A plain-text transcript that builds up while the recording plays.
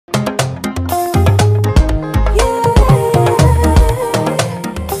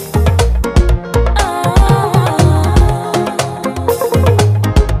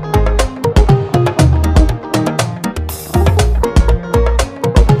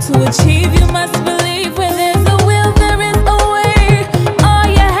To achieve, you must believe. Where there's a will, there is a way. All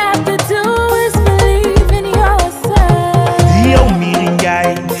you have to do is believe in yourself. Yow Miri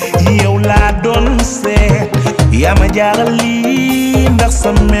Njaay yow laa doon seet yaa ma jaaral lii ndax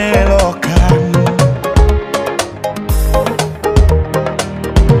sa melokaan.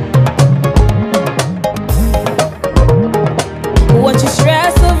 What you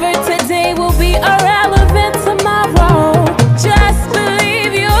stress over today will be irrelevant tomorrow. Just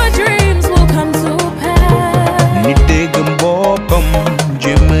believe your dreams will come to pass. Nit dégg boppam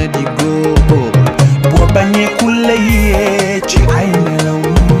jéem a di góor boo bañee ku la yee ci ay nelaw.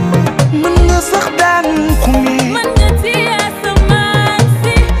 Mën nga sax daan ku ne. Mën nga téye asamaan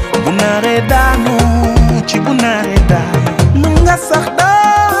si. Bu naree daanu ci bu naree daan. Mën nga sax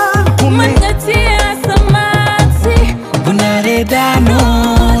daan ku ne. Mën nga téye asamaan si. Bu naree daanu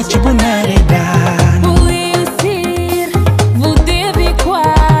ci bu naree daan. Pour réussir, vous devez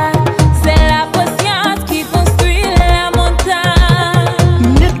croire. C'est la patience qui construit la montagne.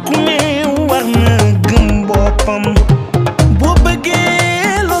 Nit ku ne war na gëm boppam boo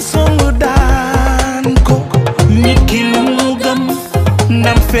bëggee loo songu daan ko. Nit ki lu mu gëm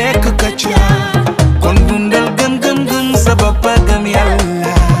ndam fekk ka ca kon dundal gëm sa bopp gëm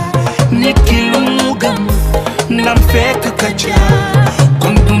Yàlla. Nit ki lu mu gëm ndam fekk ka ca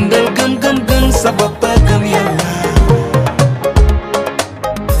kon dundal gëm sa bopp gëm Yàlla.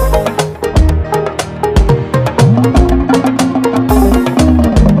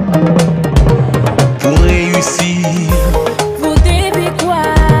 Pour réussir, Vous devez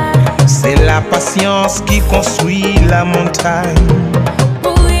croire. c'est la patience qui construit la montagne.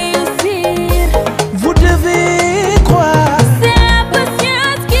 Pour réussir, Vous devez croire. c'est la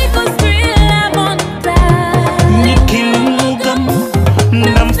patience qui construit la montagne. Nit ki lu mu gëm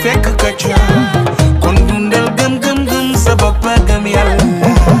ndam fekk ka ca kon dundal gëm sa bopp gëm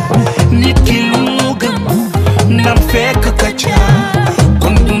Yàlla. Nit ki lu mu gëm ndam fekk ka ca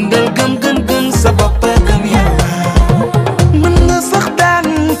kon dundal gëm sa bopp gëm Yàlla. Mën nga sax daan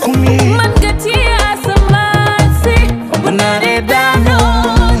ku ne. Mën nga téye asamaan si. Bu naree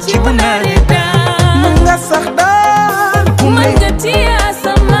daanoo ci bu naree daan. Mën nga sax daan ku ne. Mën nga téye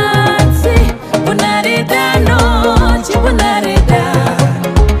asamaan si. Bu naree daanoo ci bu naree daan.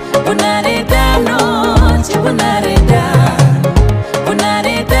 Bu naree daanoo ci bu naree daan. Bu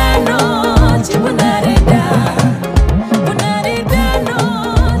naree daanoo ci bu naree daan. Bu naree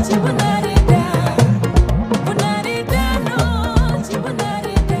daanoo ci bu naree daan. Bu naree daanoo ci bu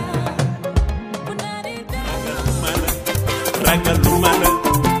naree daan. Bu naree daanoo.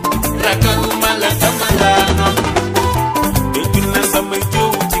 ragaluma la dama laa noon dégg na sama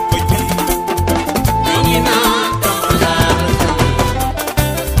jëw ci ko ji ñu ngi naan dama laa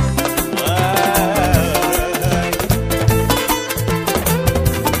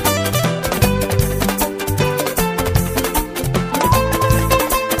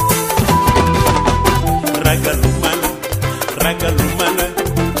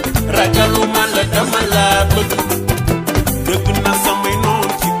ragaluma la dama laa bëgg dégg na samay noon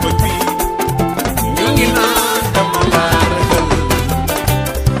ci ko ji ñu ngi naan dama laa ragal.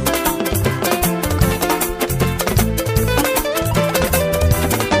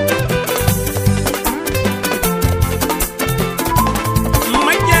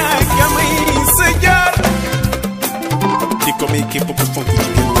 ma jaay jamay sa jaar di ko may képp ku fonk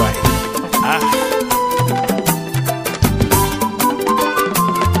jigéen waay ah.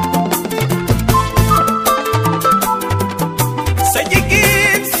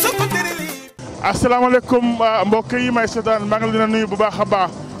 asalaamaaleykum mbokk yi may seetaan maa ngi leen di nuyu bu baax a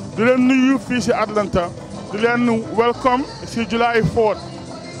baax di leen nuyu fii si Atlanta di leen welcome si July 4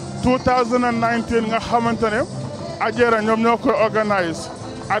 2019 nga xamante ne Ajera ñoom ñoo koy organise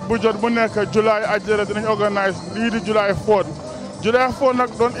at bu jot bu nekk July Ajera dinañ organise lii di July 4 July 4 nag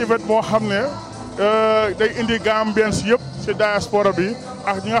doon event moo xam ne day indi Gambians yëpp si diaspora bi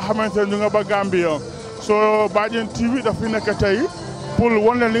ak ñi nga xamante ne ñu nga ba Gambia so Badiane TV daf fi nekk tey pour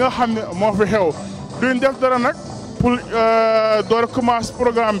wan leen li nga xam ne moo fi xew duñ def dara nag pour door a commence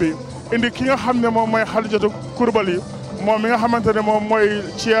programme bi indi ki nga xam ne moom mooy Xadijatu Kurbali moom mi nga xamante ne moom mooy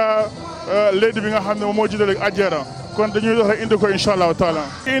chair lady bi nga xam ne moom moo jiite Ajera kon dañuy dox rek indi ko incha allahu taala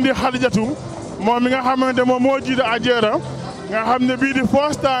indi Xadijatu moom mi nga xamante ne moom moo jiite Ajera nga xam ne bii di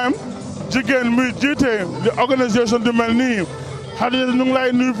first time jigéen muy jiite di organisation du mel nii Xadijatu ñu ngi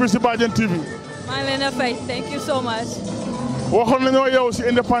lay nuyu fii si Badiane TV. maa ngi leen a fay thank you so much. waxoon nañoo yow si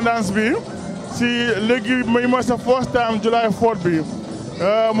indépendance bi si léegi muy mooy sa first time July 4 bi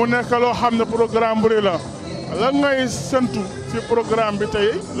mu nekk loo xam ne programme bu rëy la lan ngay séntu si programme bi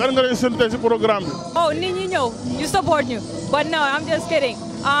tey lan nga leen séntu tey si programme bi. oh nit ñi ñëw you support ñu but no I'm just kidding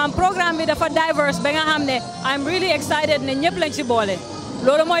programme bi dafa diverse ba nga xam ne I'm really excited ne ñëpp lañ ci boole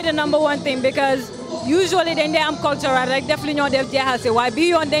loolu mooy the number one thing because usually dañ dee am cultural rek def li ñoo def jeexal si waaye bii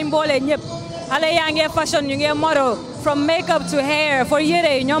yoon dañ boole ñëpp xale yaa ngee fashion ñu ngee moro from makeup to hair for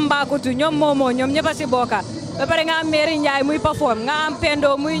yére yi ñoom Mbakutu ñoom Momo ñoom ñëpp a si bokka ba pare nga am Mary Ndiaye muy perform nga am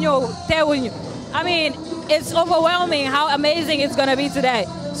Pendo muy ñëw teewul ñu I mean it's overwhelming how amazing it's gonna be today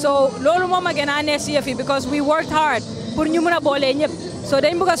so loolu moom a gën a neex si yëf yi because we worked hard pour ñu mën a boolee ñëpp so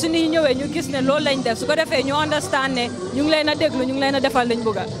dañ bëgg a su ñuy ñëwee ñu gis ne loolu lañ def su ko defee ñu understand ne ñu ngi leen a déglu ñu ngi leen a defal lañ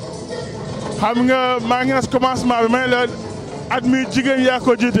bëgg a xam nga maa ngi nas commencement bi may la at mi jigéen yaa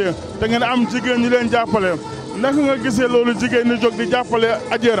ko jiite te ngeen am jigéen ñu leen jàppale naka nga gisee loolu jigéen ñi jóg di jàppale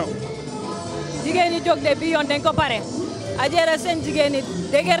Ajera jigéen ñi jóg de bi yoon dañ ko pare Ajera seen jigéen ñi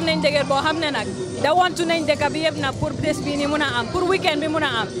dëgër nañ dëgër boo xam ne nag da wantu nañ dëkk bi yëpp nag pour bés bi ni mun a am pour weekend bi mun a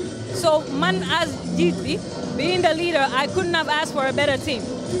am so man as jiit bi being the leader I couldn't have asked for a better team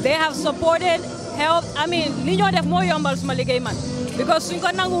they have supported helped I mean li ñoo def moo yombal suma liggéey man because suñ ko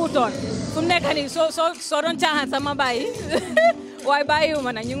nanguwutoon fu mu nekk nii soo doon caaxaan sama bàyyi waaye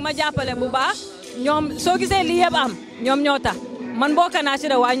bàyyiwuma nag ñu ngi ma jàppale bu baax ñoom soo gisee lii yëpp am ñoom ñoo tax man bokk naa ci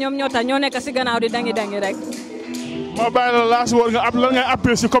de waaye ñoom ñoo tax ñoo nekk si gannaaw di dangi rek. ma bàyyi la laas woon nga ab lan ngay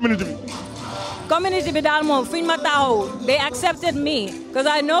apprécier si community bi. community bi daal moom fuñ ma taxaw they accepted me because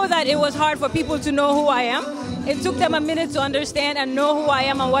I know that it was hard for people to know who I am. It took them a minute to understand and know who I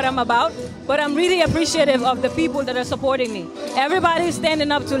am and what I'm about. But I'm really appreciative of the people that are supporting me. Everybody's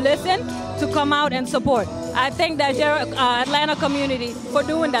standing up to listen, to come out and support. I thank the Atlanta community for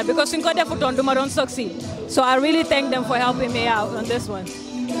doing that because Duma don't succeed. So I really thank them for helping me out on this one.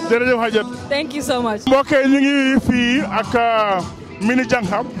 Thank you so much. Ok, ñu ngi fii ak Mini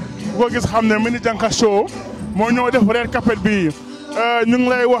Janka boo gis xam ne Mini Janka show moo ñëw def red carpet bi ñu ngi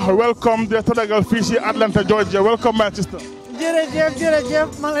lay wax welcome de tadagal fii si Atlanta Georgia welcome my sister.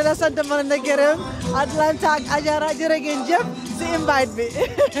 jërëjëf maa ngi leen di sant maa ngi leen di gërëm Atlanta ak Ajara jërëjëf si invite bi.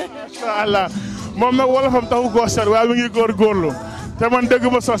 Macha Allah moom nag wolofam taxu koo set waaye mi ngi góorgóorlu te man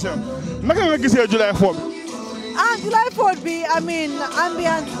dégg ma social naka nga gisee July 4 bi. July 4 bi I mean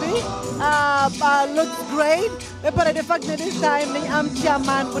ambiance bi looks great ba pare the fact that this time dañu am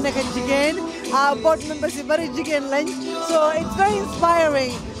chairman bu nekk jigéen board members yi bari jigéen lañ so it's very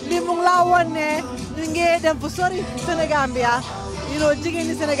inspiring li mu ngi laa woon ne ñu ngi dem fu sori Sénégambia you know jigéen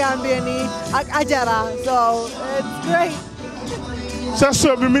ñi Sénégambia nii ak Ajara so it's great. sa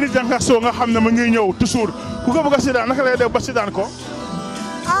show bi Mini Janka show nga xam ne mu ngi ñëw toujours ku ko bëgg a sidaan naka lay def ba sidaan ko.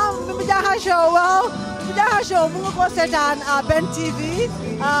 Mimi Janka show well. Jaha show mu nga ko seetaan Ben TV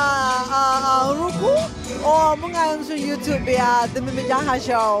Ruku o mu nga yung YouTube bi The Mimi Jaha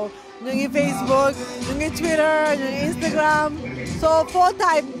Show ñu ngi Facebook ñu ngi Twitter ñu ngi Instagram so full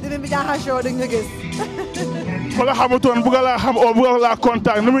type The Mimi Jaha Show dañ ñu gis. ko la xamutoon bëgg laa xam o bëgg laa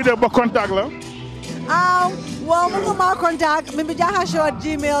contact nu muy def ba contact la. Well mu nga ma contact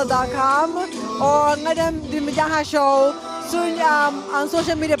mimijahashow@gmail.com o nga dem The Mimi Jaha Show suñ on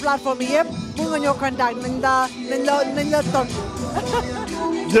social media platform yëpp mu nga ñoo contact nañ la toog.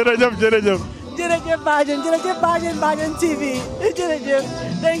 jërëjëf Badiane TV jërëjëf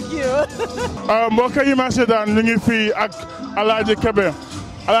thank you. mbokk yi ma seetaan ñu ngi fii ak Alaaji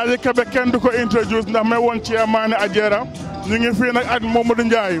Kebe kenn du ko introduce ndax may woon ci amaane Ajera ñu ngi fii nag ak Mamadou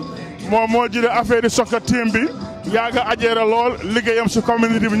Ndiaye moom moo jëlee affaire yi soccer team bi yaaga Ajera lool liggéeyam si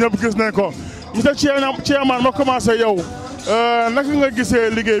community bi ñëpp gis nañ ko monsieur Chairman ma commencé yow. naka nga gisee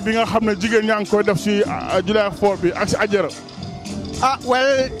liggéey bi nga xam ne jigéen ñaa ngi koy def si July 4 bi ak si Ajara.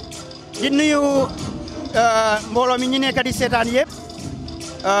 well di nuyu mbooloo mi ñu nekk di seetaan yëpp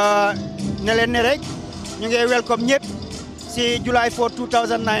ne leen ne rek ñu ngi welcome ñëpp si July 4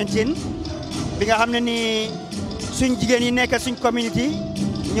 2019 bi nga xam ne ni suñ jigéen yi nekk suñ community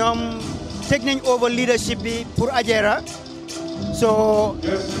ñoom teg nañ over leadership bi pour Ajara. so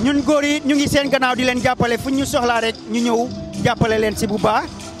ñun góor yi ñu ngi seen gannaaw di leen jàppale fu ñu soxlaa rek ñu ñëw jàppale leen si bu baax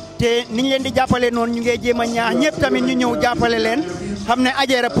te niñ leen di jàppale noonu ñu ngi jéem a ñaax ñëpp tamit ñu ñëw jàppale leen xam ne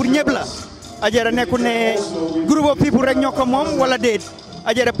Ajara pour ñëpp la Ajara nekkul ne groupe of people rek ñoo ko moom wala déet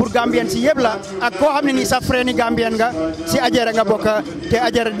Ajara pour Gambian si yëpp la ak koo xam ne nii sa frère ni Gambian nga si Ajara nga bokk te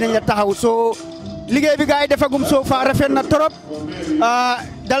Ajara dinañ la taxaw so liggéey bi gars yi defagum soo fa rafet na trop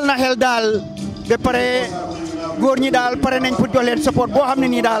dal na xel daal ba pare góor ñi daal pare nañ pour jox leen support boo xam ne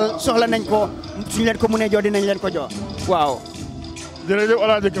nii daal soxla nañ ko suñ leen ko mënee jox dinañ leen ko jox waaw. jërëjëf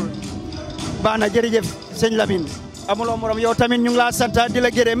Alaaji Kebe. baax na jërëjëf sëñ Lamine amuloo morom yow tamit ñu ngi laa sant di la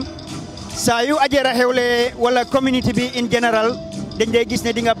gërëm saa yu Ajara xewle wala community bi in general dañ dee gis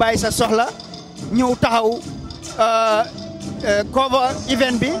ne di nga bàyyi sa soxla ñëw taxaw cover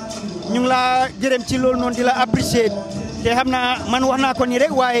event bi ñu ngi laa gërëm ci loolu noonu di la apprécier te xam naa man wax naa ko nii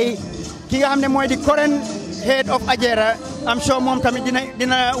rek waaye ki nga xam ne mooy di current head of Ajera am sure moom tamit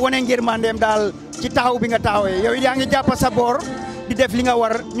dina wane ngir mandeem daal ci taxaw bi nga taxawee yow yaa ngi jàpp sa boor di def li nga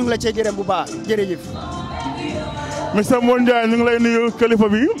war ñu ngi la cee gërëm bu baax jërëjëf. Mr Mondiaye ñu ngi lay nuyu kilifa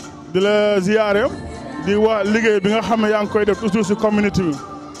bi di la ziyaare di wax liggéey bi nga xam ne yaa ngi koy def toujours si community bi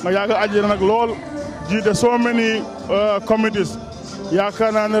nga yàgg Ajera nag lool jiite so many committees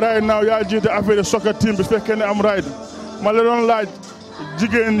yaakaar naa ne right now yaa jiite affaire soccer team bi fekkee ne am right ma la doon laaj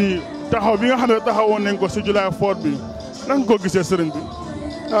jigéen ñi taxaw bi nga xam ne taxawoon nañ ko si July 4 bi nan ko gisee sëriñ bi.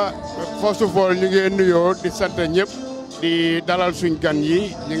 First of all ñu ngi nuyoo di sant ñëpp di dalal suñ gan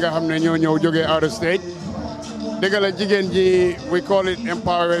yi ñi nga xam ne ñoo ñëw jógee out of state dëgg la jigéen ji we call it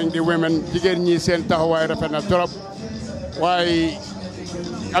empowering the women jigéen ñi seen taxawaay rafet na trop waaye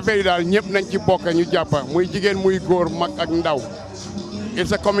affaire yi daal ñëpp nañ ci bokk ñu jàppa muy jigéen muy góor mag ak ndaw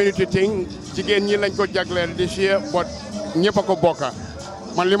it's a community thing jigéen ñi lañ ko jagleel this year but ñëpp a ko bokka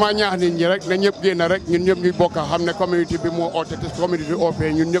man li ma ñaax nit ñi rek na ñëpp génn rek ñun ñëpp ñuy bokka xam ne community bi moo oote te community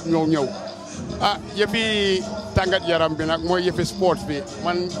oopee ñun ñëpp ñoo ñëw yëfi tàngat yaram bi nag mooy yëfi sports bi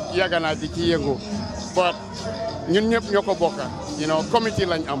man yàgg naa di ci yëngu but ñun ñëpp ñoo ko bokka you know committee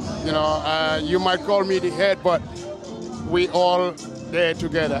lañ am you know you might call me the head but we all there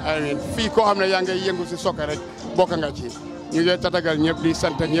together I mean fii koo xam ne yaa ngay yëngu si soccer rek bokka nga ci ñu ngi tatagal ñëpp di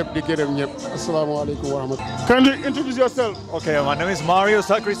sant ñëpp di gërëm ñëpp asalaamaaleykum wa rahmatulah. Can you introduce yourself? Okay, my name is Mario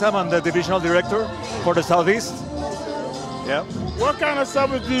Sacrisam. I'm the divisional director for the Southeast. Yeah. What kind of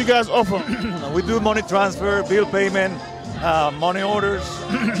service do you guys offer? We do money transfer, bill payment, money orders.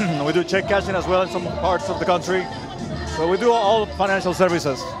 We do check cashing as well in some parts of the country. So we do all financial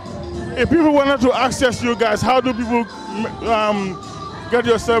services. If people wanted to access you guys, how do people get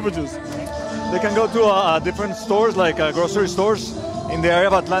your services? They can go to different stores, like grocery stores. In the area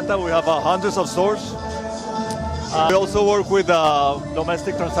of Atlanta, we have hundreds of stores. We also work with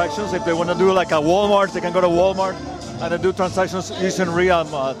domestic transactions. If they want to do like a Walmart, they can go to Walmart and they do transactions using RIA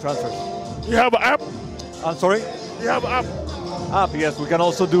transfers. You have an app? I'm sorry? You have an app? App, yes. We can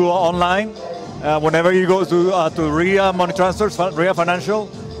also do online. Whenever you go to RIA Money Transfers, RIA Financial,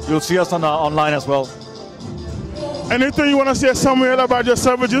 you'll see us on online as well. Anything you want to say somewhere about your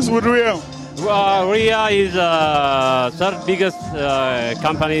services with RIA? RIA is the third biggest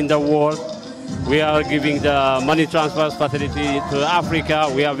company in the world. We are giving the money transfer facility to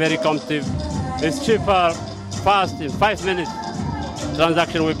Africa. We are very competitive. It's cheaper, fast, in 5 minutes.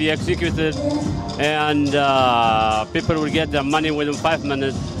 Transaction will be executed and people will get their money within 5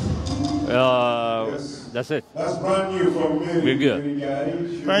 minutes. That's it. That's brand new from me. We're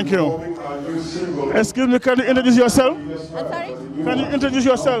good. Thank you. Excuse me, can you introduce yourself? I'm sorry? Can you introduce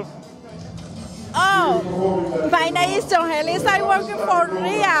yourself? Oh, my name is John Ellis. I'm working for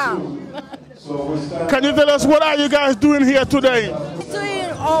RIA. Can you tell us what are you guys doing here today? Doing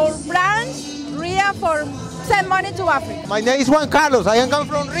our branch, RIA, for send money to Africa. My name is Juan Carlos. I am come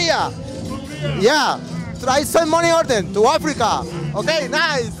from RIA. Yeah. So I send money order to Africa. Okay,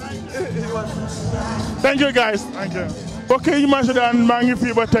 nice. Thank you guys. Thank you. Okay, you mentioned that maa ngi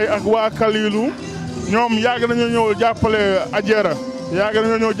fii ba tey ak waa Kalilu ñoom yàgg nañu ñëw jàppale Ajera yàgg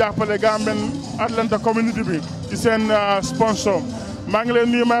nañu ñëw jàppale Gambian Atlanta community bi ci seen sponsor maa ngi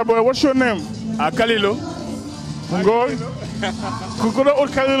leen nuyu my boy. What's your name? Kalilu. Ngoo ku ko doon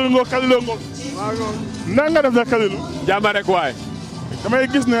ut Kalilu ngoo Kalilu ngoo. nan nga def na Kalilu. jàmm rek waay. damay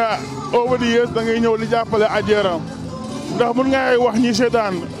gis ne over the years da ngay ñëw di jàppale Ajera ndax mun ngay wax ñi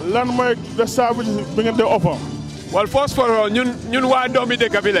seetaan lan mooy the service bi ngeen di offer. Well, first for all ñun waa doomi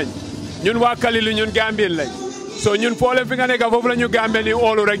dëkk bi lañ ñun waa Kalilu ñun Gambian lañ so ñun foo leen fi nga nekk foofu la ñu Gambian yi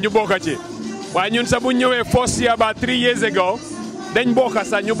oolu rek ñu bokk ci waaye ñun sax bu ñëwee first year about 3 years ago dañ bokk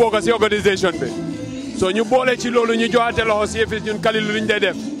sax ñu bokk si organisation bi so ñu boole ci loolu ñu joxante loxo si yëf ñun Kalilu luñ dee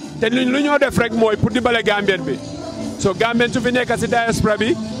def te lu ñoo def rek mooy pour dimbale Gambian bi so Gambian su fi nekk si diaspora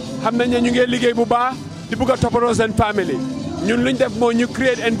bi xam nañ ne ñu ngi liggéey bu baax di bugg a toppatoo seen famille ñun luñ def mooy ñu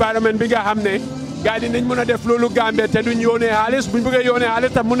create environment bi nga xam ne gars yi dinañ mën a def loolu Gambie te duñ yónnee xaalis buñ bëggee yónnee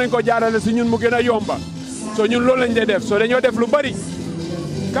xaalis tam mën nañ ko jaarale si ñun mu gën a yomba so ñun loolu lañ dee def so dañoo def lu bari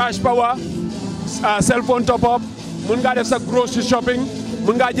cash power cell phone top up mun ngaa def sa grocery shopping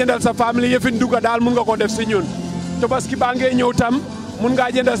mun ngaa jëndal sa famille yëfin dugga daal mun nga ko def si ñun Tabaski baa ngee ñëw tam mun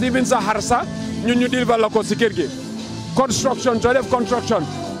ngaa jëndal si even sa xar sa ñun ñu deliver la ko si kër gi construction soo def construction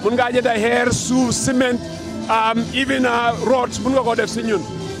mun ngaa jëndal xeer suuf ciment even roads mun nga ko def si ñun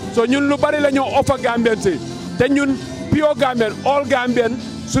so ñun lu bari la ñoo offer Gambian si te ñun pure Gambian all Gambian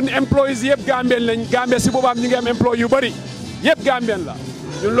suñu employees yëpp Gambian lañ Gambia si boobaam ñu ngi am employé yu bari yëpp Gambian la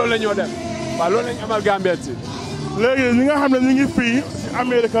ñun loolu la ñoo def waaw loolu lañ amal Gambian si. léegi ñi nga xam ne ñu ngi fii si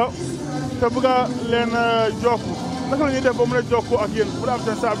Amérique te bëgg a leen jokk naka la ñuy def ba mën a jokkoo ak yéen pour am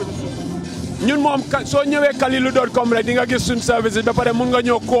seen service ñun moom soo ñëwee kalilu.com rek di nga gis suñ service ba pare mun nga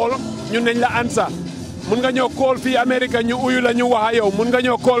ñëw call ñun nañ la ansa mun nga ñëw call fii Amérique ñu uyu la ñu wax ak yow mun nga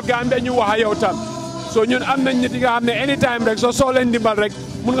ñëw call Gambia ñu wax ak yow tam so ñun am nañ nit yi nga xam ne anytime rek soo soxlee ndimbal rek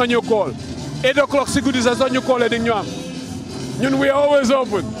mun nga ñëw call 8 o'clock si guddi sax soo ñu callee di ñu am ñun we always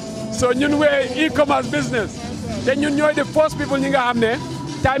open so ñun we e-commerce business te ñun ñooy the first people ñi nga xam ne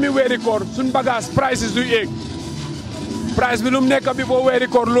time yi weeri koor suñ bagage prices du yéeg price bi lu mu nekk bi foo weeri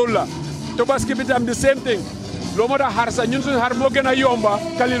koor loolu la Tabaski bi tam the same thing loo moo tax xar sax ñun suñu xar moo gën a yomba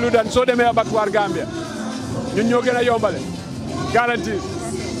Kalilu dan soo demee abattoir Gambia ñun ñoo gën a yombale garantie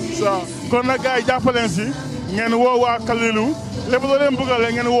so kon nag gars yi jàppaleen si ngeen woo waa Kalilu lépp loo leen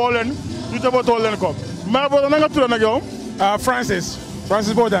bëggale ngeen woo leen ñu toppatoo leen ko maa boobu na nga tudd nag yow Francis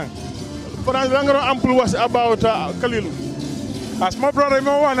Bodang Francis la nga doon am pour wax about Kalilu as my brother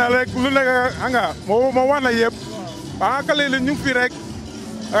mo wana rek lu nekk anga mo wana yëpp Kalilu ñu fi rek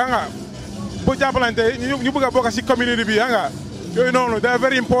anga bu jàppalante ñu bëgg a bokk si community bi anga yooyu noonu they are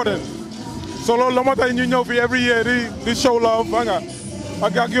very important so loolu la moo tax ñu ñëw fi every year di show love anga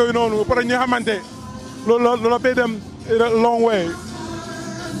ak yooyu noonu pour ñu xamante loolu pay them a long way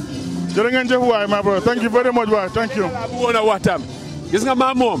jërë ngeen jëf waay my brother thank you very much waay thank you bu woon a waxtaan gis nga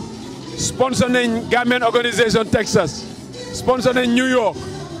maa moom sponsor nañ Gambian organisation Texas sponsor nañ New York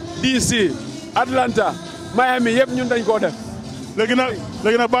DC Atlanta Miami yëpp ñun dañ koo def léegi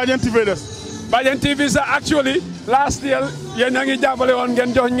nag Badian TV des Badian TV sax actually last year yéen a ngi jàppale woon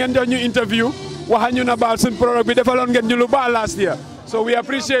ngeen jox ñu interview waxa ñu na baal suñ product bi defaloon ngeen ñu lu baax last year so we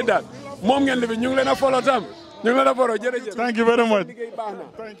appreciate that moom ngeen li bi ñu ngi leen a follow tam ñu ngi leen a follow jërëjëf thank you very much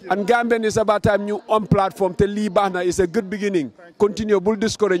and Gambian is about time ñu on platform te lii baax na is a good beginning continue bul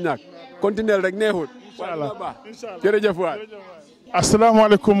discourage nag continue rek neexul inshallah jërëjëf waay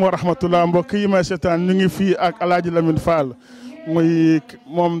asalaamaaleykum wa rahmatullah mbokk yi may seetaan ñu ngi fii ak Alaaji Lamine Fall muy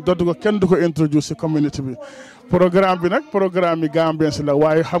moom dootu ko kenn du ko introduce si community bi programme bi nag programme yi Gambien si la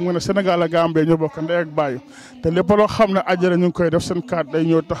waaye xam nga ne Sénégal ak Gambie ñoo bokk ndey ak baay te lépp loo xam ne ajara ñu ngi koy def seen cadre day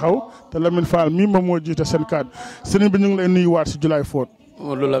ñëw taxaw te Lamine Fall mii moom moo jiite seen cadre sëriñ bi ñu ngi lay nuyuwaat si July 4.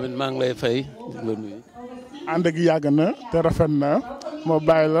 Modou Lamine maa ngi lay fay di la nuyu. ànd gi yàgg na te rafet na moo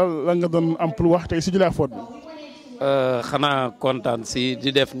bàyyi la nga doon am pour wax tey si July 4 bi. xanaa kontaan si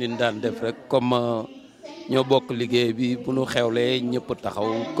di def ni daan def rek comme ñoo bokk liggéey bi bu nu xewlee ñëpp taxaw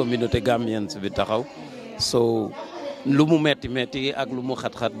communauté gambienne bi taxaw so lu mu metti ak lu mu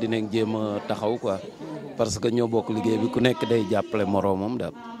xat-xat dinañ jéem a taxaw quoi parce que ñoo bokk liggéey bi ku nekk day jàppale moroomam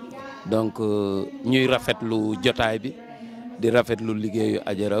daal donc ñuy rafetlu jotaay bi di rafetlu liggéeyu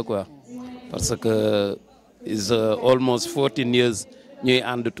Ajara quoi parce que is almost 14 years ñuy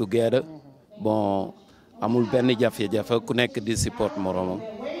ànd together bon amul benn jafe-jafe ku nekk di support moroomam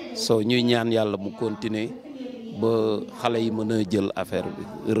so ñuy ñaan yàlla mu continuer ba xale yi mën a jël affaire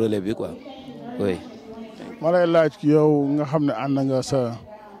bi relais bi quoi oui. ma lay laaj yow nga xam ne ànd nga sa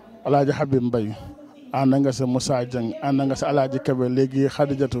Alaaji Habib Mbaye ànd nga sa Moussa Dieng ànd nga sa Alaaji Kebe léegi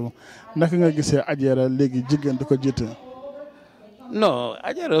Xadijatu naka nga gisee Ajara léegi jigéen di ko jiite. non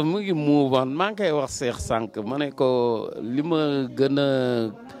Ajara mu ngi move on maa ngi koy wax Cheikh sànq ma ne ko li ma gën a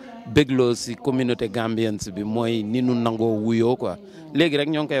bégloo si communauté gambienne bi mooy ni nu nangoo wuyoo quoi léegi rek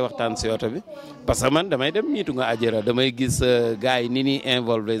ñoo ngi koy waxtaan si oto bi parce que man damay dem niitu nga Ajara damay gis gars yi ni ñuy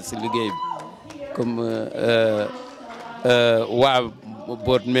involvé si liggéey bi comme waa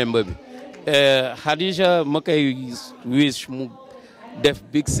board member bi Khadija ma koy wish mu def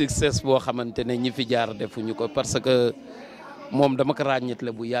big success boo xamante ne ñi fi jaar defuñu ko parce que moom dama ko ràññetle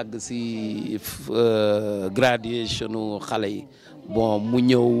bu yàgg si graduation xale yi bon mu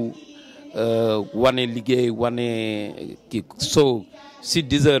ñëw wane liggéey wane kii so she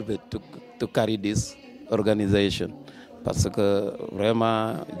deserve to carry this organization parce que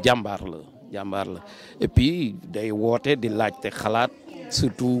vraiment jàmbaar la et puis day woote di laajte xalaat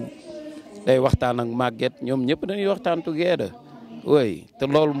surtout day waxtaan ak màgget ñoom ñëpp dañuy waxtaan together oui te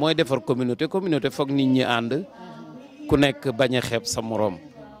loolu mooy defar communauté foog nit ñi ànd ku nekk bañ a xeeb sa morom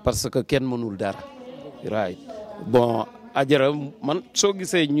parce que kenn mënul dara right bon Ajara man soo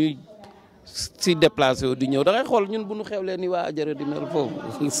gisee ñuy si déplacé wu di ñëw da ngay xool ñun bu ñu xewlee ni waa Ajara di mel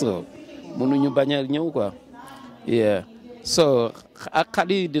foofu so mënuñu bañ a ñëw quoi yeah so ak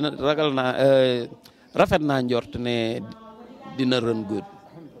xadi dina ragal naa rafet naa njort ne dina run good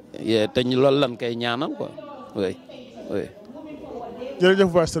yeah te loolu lan koy ñaanal quoi oui. jërëjëf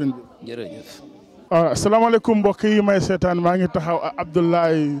waa sëriñ bi. jërëjëf. asalaamaaleykum mbokk yi may seetaan maa ngi taxaw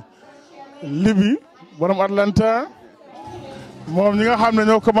Abdoulaye Libi borom Atlanta moom ñi nga xam ne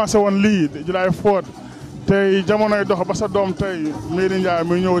ñoo commencé woon lii July 4 tey jamonoy dox ba sa doom tey Mady Ndiaye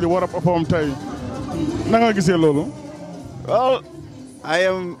muy ñëw di war a boppam tey na nga gisee loolu. Well, I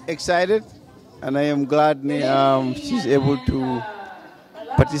am excited and I am glad she's able to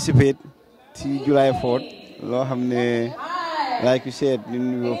participate to July 4th. Loo xam ne, like you said, we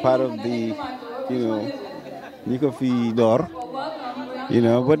were part of the, ñi ko fi door,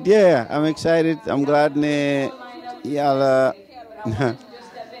 but yeah, I'm excited. I'm glad ne yàlla,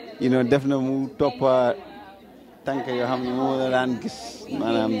 def na mu toppa tànk yoo xam ne moo la daan gis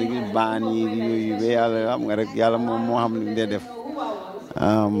maanaam di gis baan yi di yooyu ba yàlla xam nga rek yàlla moom moo xam ne def.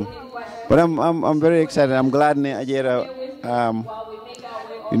 But I'm very excited. I'm glad ne Ajera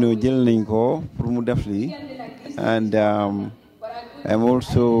jël nañ ko pour mu def lii, and I'm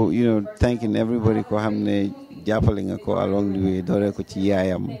also thanking everybody ko xam ne jàppale nga ko along the way doore ko ci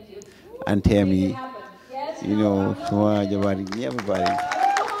yaayam anteem yi suma jabar yi everybody,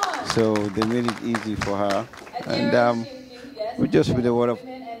 so they made it easy for her, and we just with a word of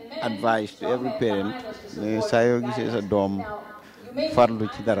advice to every parent saa yoo gisee sa doom farlu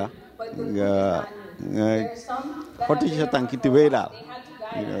ci dara nga xotti ci sa tànki tubéy daal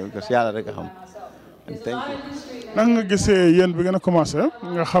parce que yàlla rek a xam. Thank you. nan nga gisee yéen bi ngeen a commencé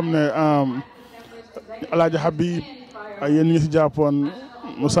nga xam ne Alaaji Habib yéen ñi si jàppoon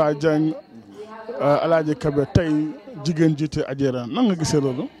Moussa Dieng Alaaji Kabe tey jigéen jiite Ajera nan nga gisee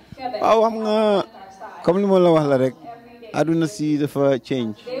loolu. waaw xam nga comme li ma la wax la rek aduna si dafa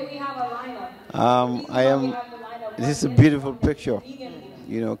change. This is a beautiful picture.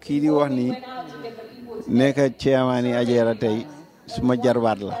 Kii di wax ni nekk chairman yi Ajera tey suma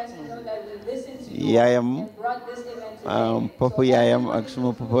jarbaat la. Yaayam papa yaayam ak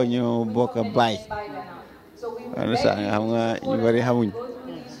suma papa ñoo bokk baay. Xam nga ñu bari xamuñ.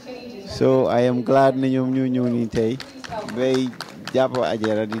 So I am glad ne ñoom ñoo ñëw nii tey bay jàpp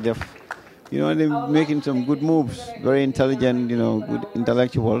Ajera di def. They're making some good moves, very intelligent, good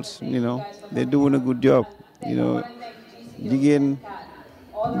intellectuals, they're doing a good job. Jigéen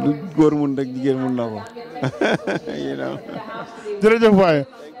lu góor mun rek jigéen mun na ko. jërëjëf waay.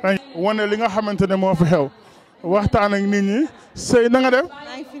 wane li nga xamante ne moo fi xew waxtaan ak nit ñi sëy na nga def.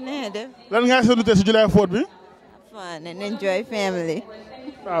 maa ngi fi nee def. lan ngay seetlu tey si July 4th bi. fun and enjoy family.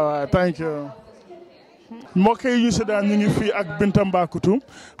 waaw thank you. mbokk yi ñu seddaan ñu ngi fii ak Binta Mbakutu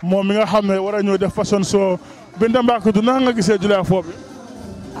moom mi nga xam ne war a ñëw def fashion show Binta Mbakutu naka nga gisee July 4th bi.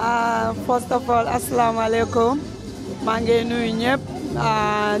 First of all asalaamaaleykum maa ngi nuyu ñëpp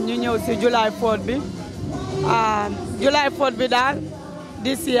ñu ñëw si July 4th bi July 4th bi daal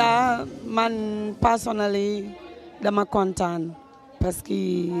this year man personally dama kontaan parce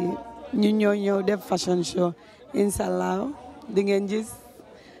que ñu ñëw def fashion show inshallah di ngeen gis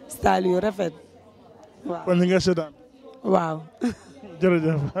style yu rafet. waaw kon ni nga seddaan. waaw.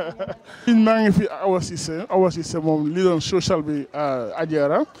 jërëjëf. maa ngi fi Awa Cissé moom li doon social bi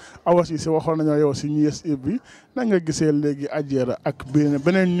Ajera Awa Cissé waxoon nañoo yow si New Year's Eve bi na nga gisee léegi Ajera ak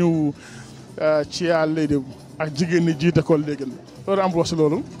beneen ñëw ci lady ak jigéen ñi jiite ko léegi loolu am si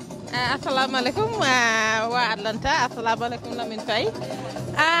loolu. asalaamaaleykum waa Atlanta asalaamaaleykum Lamine Faye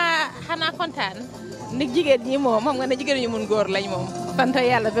xanaa kontaan ni jigéen ñi moom xam nga ne jigéen ñi mun góor lañ moom sant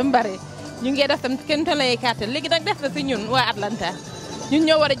yàlla ba mu bare ñu ngi def tam kenn tollee kàttan léegi nag def na si ñun waa Atlanta ñun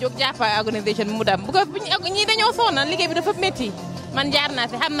ñoo war a jóg jàppale organisation bi mu dem bu ko ñii dañoo sonal liggéey bi dafa métti man jaar naa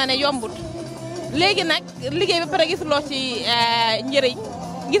si xam na ne yombut léegi nag liggéey ba pare gisuloo ci njëriñ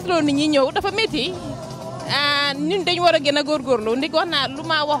gisuloo nit ñi ñëw dafa métti ñun dañu war a gën a góorgóorlu ndig wax naa lu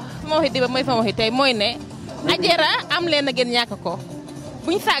ma wax ma waxi diba mooy sama waxi tey mooy ne Ajera am leen a gën ñàkk ko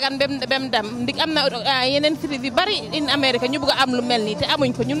buñ saagan bem dem ndig am na yeneen cities yu bari in America ñu bëgg a am lu mel nii te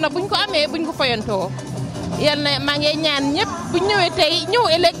amuñ ko ñun nag buñ ko amee buñ ko foyantoo yal na maa ngi ñaan ñëpp buñ ñëwee tey ñëw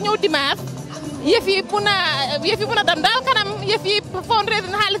ëllëg ñëw dimanche yëf yi mun a dem daal kanam yëf yi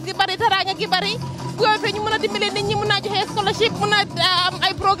fundraising xaalis gi bari teraanga gi bari bu ko defee ñu mën a dimbale nit ñi mun a joxe scholarship mun a am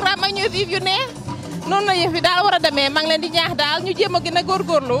ay programme ak ñëw yu neex noonu la yëf yi daal war a demee maa ngi leen di ñaax daal ñu jéem a gën a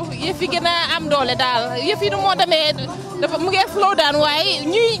góorgóorlu yëf yi gën a am doole daal yëf yi nu moo demee dafa mu ngi slow down waaye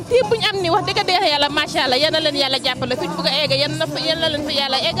ñuy tiim buñu am ni wax dëgg deex yàlla macha allah yal na leen yàlla jàppale suñ bëgg a egg yal na leen fa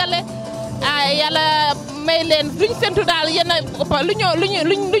yàlla eggale yàlla may leen luñ sentu daal yal na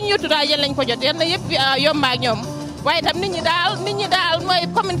luñ yottu daal yal nañ ko jot yal na yëpp yomb ak ñoom waaye itam nit ñi daal mooy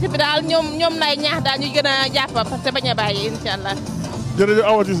communauté bi daal ñoom lay ñaax daal ñu gën a jàpp parce que bañ a bàyyi incha allah. jërëjëf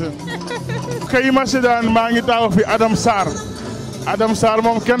Awa Cissé. kay ma seddaan maa ngi taxaw fi Adam Sarr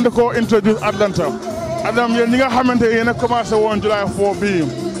moom kenn du ko introduce Atlanta Adam yéen ñi nga xamante yéen a commencé woon July 4 bii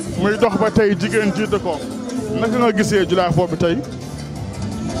muy dox ba tey jigéen jiite ko naka nga gisee July 4 bi tey.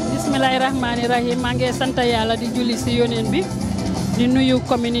 bismillahi rahmaani rahim maa ngi sant yàlla di julli si yoneen bi di nuyu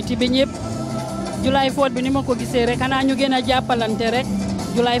community bi ñëpp July 4 bi ni ma ko gisee rek xanaa ñu gën a jàppalante rek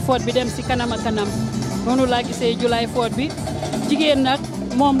July 4 bi dem si kanam ak kanam noonu laa gisee July 4 bi jigéen nag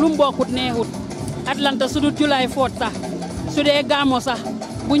moom lu mu bokkut neexut Atlanta su dul July 4 sax su dee gaamo sax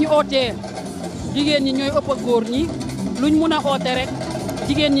bu ñu ootee jigéen ñi ñooy ëpp a góor ñi luñ mun a oote rek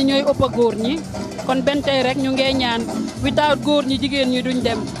jigéen ñi ñooy ëpp a góor ñi kon benn tey rek ñu ngey ñaan without góor ñi jigéen ñi duñ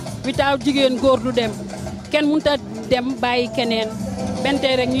dem without jigéen góor du dem kenn mënut a dem bàyyi keneen benn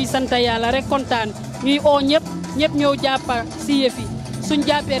tey rek ñuy sant yàlla rek kontaan ñuy oo ñëpp ñëw jàppa si yëf yi suñ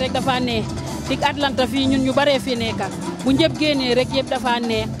jàppee rek dafa neex dig Atlanta fii ñun ñu baree fi nekka bu ñëpp génnee rek yëpp dafa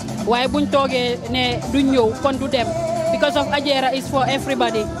neex waaye buñ toogee ne duñ ñëw kon du dem because of Ajera is for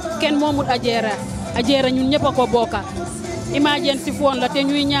everybody kenn moomul Ajera ñun ñëpp a ko bokka emergency phone la te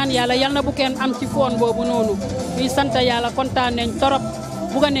ñuy ñaan yàlla yal na bu kenn am ci phone boobu noonu ñuy sant yàlla kontaan nañ torop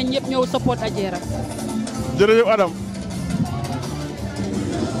bugga nañ ñëpp ñëw support Ajera. jërëjëf Adam.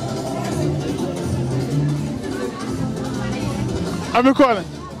 Ami Kole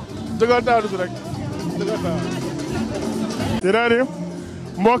dëggal taal bi rek dëggal taal. Tiraani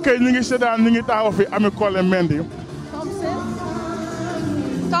mbokk yi ñu ngi seetaan ñu ngi taxaw fi Ami Kole Mendy.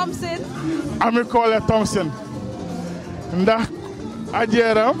 Thompson. Ami Kole Thompson ndax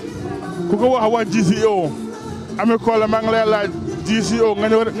Ajera ku ko wax GCO Ami Kole maa ngi lay laaj GCO nga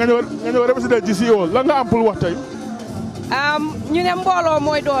ñëw représenter GCO la nga am pour wax tey. ñu ne mbooloo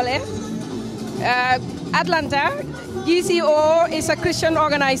mooy doole Atlanta GCO is a Christian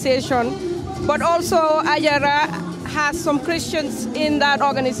organization but also Ajera has some Christians in that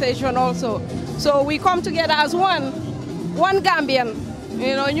organization also so we come together as one Gambian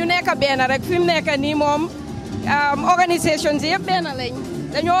you know ñu nekk benn rek fi mu nekk nii moom organisations yëpp benn lañ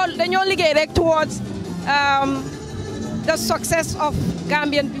dañoo liggéey rek towards the success of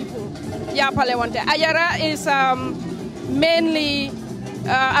Gambian people jàppale wante Ajera is mainly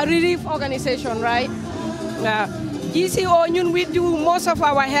a relief organization right GCO ñun we do most of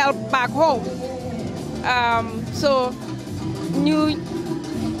our help back home so ñu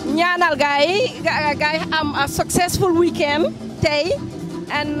ñaanal gaay am a successful weekend tey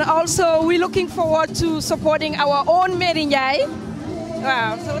and also we're looking forward to supporting our own Mary Njie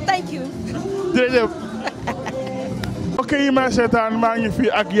waaw so thank you. jërëjëf. ok yi ma seetaan maa ngi fi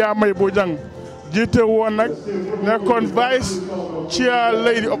ak Yaa May Bojang jiite woon nag nekkoon vice chair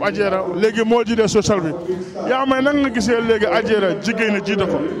lady of Ajera léegi moo jiite social bi Yaa May nan nga gisee léegi Ajera jigéen ñi jiite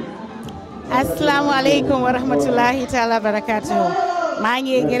ko. asalaamaaleykum wa rahmatulahi taala barakatuhu maa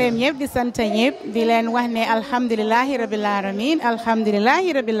ngi gërëm ñëpp di sant ñëpp di leen wax ne alhamdulilahi rabil alamin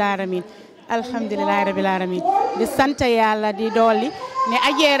alhamdulilahi rabil alamin alhamdulilahi rabil alamin di sant yàlla di dolli ne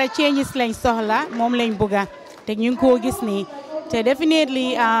Ajera changes lañ soxla moom lañ bëgga te ñu ngi koo gis nii te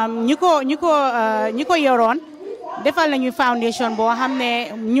definitely ñi ko yoroon defal nañu foundation boo xam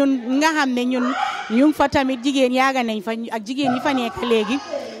ne ñun nga xam ne ñun fa tamit jigéen yaaga nañ fa ak jigéen ñi fa nekk léegi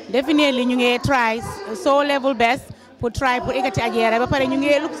definitely ñu ngi try so level best pour try pour ekkati Ajera ba pare ñu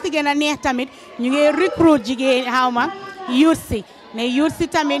ngi lu si gën a neex tamit ñu ngi recruit jigéen xawma youth si ne youth si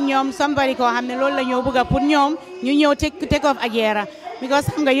tamit ñoom somebody koo xam ne loolu la ñoo bëgga pour ñoom ñu ñëw take off Ajera because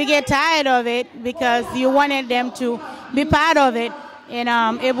xam nga you get tired of it because you wanted them to be part of it and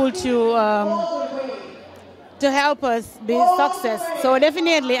able to help us be success. So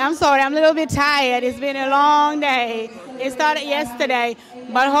definitely, I'm sorry, I'm a little bit tired. It's been a long day. It started yesterday,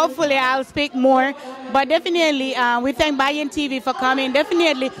 but hopefully I'll speak more. But definitely, we thank Bayan TV for coming.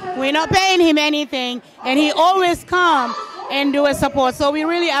 Definitely, we're not paying him anything, and he always come and do a support. So we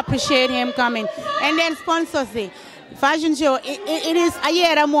really appreciate him coming. And then sponsors fashion show, it is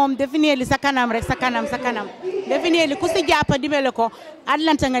Ajera mom definitely sakanam rek sakanam definitely ku si jàpp dimbale ko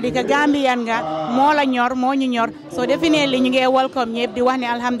Atlanta nga di ka Gambian nga moo la ñor moo ñu ñor so definitely ñu ngi welcome ñëpp di wax ne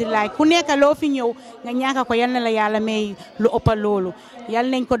alhamdulilah ku nekk loo fi ñëw nga ñaaka ko yal na la yàlla may lu ëppal loolu yal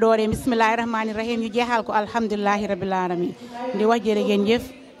nañ ko dooree bismillahi rahmani rahim ñu jeexal ko alhamdulilahi rabbil alamin di wax jërë ngeen jëf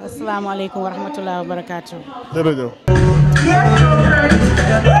asalaamaaleykum wa rahmatullahi wa barakatuh jërëjëf.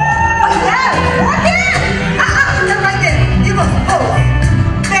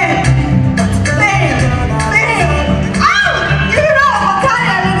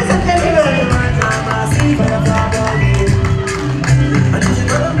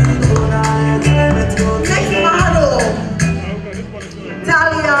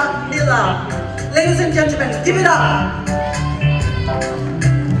 Ladies and gentlemen, give it up.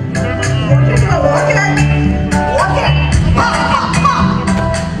 Walk it.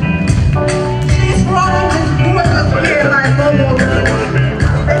 She's running this woman here like Momo.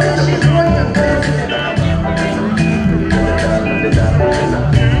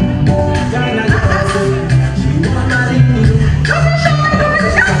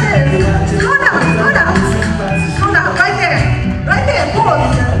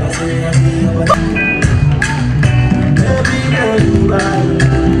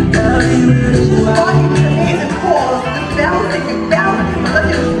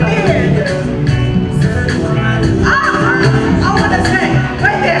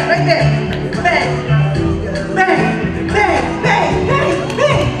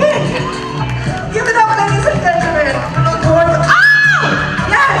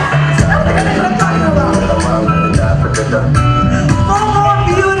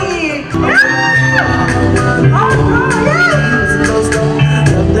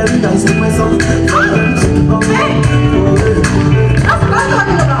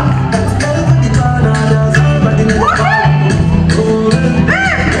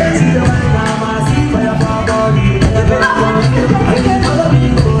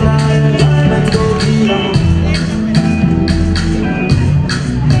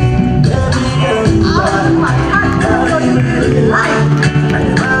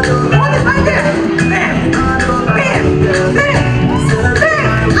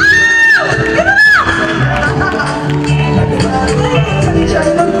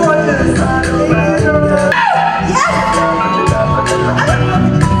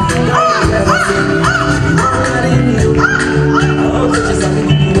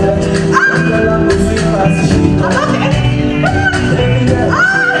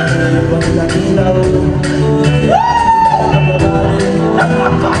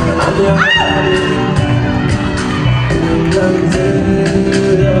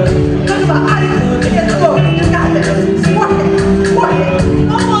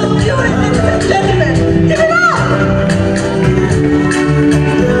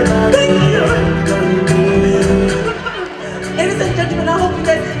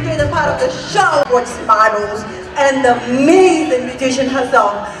 of the show, gorgeous models, and the amazing beautician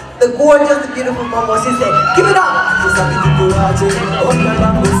herself, the gorgeous, the beautiful Momo Sise. Give it up!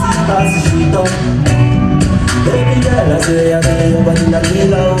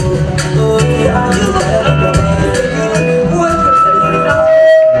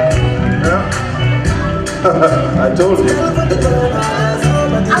 I told you.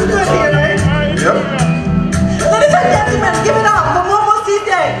 I'm good here, right? Yep. Ladies and gentlemen, give it up for Momo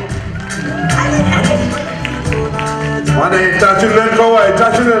Sise. Money, touch it, let go away.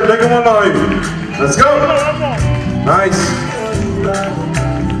 Touch it, let go away. Let's go. Nice.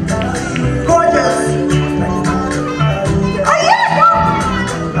 Gorgeous. Oh yeah, go.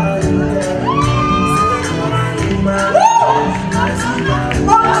 Woo!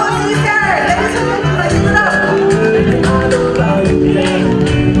 Momo Sise. Ladies and gentlemen, give it up.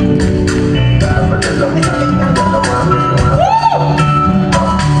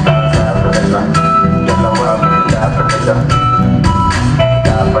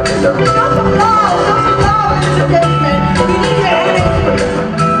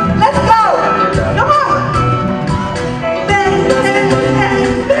 Let's go! Come on! Bang, bang, bang, bang,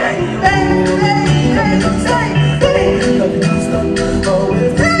 bang, bang, bang,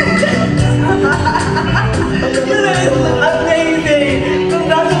 This is amazing!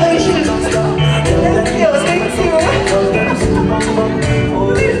 Congratulations! Thank you, thank you! Congratulations!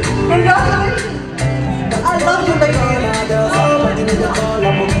 I love you, ladies!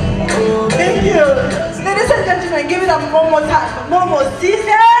 Thank you! Ladies and gentlemen, give it up one more time for Momo Sise!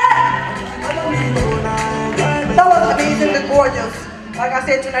 That was amazing and gorgeous. Like I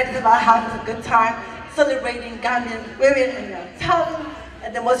said, tonight is about having a good time, celebrating Gambian women and their talent,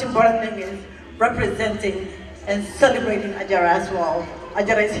 and the most important thing is representing and celebrating Ajara as well.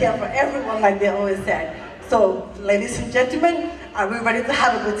 Ajara is here for everyone, like they always said. So, ladies and gentlemen, are we ready to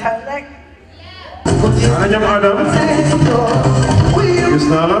have a good time tonight? Anyam Adam.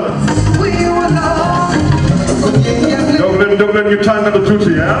 Isnala. Dublin, you time number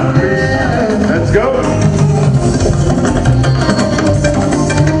 2, yeah? Let's go.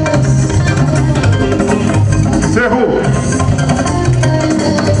 Sehu.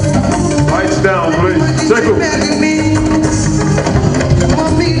 Lights down, please. Sehu.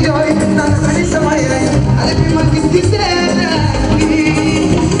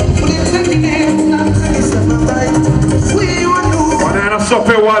 Banana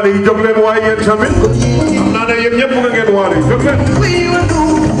soppe wali, jóg leen waay yéen tamit. Xam naa ne yéen ñëpp bëgg ngeen wali, jóg leen.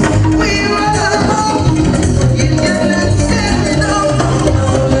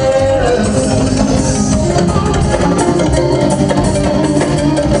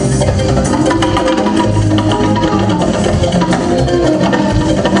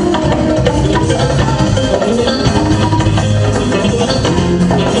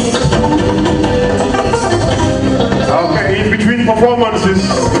 Okay, in between performances,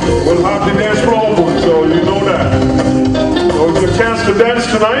 we'll have the dance floor open, so you know that. So it's a chance to dance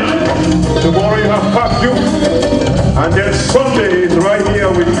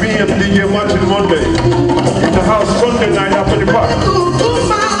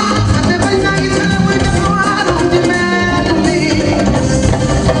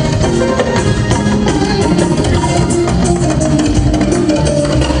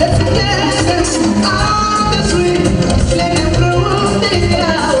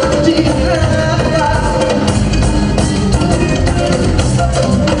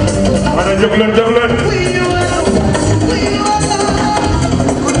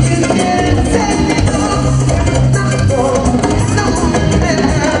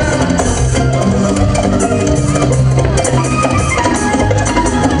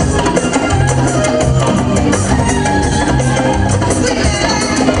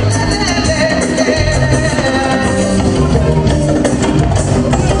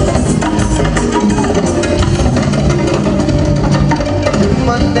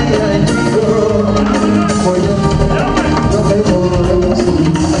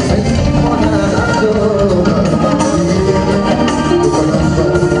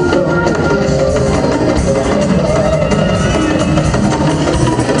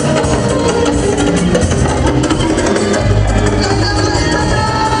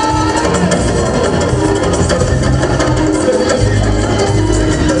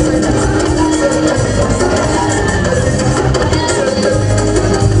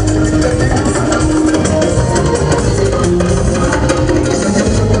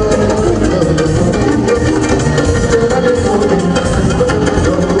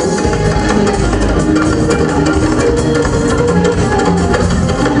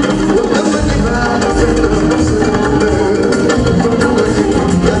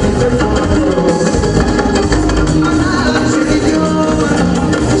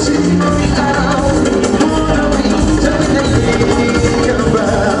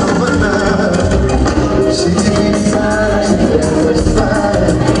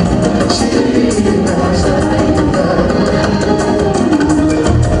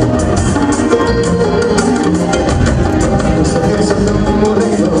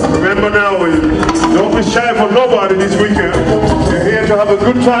a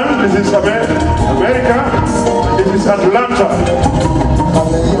good time. This is America. This is Atlanta.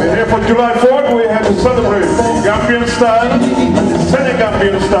 We're here for July 4th. We're here to celebrate Gambian style and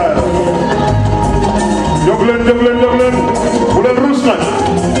Senegambian style. Dublin. Bulan Rusnak.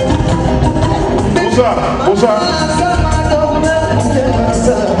 Musa.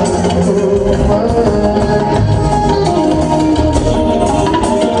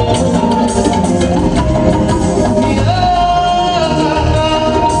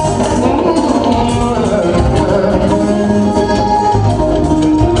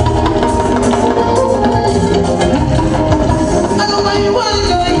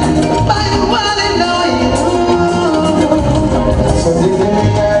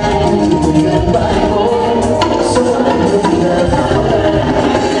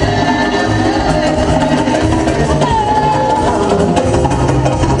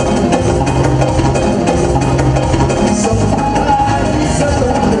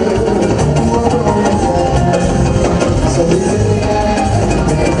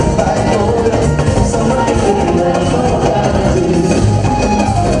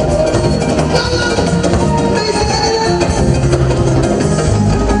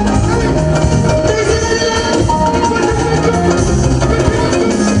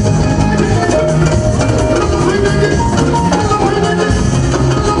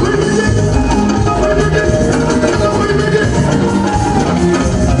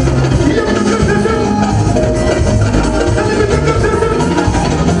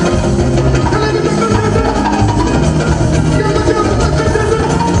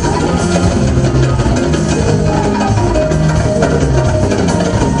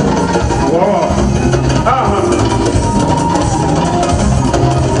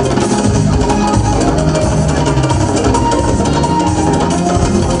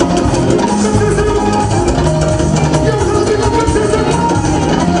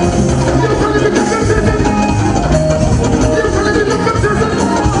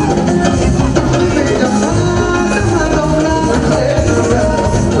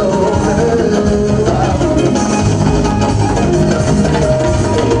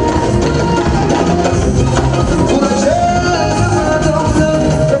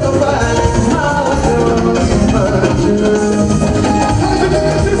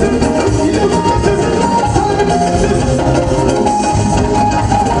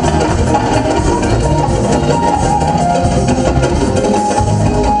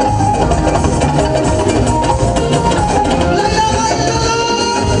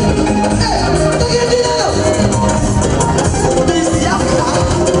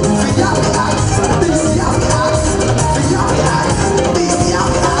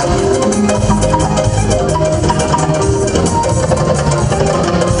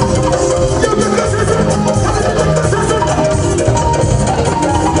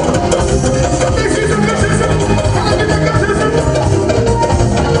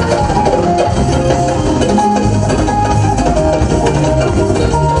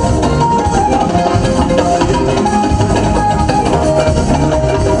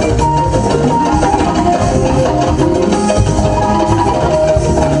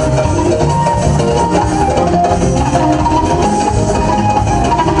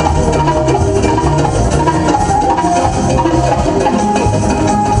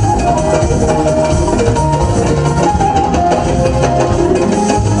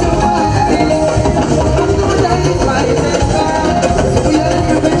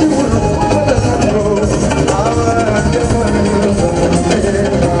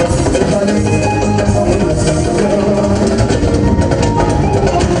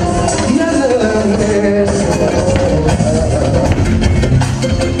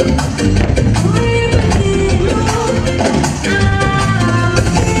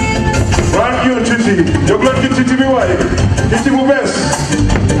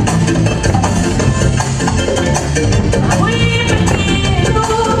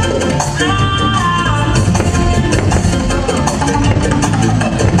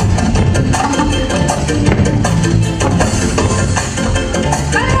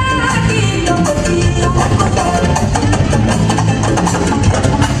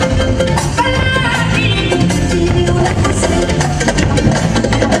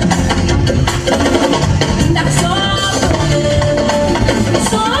 That's all.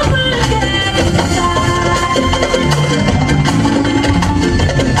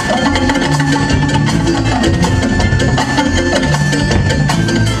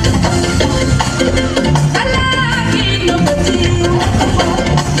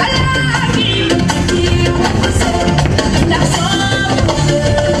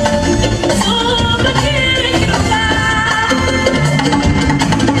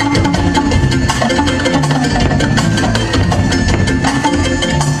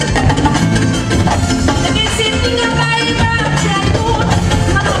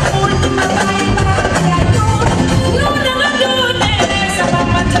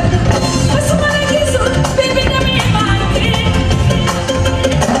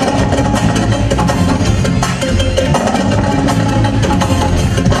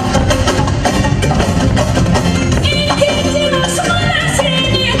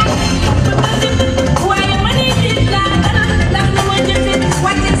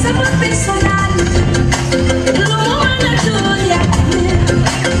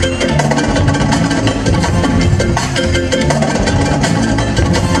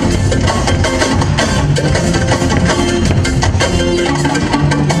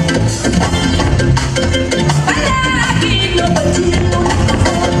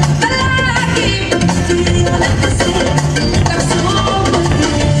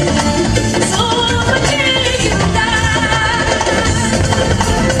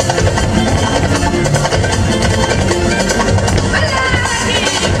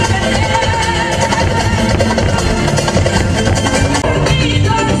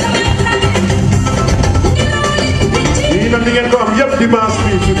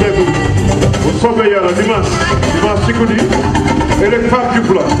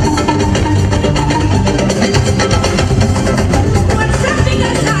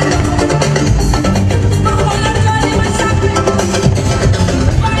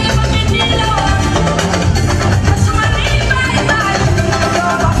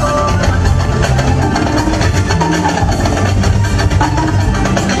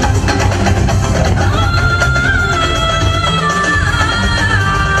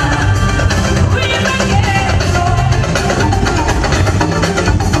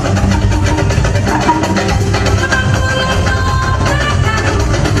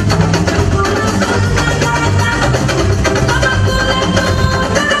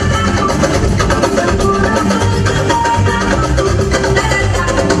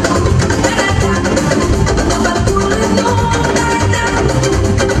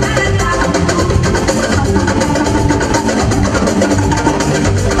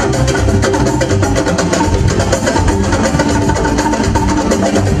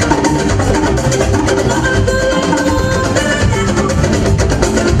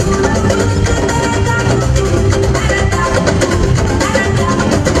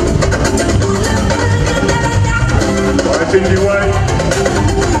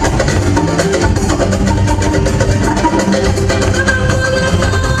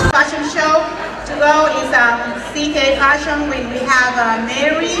 Fashion Week. We have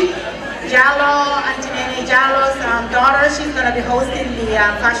Mary Jallo, Antonini Jallo's daughter. She's going to be hosting the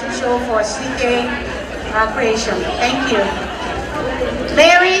fashion show for CK Creation. Thank you.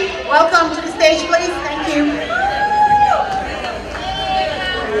 Mary, welcome to the stage, please. Thank you.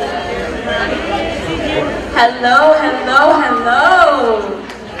 Hello, hello, hello.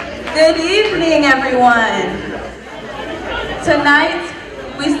 Good evening, everyone. Tonight,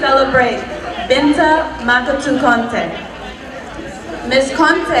 we celebrate Binta Makatu Conte. Ms.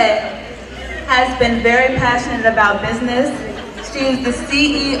 Conte has been very passionate about business. She is the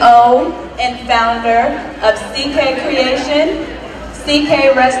CEO and founder of CK Creation,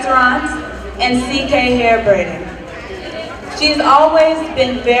 CK Restaurants, and CK Hair Braiding. She's always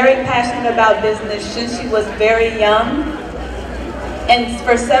been very passionate about business since she was very young. And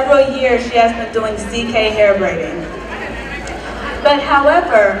for several years, she has been doing CK Hair Braiding. But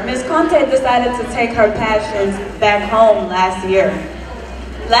however, Ms. Conte decided to take her passions back home last year.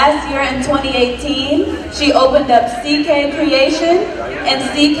 Last year in 2018, she opened up CK Creation and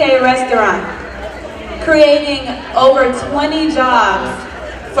CK Restaurant, creating over 20 jobs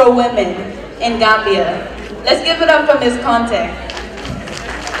for women in Gambia. Let's give it up for Ms. Conte.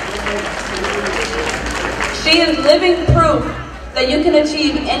 She is living proof that you can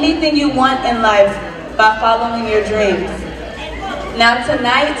achieve anything you want in life by following your dreams. Now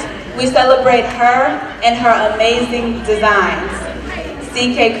tonight, we celebrate her and her amazing designs,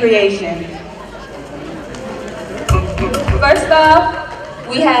 CK Creation. First off,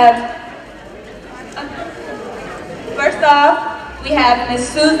 we have Miss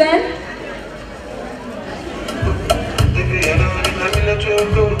Susan.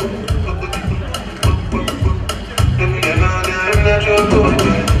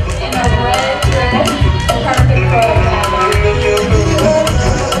 In a red dress, perfect for the camera.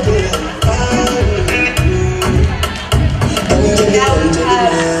 Now we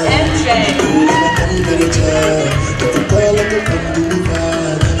have MJ.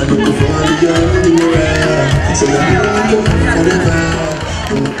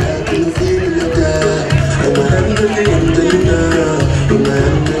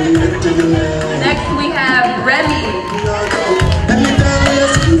 Next we have Remy.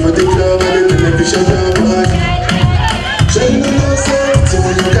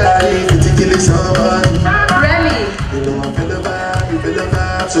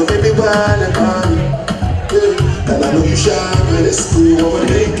 So baby, why come? And I know you shy, but it's cool. I wanna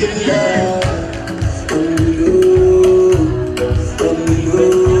make it love.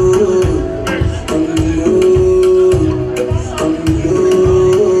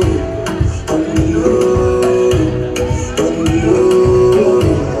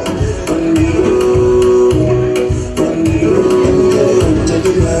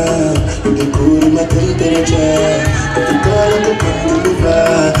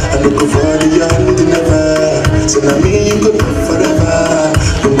 So now me you could live forever.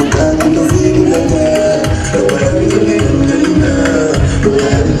 I'm a kind of no feeling like that. No, I am the Angelina. No, I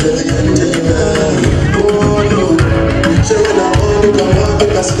am the Angelina. Oh no. So when I want to come up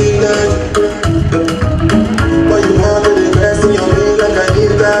with a skin night. But you want to the best in your me like I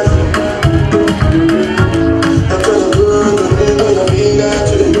need that. I'm trying to go to me when you feel that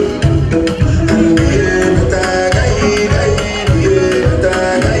too. And yeah, but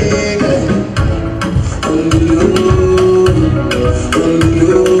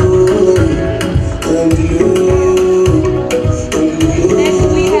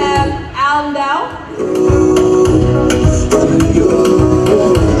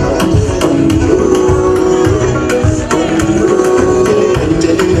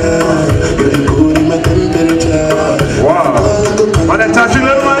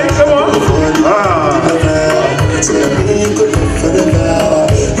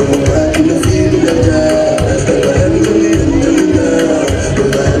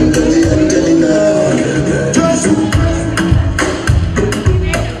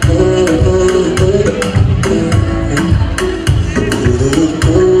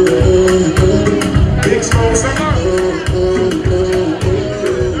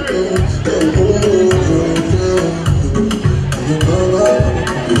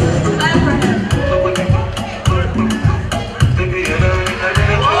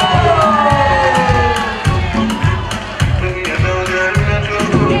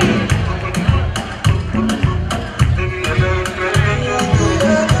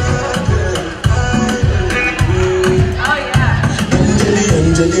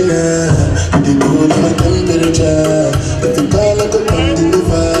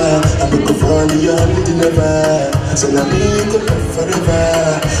So now me you could live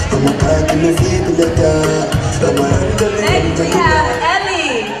forever. I'm a cock in the feet of the car. I'm a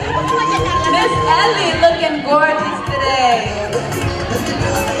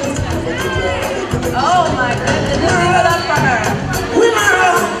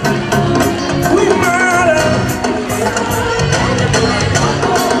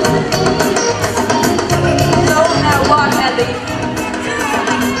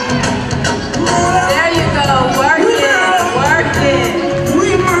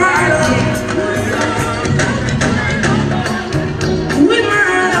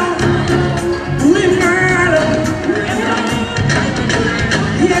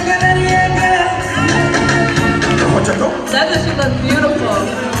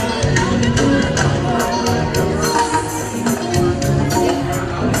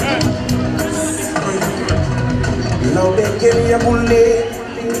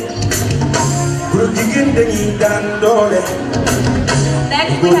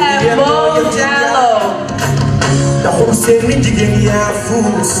seeni jigéen yaa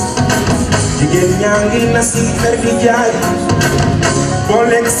fuus jigéen ñaa ngi na si kër gi jaay boo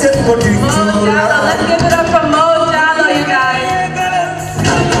lekk seen boti cuura. Let's give it up for Mo Jallo, you guys.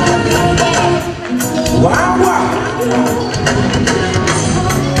 Wow, wow.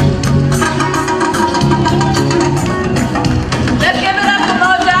 Let's give it up for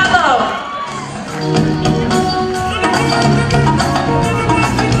Mo Jallo.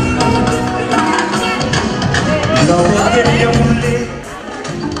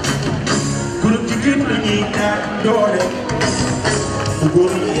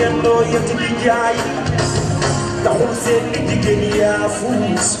 taxul seen i jigéen yaa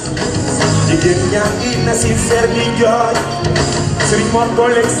fuus jigéen ñaa ngi na si fer di jooy sëriñ moo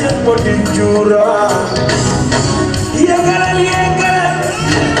booleeg seen boti cuura yëngalal yëngalal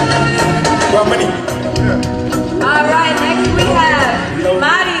waa mani. All right, next we have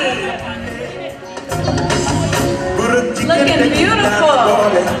Mari. Looking beautiful.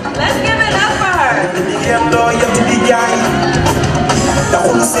 Let's give it up for her.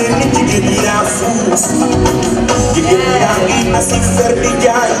 taxul seen i jigéen yaa fuus jigéen yaa ngi na si fer di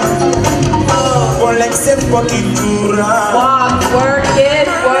jaay booleeg seen boti cuura. Walk, work it,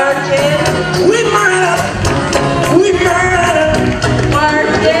 work it. We matter, we matter.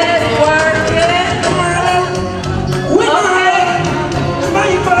 Work it, work it. We matter,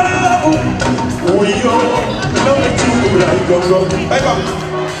 my babu. We are no cuura go go. Bye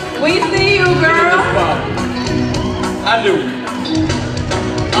bye. We see you, girl. Hello.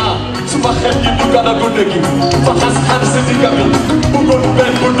 Suma xel gi du gën a gudde gi fa xas xar si digga bi bëggoon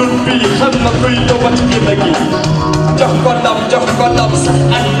benn bu dul bii xam na kuy ñëwati génne gi jox ko ndam sax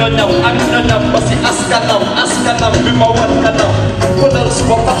ak ñoñam ba si askanam bi ma wan kanam mënal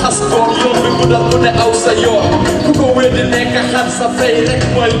suma fa xas koor yoon bi guddal mu ne aw sa yoon ku ko weddi nekk xar sa fay rek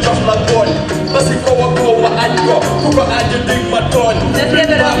mooy jox la gooñ ba si kaw a kaw ma añ ko ku ko aaju dig ma tooñ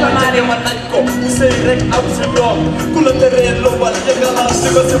ma nañ ko mu sëy rek am si doom ku la teree lobal yëngalaat si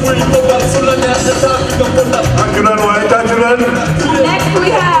ba si muy Next we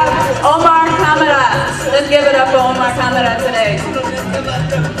have Omar Kamara. Let's give it up for Omar Kamara today.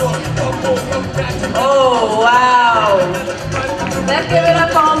 Oh, wow. Let's give it up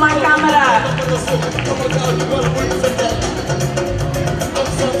for Omar Kamara.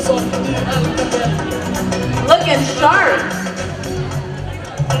 Looking sharp.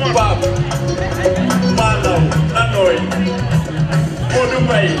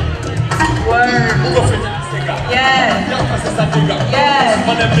 Word. Yes. Yes.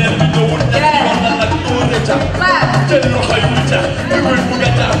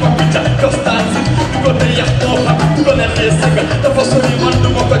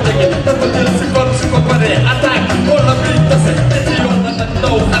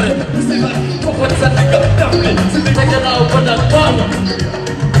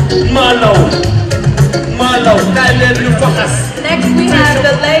 Next we have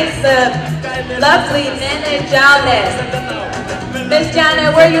the lovely Nene Janet. Miss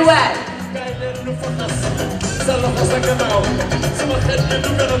Janet, where you at?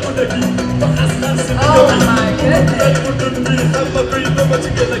 Oh my goodness.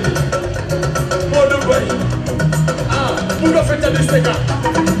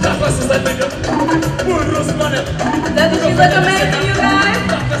 Doesn't she look amazing, you guys?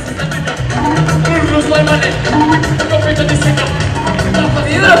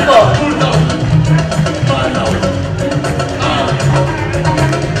 Beautiful.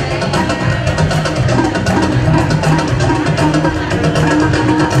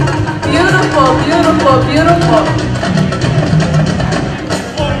 Beautiful, beautiful, beautiful.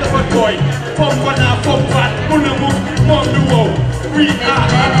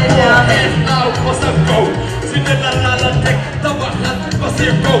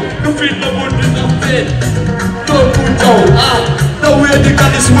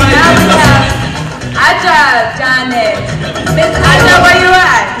 Aja Janet. Miss Aja, where you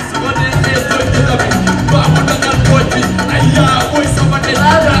at?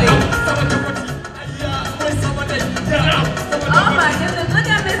 Lovely. Oh my goodness, look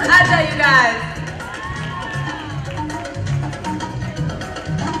at Miss Aja, you guys.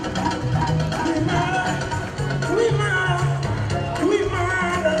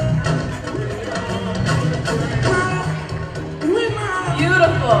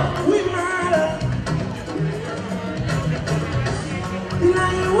 Beautiful.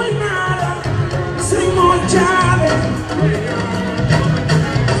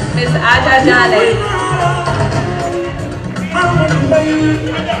 Miss Aja Janet.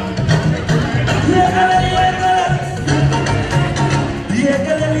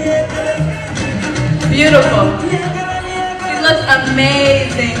 Beautiful. was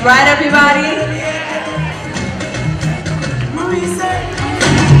amazing, right everybody?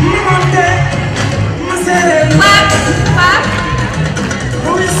 Clap, clap.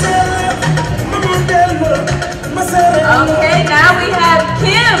 Okay, now we have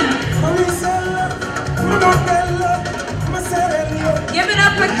Kim. Give it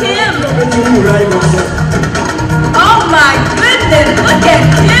up for Kim. Oh my goodness, look at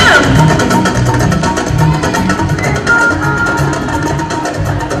Kim.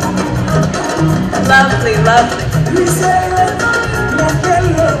 Lovely, lovely.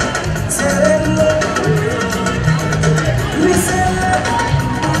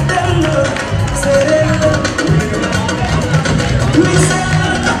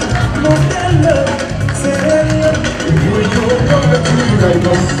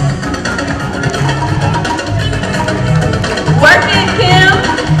 Working, Kim.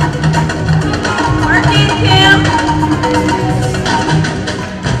 Working, Kim.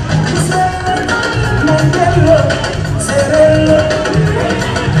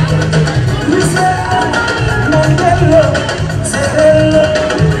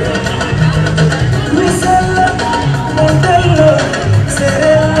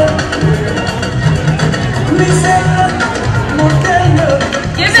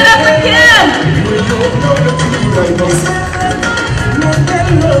 Give it up for Kim.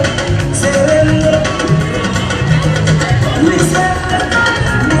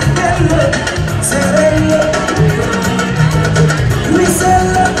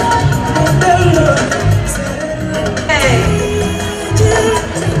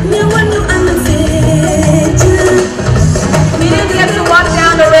 He didn't get to walk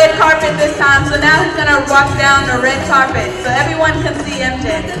down the red carpet this time, so now he's gonna walk down the red carpet so everyone can see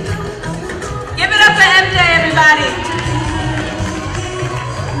MJ. Give it up for MJ, everybody.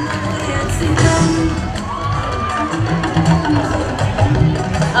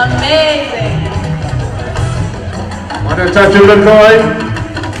 Amazing. Want to touch your little boy?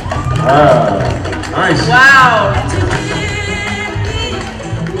 Ah, nice. Wow.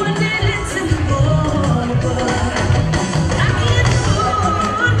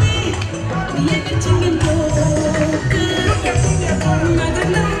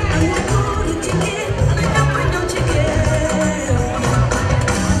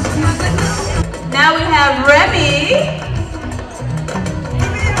 Now we have Remy,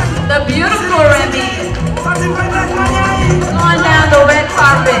 the beautiful Remy, going down the red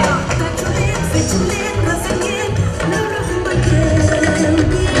carpet.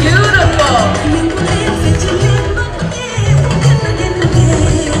 Beautiful.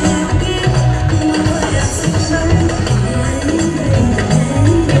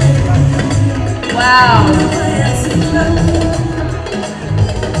 Wow.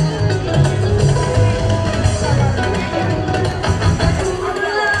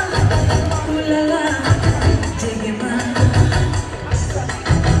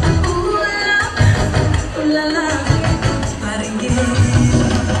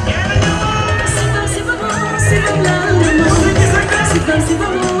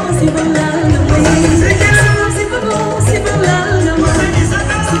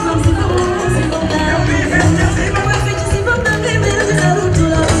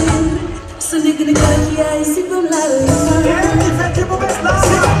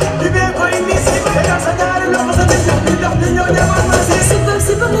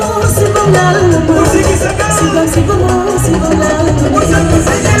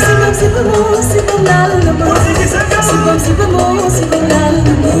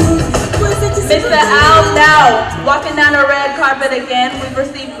 Mr. Al now walking down the red carpet again. We've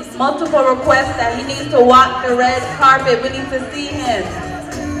received multiple requests that he needs to walk the red carpet. We need to see him.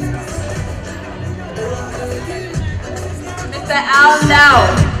 Mr. Al now.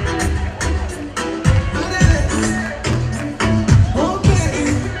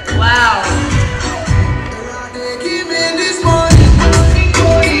 Wow.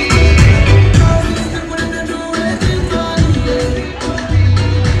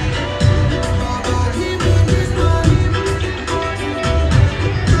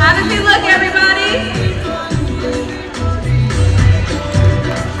 How does he look, everybody?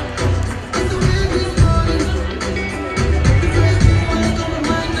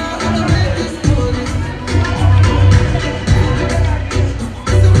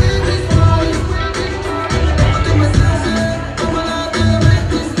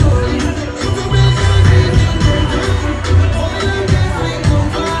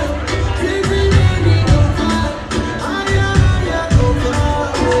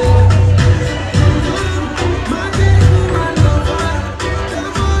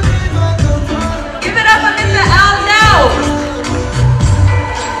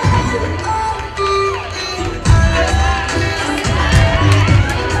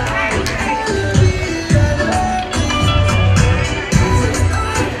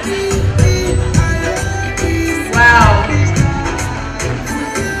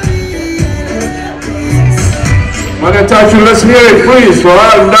 statue. Let's hear it, please, for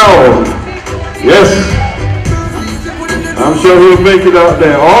her now. Yes. I'm sure we'll make it out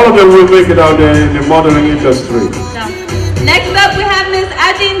there. All of them will make it out there in the modeling industry. Next up, we have Miss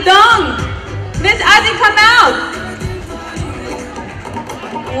Ajin Dong. Miss Ajin, come out.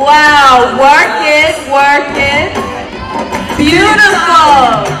 Wow, work it, work it.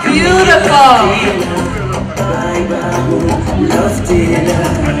 Beautiful, beautiful.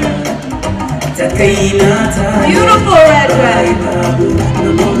 Beautiful red dress.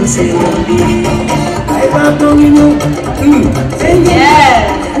 Yes.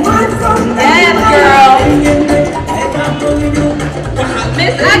 Yes, girl.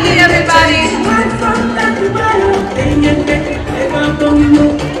 Miss Aggie, everybody.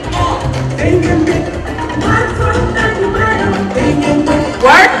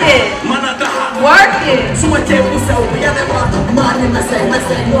 Work it. Work it.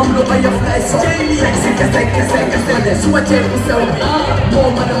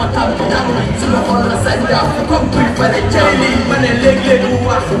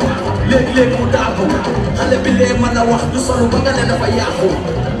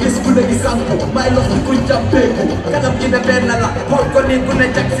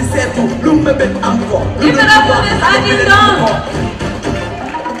 Give it up for Miss Ajin Dong.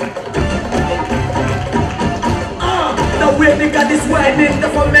 Way they got this whining, the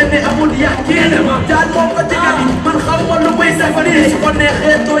for men they amud yakin. Dad won't go take me. Man, how on the way I finish on their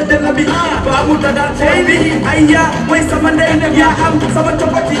head to the lobby. Babuta that baby. Aya, wait some day in the yam, some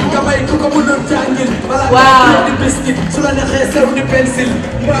chopati, Kamai to come on jungle. Wow, the biscuit, so that the rest of the pencil.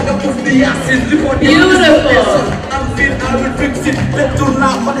 Baga put the acid, beautiful. I'm feel I will fix it. Let's do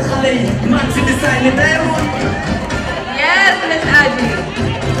now for the Haley. Maxi design it there. Yes, Miss Ajin.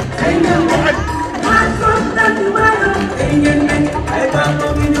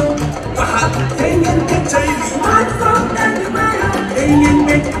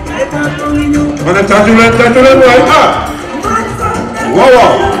 Mana tajulan right up. Wow,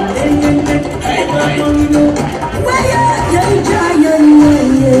 wow.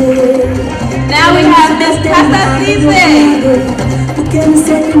 Now we have Miss Casa Cisse.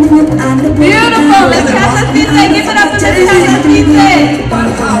 Beautiful, Miss Casa Cisse. Give it up for Miss Casa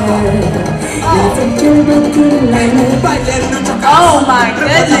Cisse. Oh my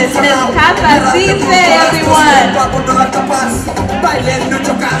goodness, Miss Casa Cisse, everyone.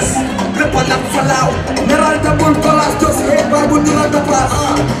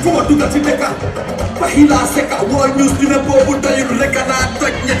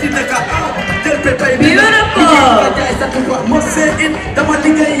 Beautiful.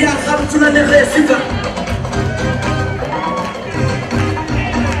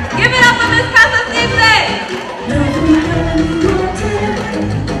 Give it up for Miss Casa Cisse.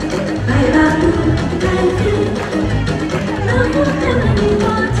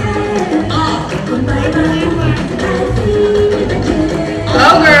 Go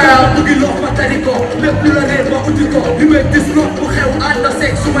girl. You make this love for hell and the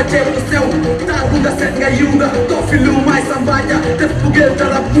sex so much able to sell. Taruga set nga yuga, tofilu mai sambaja, tef bugel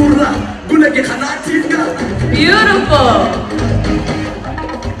tarapura, gunagi hanatinga. Beautiful.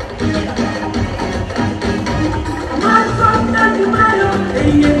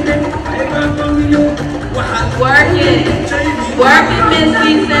 Work it. Work it, Miss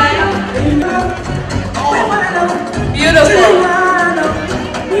Cisse. Beautiful.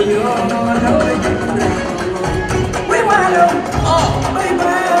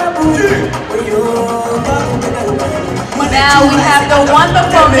 Now we have the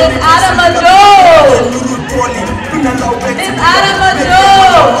wonderful Miss Adama Joe. Miss Adama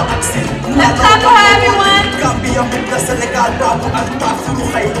Joe. Let's clap for her, everyone.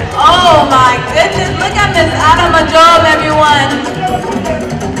 Oh my goodness, look at Miss Adama Joe, everyone.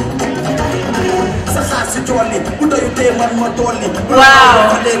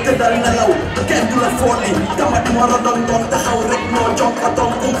 Wow.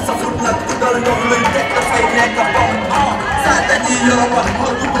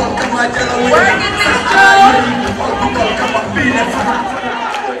 Work it, Miss Joe.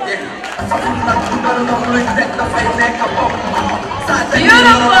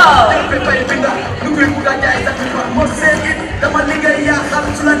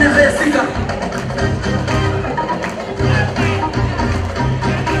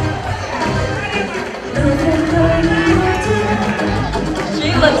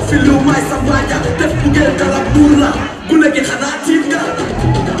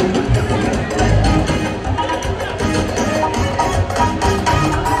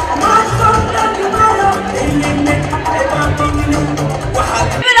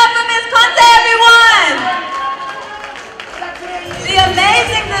 Give it up for Miss Conte, everyone!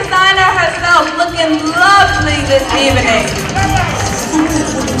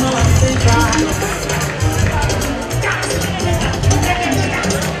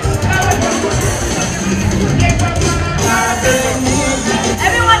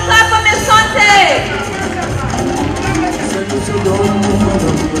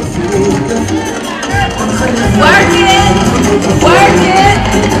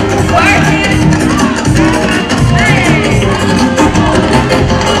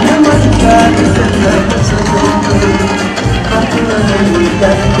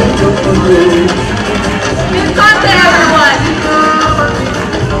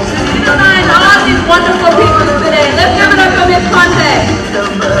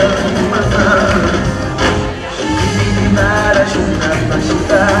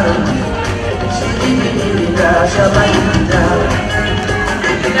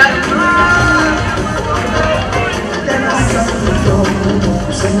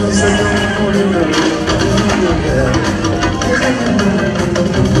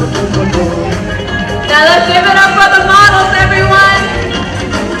 Now let's give it up for the models, everyone.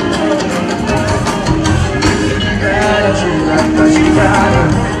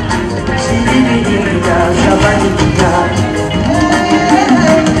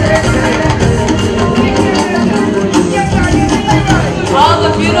 All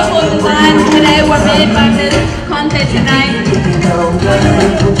the beautiful designs today were made by Ms. Conte tonight.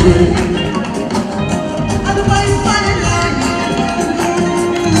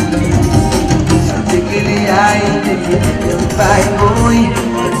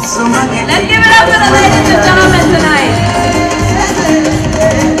 Let's give it up for the ladies and gentlemen tonight.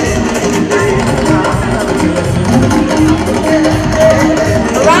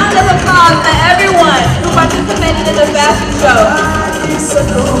 A round of applause for everyone who participated in the fashion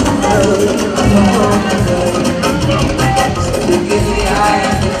show.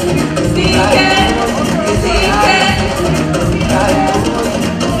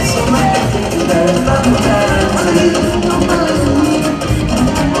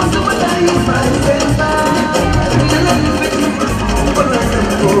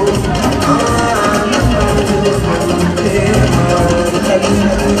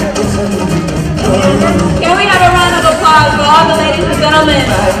 Can we have a round of applause for all the ladies and gentlemen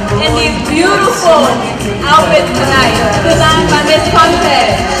in these beautiful outfits tonight, designed by Ms. Conte.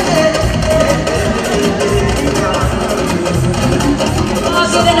 Oh,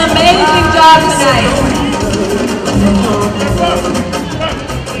 did an amazing job tonight.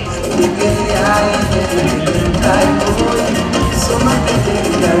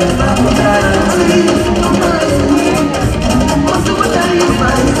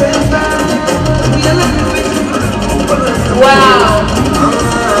 Wow.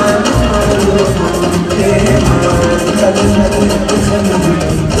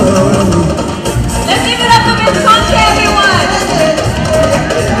 Let's give it up for Ms. Conte, everyone.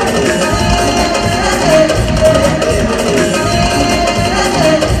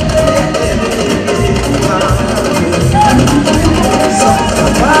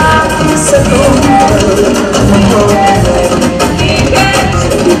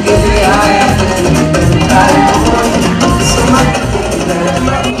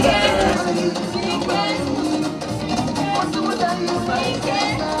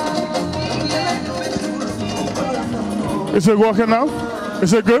 Is it working now?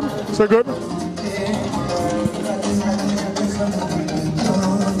 Is it good? Is it good?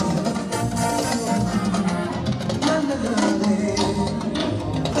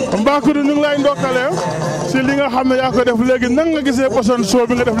 Mbakuru ñu ngi lay ndokkale si li nga xam ne yaa ko def léegi nan nga gisee façon show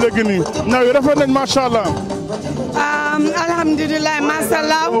bi nga def léegi nii ñaw yi rafet nañ macha allah. Alhamdulillah,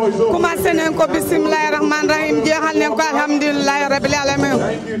 mashallah. Commencé nañ ko bismillahir rahmanir rahim jeexal nañ ko alhamdulillah rabbil alamin.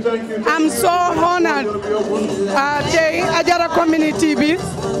 I'm so honored tey Ajara community bi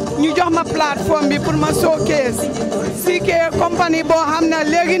ñu jox ma plateforme bi pour ma showcase CK compagnie boo xam ne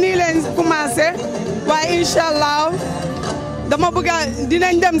léegi nii lañ commencé waaye inshallah dama bëgg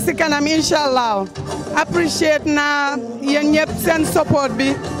dinañ dem si kanam inshallah. Appreciate na yéen ñëpp seen support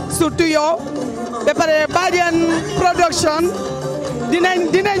bi surtout yow. ba pare Badiane production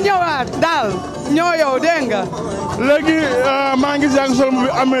dinañ ñëwaat daal ñoo yow dégg nga. léegi maa ngi jàng sol mu bi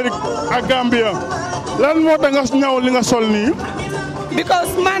Amérique ak Gambia lan moo tax nga ñëw li nga sol nii. because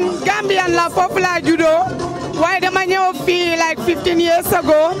man Gambian la foofu laa juddoo waaye dama ñëw fii like 15 years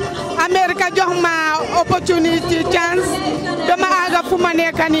ago America jox ma opportunity chance dama àgga fu ma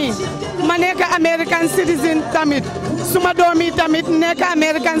nekk nii ma nekk American citizen tamit suma doom yi tamit nekk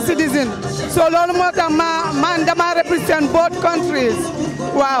American citizen so loolu moo tax man dama represent both countries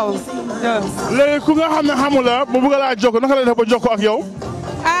waaw. léegi ku nga xam ne xamul la bu bëgg laa jokko naka la def ba jokko ak yow.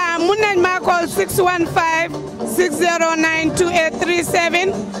 mun nañ maa call 615 609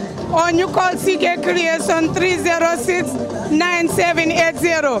 2837 or ñu call CK Creation 306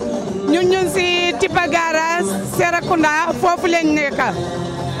 9780 ñun si Tipa Garage Serekunda foofu lañ nekk.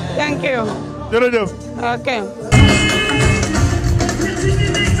 Thank you. jërëjëf. Okay.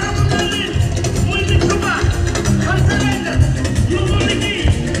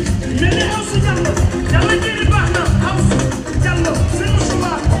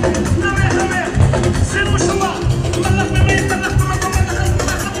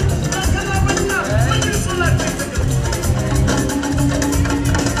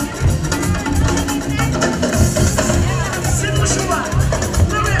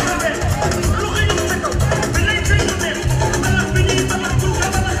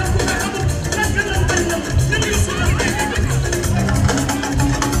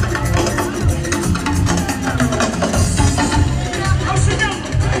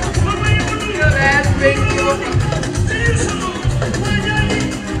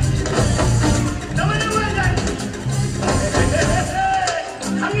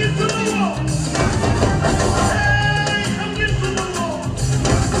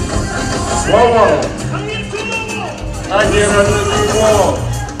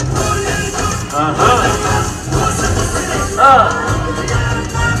 What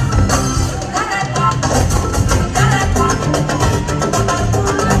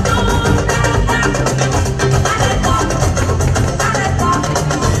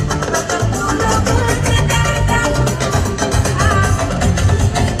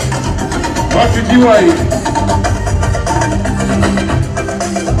did you write?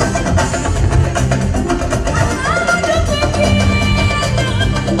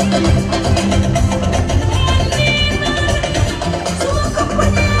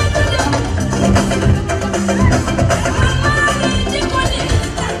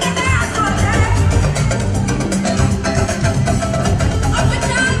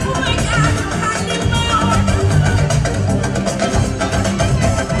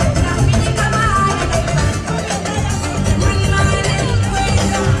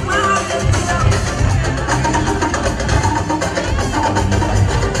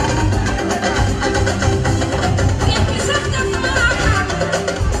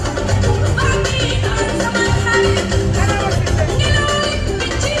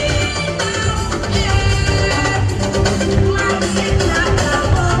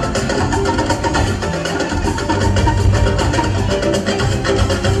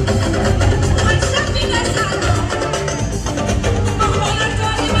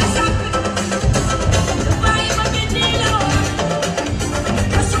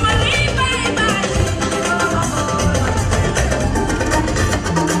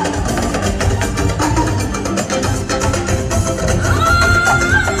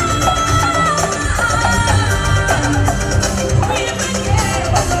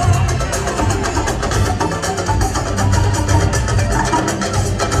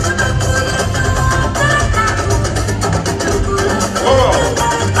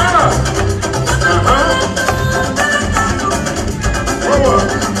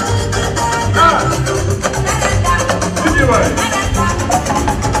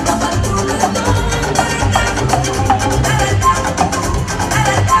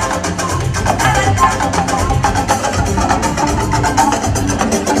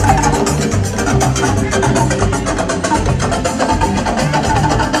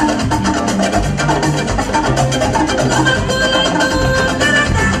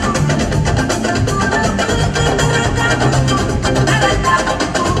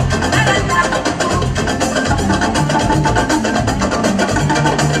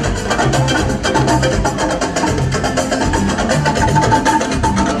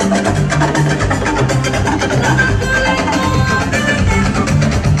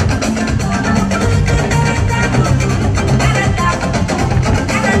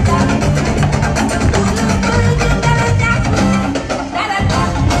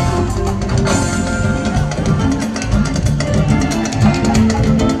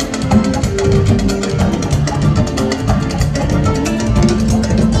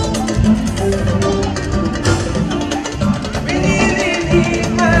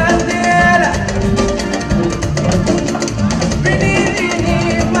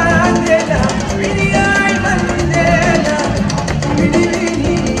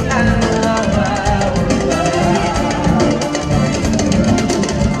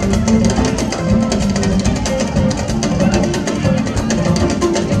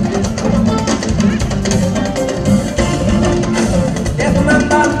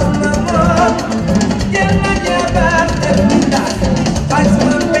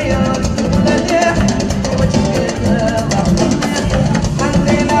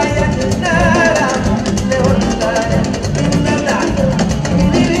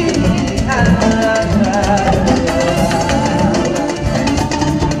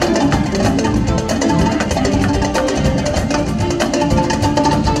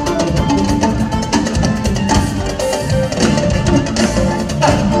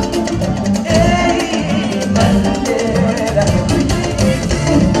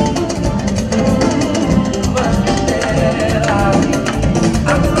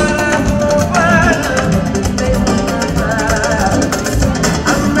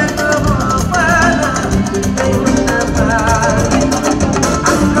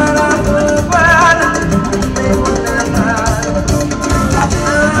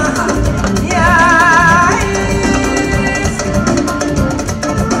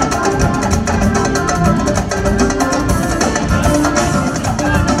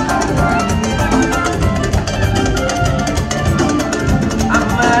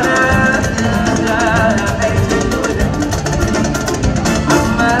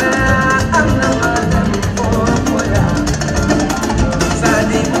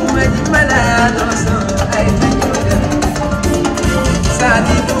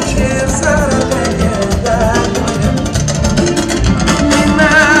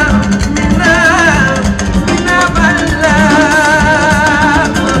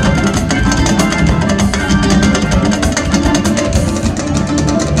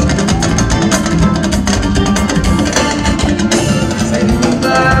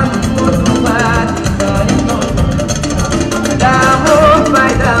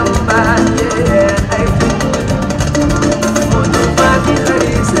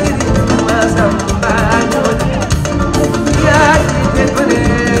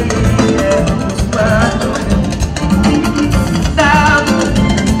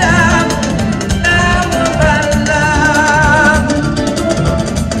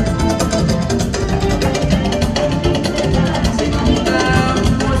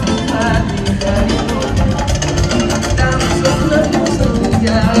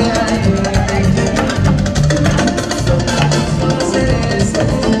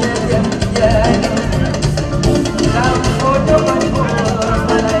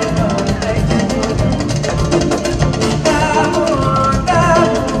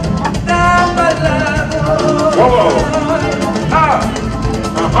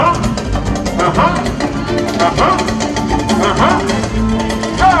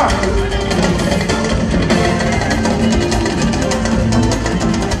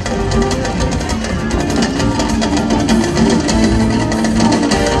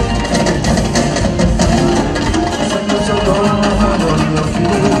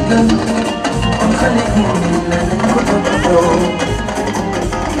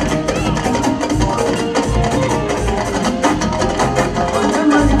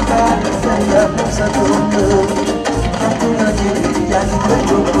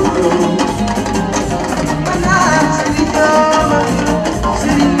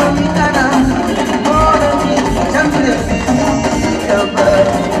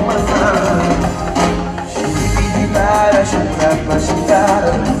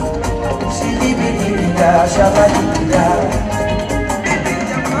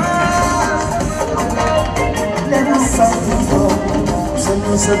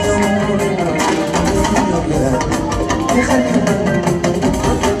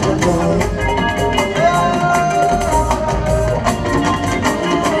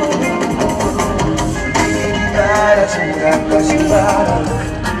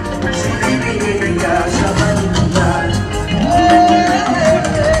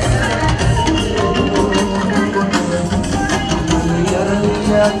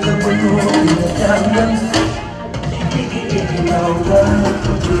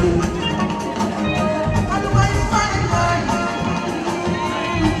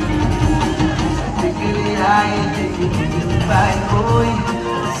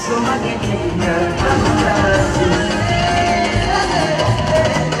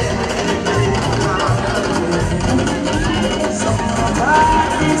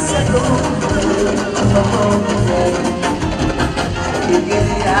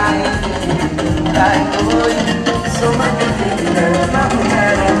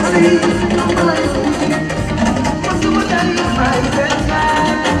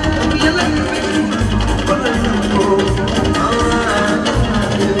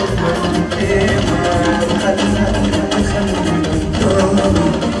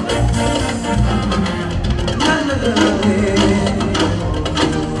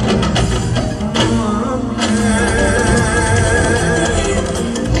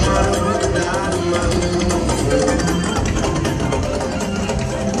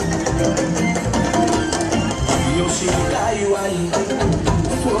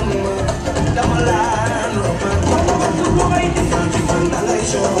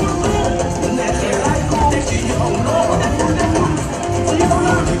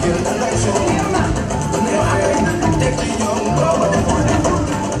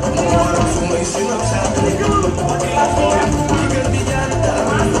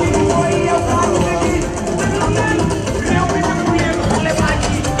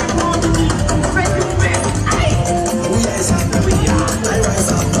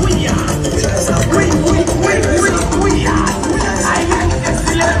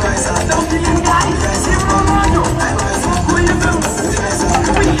 Rise up.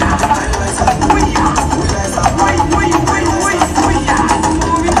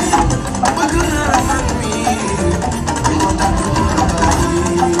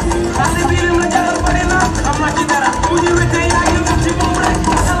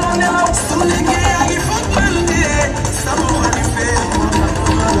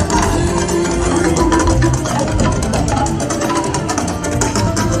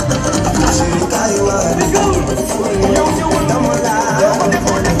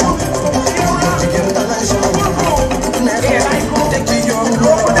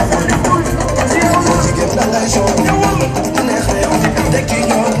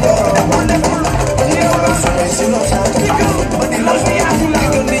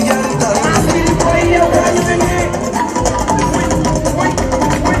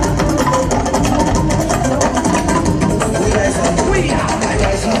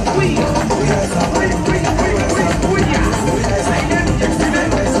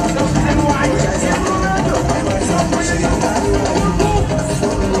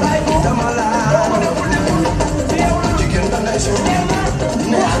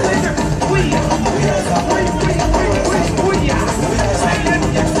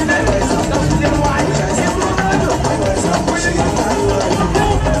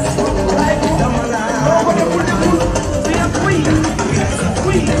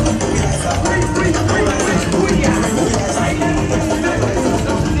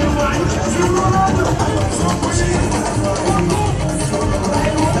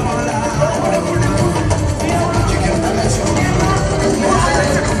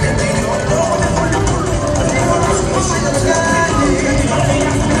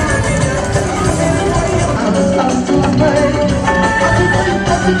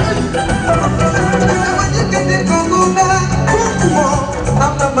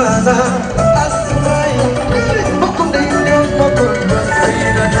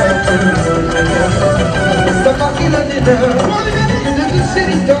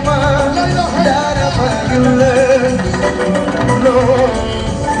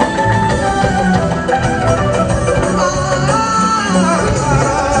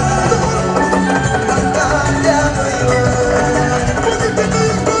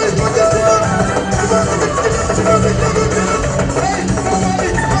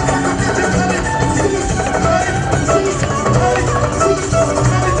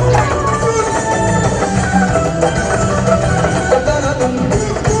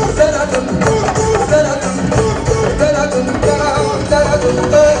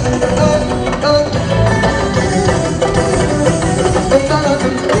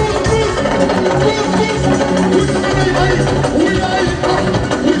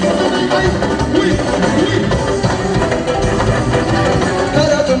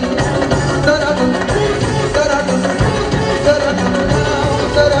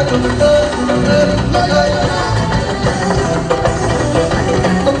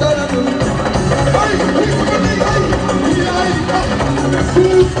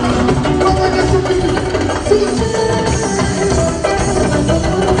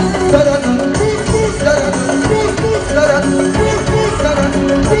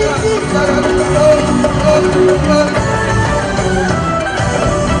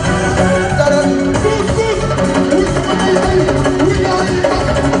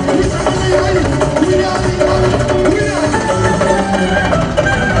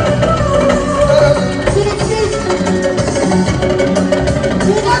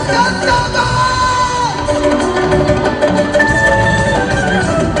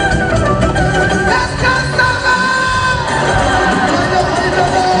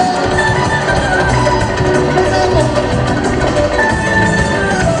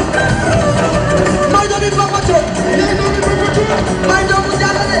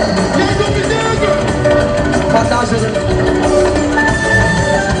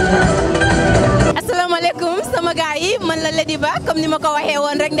 asalaamaaleykum sama gars yi man la Lady Ba comme ni ma ko waxee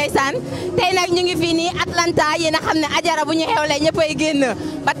woon rek ndeysaan tey nag ñu ngi fii nii Atlanta yéen a xam ne ajara bu ñu xewlee ñëppay génn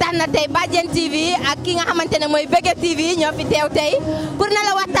ba tax na tey Badiane TV ak ki nga xamante ne mooy Bégué TV ñoo fi teew tey pour na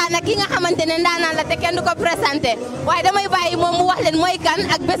la waxtaan ak ki nga xamante ne ndaanaan la te kenn du ko présenté waaye damay bàyyi moom mu wax leen mooy kan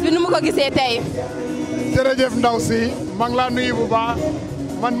ak bés bi nu mu ko gisee tey. jërëjëf ndaw si maa ngi laa nuyu bu baax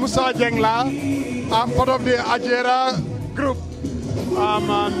man Moussa Dieng laa am part of the Ajera group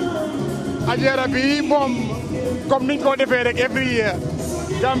Ajera bi moom comme niñ ko defee rek every year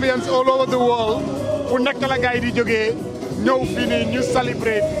Gambians all over the world fu nekk la gars yi di jógee ñëw fii nii ñu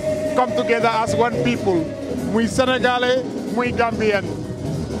celebrate come together as one people muy sénégalais muy Gambian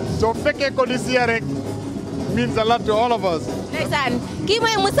soo fekkee ko this year rek means a lot to all of us. ndeysaan kii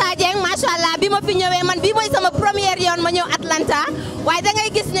mooy Moussa Dieng macha allah bi ma fi ñëwee man bii mooy sama première yoon ma ñëw Atlanta waaye da ngay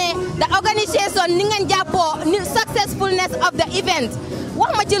gis ne the organisation ni ngeen jàppoo ni successfulness of the event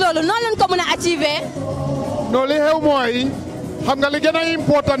wax ma ci loolu noonu lañ ko mën a achieve. non li xew mooy xam nga li gën a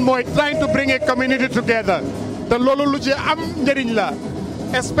important mooy trying to bring a community together te loolu lu ci am njëriñ la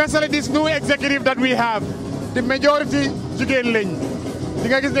especially this new executive that we have the majority jigéen lañ di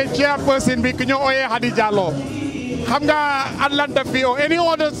nga gis ne chairperson bi ki ñoo ooyee Hadi Jallow xam nga Atlanta fii or any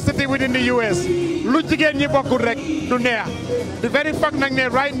other city within the US lu jigéen ñi bokkul rek du neex the very fact nag ne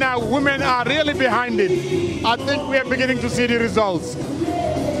right now women are really behind it I think we are beginning to see the results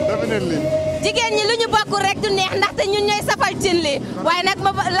definitely. jigéen ñi lu ñu bokk rek du neex ndaxte ñun ñooy safal cin li waaye nag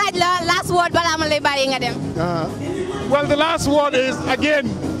ma laaj la last word balaa ma lay bàyyi nga dem. Well, the last word is again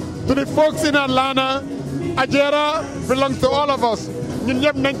to the folks in Atlanta. Ajera belongs to all of us. ñun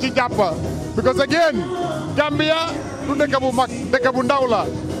ñëpp nañ ci jàpp because again Gambia du dëkk bu mag dëkk bu ndaw la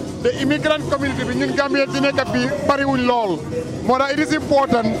the immigrant community bi ñun Gambia ci nekk fii bariwuñ lool moo tax it is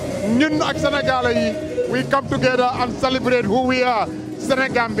important ñun ak Sénégalais yi we come together and celebrate who we are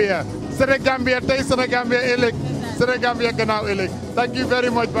Sénégambia. Sénégambia tey Sénégambia ëllëg Sénégambia gannaaw ëllëg thank you very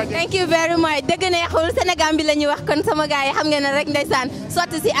much Badiane. thank you very much dëgg neexul Sénégambie la ñuy wax kon sama gars yi xam ngeen ne rek ndeysaan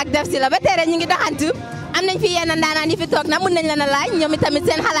sotti si ak def si la ba tere ñu ngi doxantu am nañ fi yenn ndaanaan yi fi toog nag mun nañ leen a laaj ñoom itamit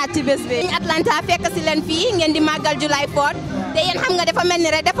seen xalaat ci bés bi. Atlanta fekk si leen fii ngeen di màggal July 4 te yéen xam nga dafa mel ni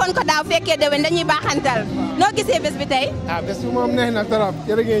rek defoon ko daaw fekkee déwén dañuy baaxantal noo gisee bés bi tey. bés bi moom neex na trop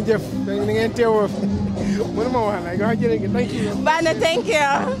jërë ngeen jëf ni ngeen teewoo mënuma wax nag wax jërë ngeen thank you. baax na thank you.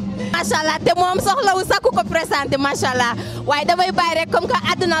 macha allah te moom soxlawu sakku ko présenté macha allah waaye damay bàyyi rek comme que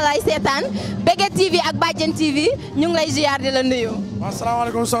àdduna lay seetaan Bégué TV ak Badiane TV ñu ngi lay ziar di la nuyu. waaw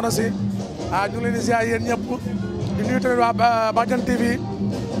salaamaaleykum soxna si ñu ngi leen di ziar yéen ñëpp di nuyu tamit waa Badiane TV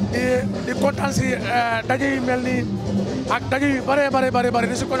di kontaan si daje yu mel nii ak daje yu bare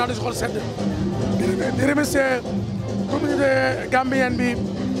di si kontaan di si xol sedd di remercier communauté gambienne bi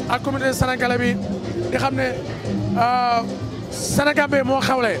ak communauté sénégalais bi di xam ne Sénégal bi moo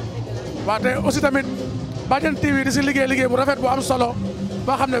xewle waaw te aussi tamit Badiane TV di si liggéey bu rafet bu am solo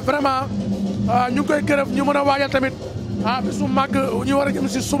boo xam ne vraiment ñu ngi koy gërëm ñu mën a waajal tamit bisu màgg ñu war a jëm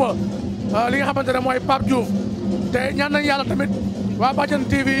si suba li nga xamante ne mooy Pape Diouf te ñaan nañ yàlla tamit waa Badiane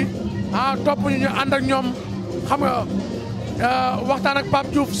TV topp ñu ànd ak ñoom xam nga waxtaan ak Pape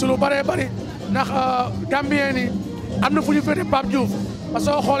Diouf si lu bëree bëri ndax Gambien yi am na fu ñu féete Pape Diouf parce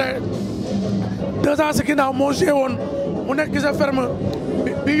que soo xoolee 2 ans si ginnaaw moo joué woon mu nekk gis ferme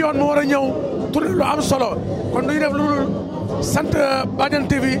bi yoon mu war a ñëw tourné lu am solo kon du ñu def lu dul sant Badiane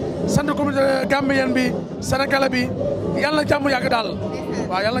TV sant communauté gambienne bi sénégalais bi yàlla na jàmm yàgg daal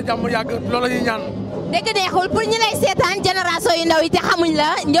waaw yàlla na jàmm yàgg loolu la ñuy ñaan. dégg neexul pour ñi lay seetaan génération yu ndaw yi te xamuñ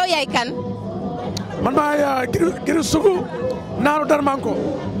la Njow yaay kan. man maay Giri Sugu naaru Darmanko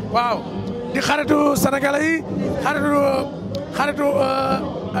waaw di xaritu sénégalais yi xaritu xaritu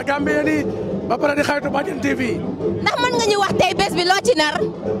Gambian yi ba pare di xaritu Badiane TV. ndax mën nga ñu wax tey bés bi loo ci nar.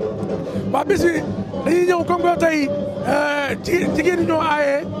 waaw bés bi dañuy ñëw comme que tey jigéen ñi ñoo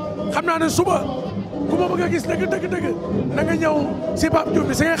aaye xam naa ne suba ku ma bëgg a gis dëgg na nga ñëw si Pape Diouf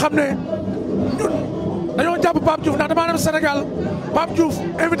bi si nga xam ne ñun dañoo jàpp Pape Diouf ndax damaa dem Sénégal Pape Diouf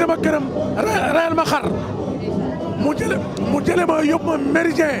invité ma këram reyal ma xar mu jële ma yóbbu ma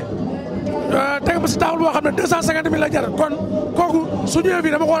méridien teg ma si table boo xam ne 250 000 la jar kon kooku su ñëwee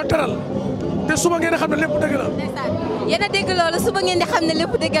fii dama ko war a teral te suba ngeen di xam ne lépp dëgg la. yéen a dégg loolu suba ngeen di xam ne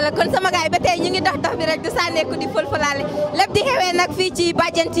lépp dëgg la kon sama gaay ba tey ñu ngi dox bi rek du sànneeku di fël-fëlaale lépp di xewee nag fii ci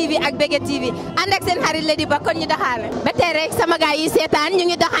Badiane TV ak Bégué TV ànd ak seen xarit Lady Ba kon ñu doxaale ba tey rek sama gaay yi seetaan ñu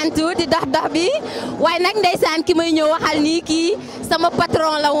ngi doxantu di dox bi waaye nag ndeysaan ki may ñëw waxal nii kii sama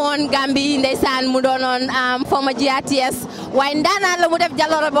patron la woon Gambie ndeysaan mu doonoon former GRTS waaye ndaanaan la mu def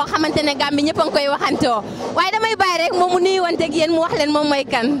jaloore boo xamante ne Gambie ñëpp a ngi koy waxantoo waaye damay bàyyi rek moom mu nuyuwante ak yéen mu wax leen moom mooy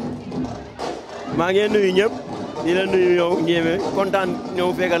kan. maa ngi nuyu ñëpp di la nuyu yow Ndiémé kontaan ñëw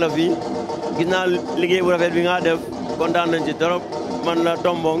fekk la fii gis naa liggéey bu rafet bi nga def kontaan nañ ci trop man la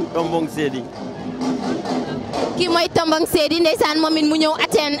Tombong Seydi. kii mooy Tombong Seydi ndeysaan moom it mu ñëw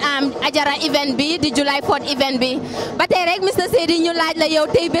attend Ajara event bi di July 4 event bi ba tey rek Mr Seydi ñu laaj la yow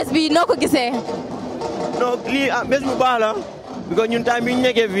tey bés bi noo ko gisee. non lii bés bu baax la because ñun time bi ñu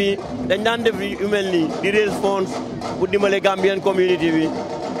nekkee fii dañ daan def yu mel nii di raise funds pour dimbale Gambian community bi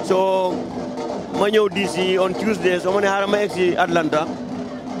so ma ñëw DC on Tuesday so ma ne xaaral ma egg si Atlanta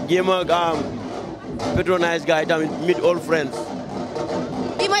jéem a patronize gars yi tamit meet all friends.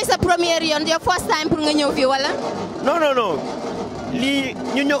 bi mooy sa première yoon your first time pour nga ñëw fii wala. non lii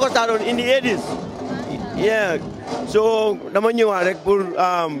ñun ñoo ko startoon in the 80s yeah so dama ñëwaat rek pour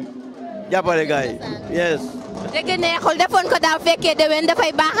jàppale gars yi yes. dëgg neexul defoon ko daaw fekkee déwén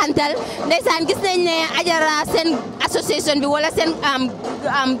dafay baaxantal ndeysaan gis nañ ne Ajara seen association bi wala seen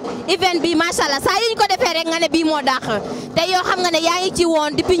event bi macha allah saa yu ñu ko defee rek nga ne bii moo dàq te yow xam nga ne yaa ngi ci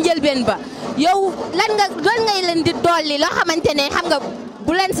woon depuis njëlbeen ba yow lan ngay leen di dolli loo xamante ne xam nga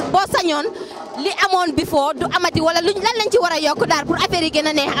bu leen boo sañoon li amoon before du amati wala lan lañ ci war a yokk daal pour affaire yi gën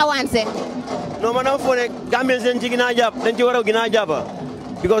a neex avancé. non man dama foog ne Gambien seen ci ginnaaw jàpp dañ ci war a ginnaaw jàppa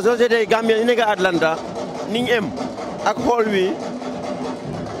because société Gambien yi nekk Atlanta niñ em ak xool wi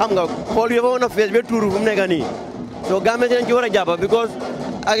xam nga xool wi dafa mën a fees ba tuuru fu mu nekk nii so Gambien si dañ ci war a jàppa because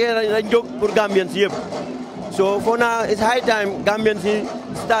ak dañ jóg pour Gambien si yëpp so foog naa it's high time Gambien si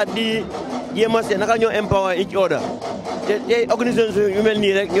start di jéem a seet naka ñoo empower each other te organisation yu mel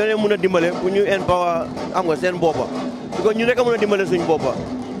nii rek ñoo leen mën a dimbale pour ñu empower xam nga seen boppa because ñu rek a mën a dimbale suñ boppa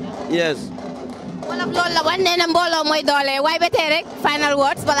yes. wolof loolu la wax nee na mbooloo mooy doole waaye ba tey rek final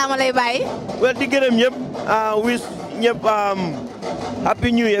words balaa ma lay bàyyi. well di gërëm ñëpp wish ñëpp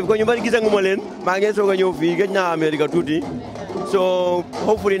happy new year ko ñu bari gisanguma leen maa ngi soog a ñëw fii gëj naa Amérique tuuti so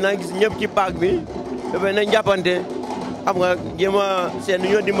hopefully naa gis ñëpp ci parc bi dafay nañ jàppante xam nga jéem a seen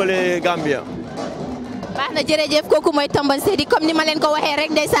ñoo dimbale Gambia. baax na jërëjëf kooku mooy Tombong Seydi comme ni ma leen ko waxee rek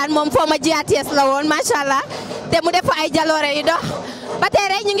ndeysaan moom foo ma GRTS la woon macha allah te mu def ay jaloore yu dox ba tey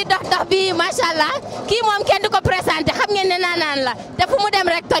rek ñu ngi dox bi macha allah kii moom kenn du ko présenté xam ngeen ne naanaan la te fu mu dem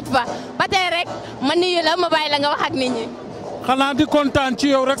rek toj fa ba tey rek ma nuyu la ma bàyyi la nga wax ak nit ñi. xanaa di kontaan ci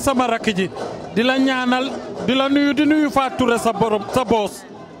yow rek sama rakk ji di la ñaanal di la nuyu di nuyu Fatou Touré sa boos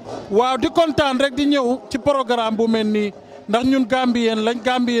waaw di kontaan rek di ñëw ci programme bu mel nii ndax ñun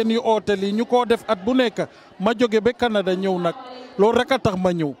Gambien yu oote lii ñu ko def at bu nekk ma jóge ba Canada ñëw nag loolu rek a tax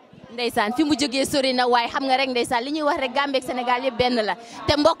ma ñëw. ndeysaan fi mu jógee sori na waaye xam nga rek ndeysaan li ñuy wax rek Gambie ak Sénégal yëpp benn la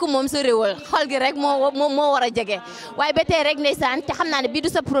te mbokk moom soriwul xol gi rek moo war a jege waaye ba tey rek ndeysaan te xam naa ne bii du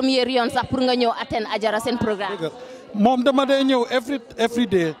sa première yoon sax pour nga ñëw attend Ajara seen programme. moom dama day ñëw every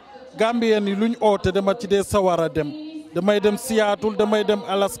day Gambien yi luñ oote dama ci dee sawar a dem damay dem Seattle damay dem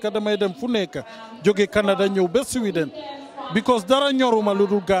Alaska damay dem fu nekk jóge Canada ñëw ba Sweden because dara ñoruma lu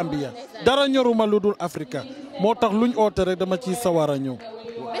dul Gambia dara ñoruma lu dul Afrika moo tax luñ oote rek dama ciy sawar a ñëw.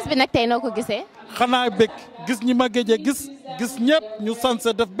 bés bi nag tey noo ko gisee. xanaa bëgg gis ñi ma géej gis ñëpp ñu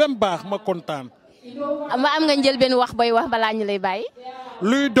sanse def bem baax ma kontaan. ma am nga njël benn wax booy wax balaa ñu lay bàyyi.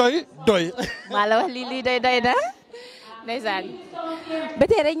 luy doy. maa la wax lii doy da ndeysaan ba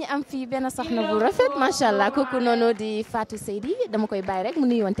tey rek ñu am fii benn soxna bu rafet macha allah kooku noonu di Fatou Seydi dama koy bàyyi rek mu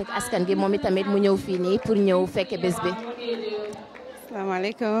nuyuwanteeg askan gi moom itamit mu ñëw fii nii pour ñëw fekke bés bi.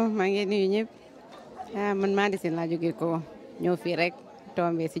 asalaamaaleykum maa ngi nuyu ñëpp man maa di seen laa jógee ko ñëw fii rek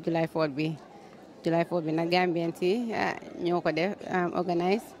tombé si July 4 bi nag Gambien si ñoo ko def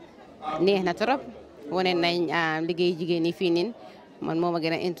organise neex na trop wane nañ liggéey jigéen ñi fii nii man moo ma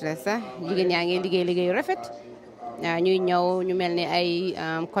gën a intéressé sax jigéen yaa ngi liggéey yu rafet ñuy ñëw ñu mel ni ay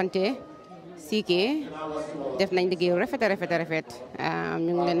Conte Sike def nañ liggéey rafet a rafet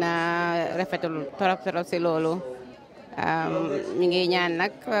ñu ngi leen a rafetul torop si loolu ñu ngi ñaan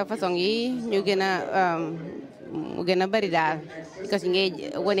nag façon yi ñu gën a mu gën a bari daal parce que ñu ngi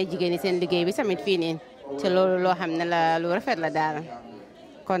wane jigéen ñi seen liggéey bi tamit fii nii te loolu loo xam ne la lu rafet la daal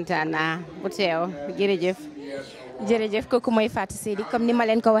kontaan naa bu teew jërëjëf. jërëjëf kooku mooy Fatou Seydi comme ni ma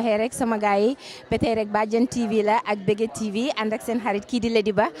leen ko waxee rek sama gars yi ba tey rek Badiane TV la ak Bégué TV ànd ak seen xarit kii di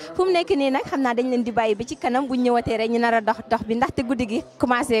Lady Ba fu mu nekk nii nag xam naa dañ leen di bàyyi ba ci kanam bu ñëwatee rek ñu nar a dox bi ndaxte guddi gi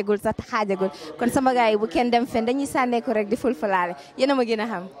commencé gul sax xaajagul kon sama gars yi bu kenn dem fen dañuy sànneeku rek di fulfulaale yéen a ma gën a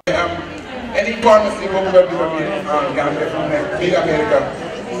xam. any pharmacy boobu nga dugal biir Gambie fu mu nekk biir America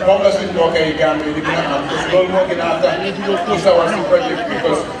moom la suñu mbokk yi Gambie di gën a am parce que loolu moo gën a tax ñu sawar si projet bi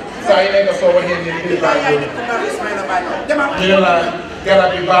parce que saa yi nekk soo waxee ne lii baax ñu ne la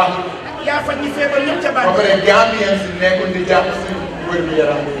garab yi baaxul ba pare Gambien si nekkul di jàpp si wér gu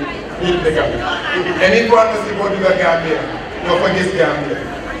yaram bi biir dëkk bi any pharmacy boo dugal Gambie ñoo fa gis Gambie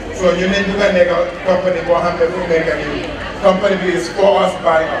so ñu ne ñu nga nekk compagnie boo xam ne fu mu nekk nii compagnie bi is for us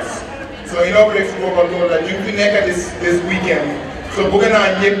by us so inaugurate boobu loolu la ñu ngi fi nekk this weekend so bëgg naa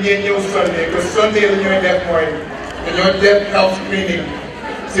ñëpp ngeen ñëw Sunday parce que Sunday la ñuy def mooy dañoo def health screening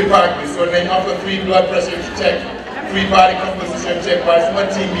si park bi so nañ offer free blood pressure check free body composition check waaye sama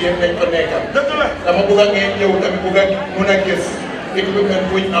team bi yëpp nañ ko nekkal dama bëgg ngeen ñëw tamit bëgg mun a gis équipement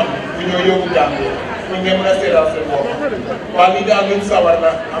buñ am bu ñoo yóbbu Gambie pour ngeen mën a seetal seen bopp waaye lii daal luñ sawar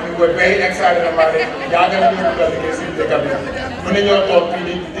la am we're very excited about it yaaga na ñu dugal liggéey suñu dëkk bi mën nañoo toog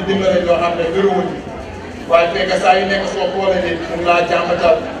fii di dimbale ñoo xam ne gëruwuñ waaye fekk saa yu nekk soo xoolee nit mu laa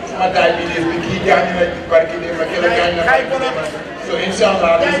jàmbatal sama diabetes bi kii gaañ na barki de ma kii la gaañ na barki de ma so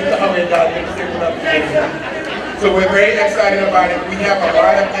inshallah lu si taxawee daal yëpp si mun a so we're very excited about it we have a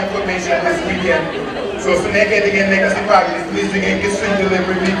lot of information this weekend so su nekkee da ngeen nekk si parc bi please da ngeen gis suñ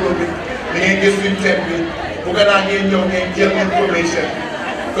delivery vehicle bi da ngeen gis suñ tent bi bu ko naa ngeen ñëw ngeen jël information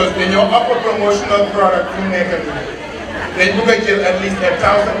because dañoo offer promotional product fu mu nekk nii dañ bëgg a jël at least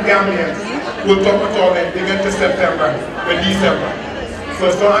 1,000 Gambians pour toppatoo leen diggante septembre ba December so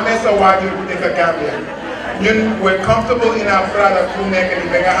soo amee sa waajur bu nekk Gambia ñun we're comfortable in our product fu mu nekk nii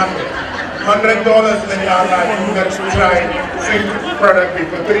ba nga xam ne $100 lañ laa laaj pour nga try suñ product bi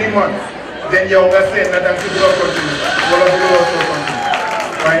for 3 months then yow nga seet na danga si doo continue wala buloo soo continue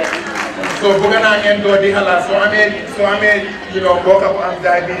right so bëgg naa ngeen doo di xalaat soo amee mbokk bu am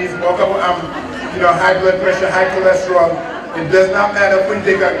diabetes mbokk bu am high blood pressure high cholesterol it does not matter fuñ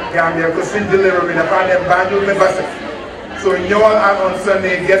dëkk Gambia because suñ delivery bi dafa dem Banjul ba Basse so ñëwal out on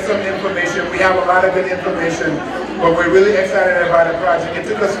Sunday get some information we have a lot of good information but we're really excited about the project it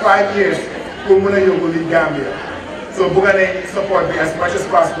took us 5 years pour mën a yóbbu lii Gambia so bëgg nañ support bi as much as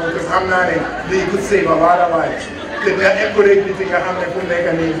possible because xam naa ne lii could save a lot of lives te nga encourage nit yi nga xam ne fu mu nekk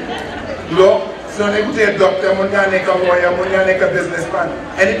nii loo soo nekkutee docteur mun ngaa nekk lawyer mun ngaa nekk businessman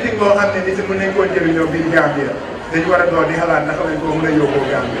anything loo xam ne nit yi mën nañ koo njëriñoo biir Gambia dañu war a doon di xalaat naka lañ ko mën a yóbboo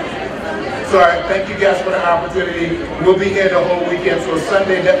Gambia so I thank you guys for the opportunity we'll be here the whole weekend so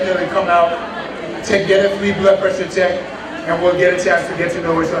Sunday definitely come out get a free blood pressure check and we'll get a chance to get to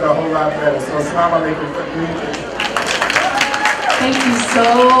know each other a whole lot better so assalamu alaikum. Thank you so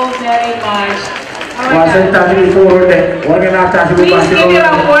very much. Please give it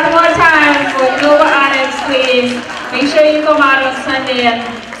up one more time for Global Artists, please. Make sure you come out on Sunday and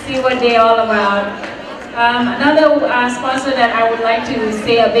see what they're all about. Another sponsor that I would like to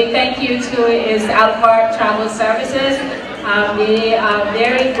say a big thank you to is Alphard Travel Services. They are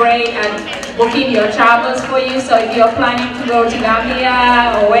very great at booking your travels for you. So if you're planning to go to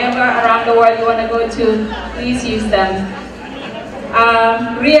Gambia or wherever around the world you want to go to, please use them.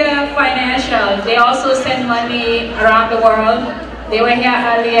 Ria Financial, they also send money around the world. They were here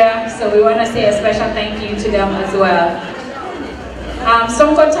earlier, so we want to say a special thank you to them as well.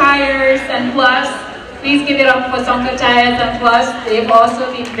 Sonko Tires and Plus, please give it up for Sonko Tires and Plus. They've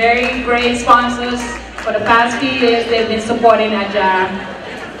also been very great sponsors for the past few years. They've been supporting Ajara.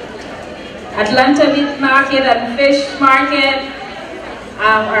 Atlanta Meat Market and Fish Market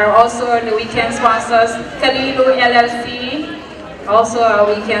are also the weekend sponsors. Kalilu LLC, also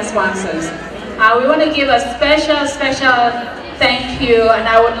our weekend sponsors. We want to give a special thank you, and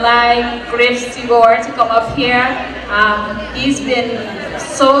I would like Griff Sigor to come up here. He's been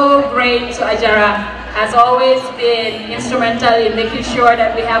so great to Ajara, has always been instrumental in making sure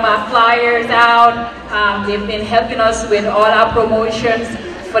that we have our flyers out. They've been helping us with all our promotions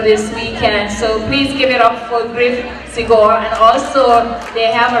for this weekend. So please give it up for Griff Sigor. And also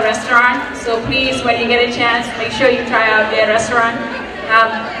they have a restaurant. So please, when you get a chance, make sure you try out their restaurant.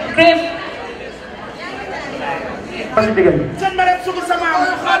 Griff, Masih digal. Sen ma dem sugu sama am.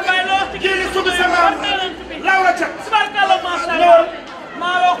 Kii ni sugu sama am. Law la ca. Tubarkalla masha Allah.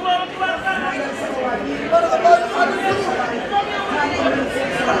 Maa la wax loolu tubarkalla.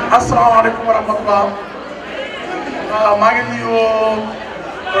 Asalaamaaleykum wa rahmatulah. maa ngi nuyu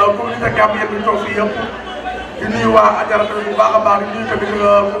communauté Gambien bi toog fii yëpp di nuyu waa Adjara tamit bu baax a baax di nuyu tamit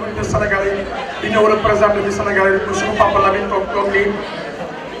communauté sénégalais di ñëw représenté bi sénégalais bi suñu papa Lamine toog nii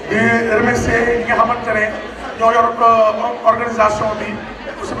di remercier ñi nga xamante ne ñoo yor organisation bi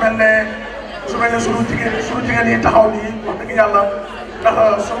ku su mel ne suñu jigéen yi taxaw nii wax dëgg yàlla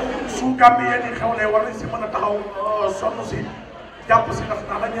ndax su Gambien yi xewlee war nañ si mën a taxaw sonn si jàpp si ndax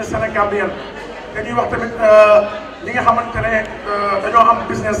dañuy Sénégambien dañuy wax tamit ñi nga xamante ne dañoo am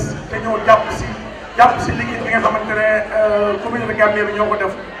business te ñëw jàpp si liggéey bi nga xamante ne communauté Gambien bi ñoo ko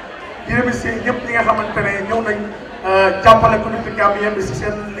def di remercier ñëpp ñi nga xamante ne ñëw nañ jàppale communauté Gambien bi si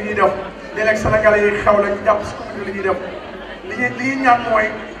seen li ñuy def léeg-léeg Sénégalais yi xew la ñu jàpp si communauté li ñuy def li ñuy ñaan mooy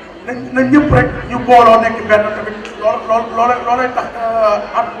na ñëpp rek ñu booloo nekk benn tamit loolay tax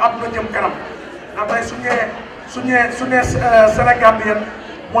àdduna jëm kanam ndax tey su ñee Sénégambien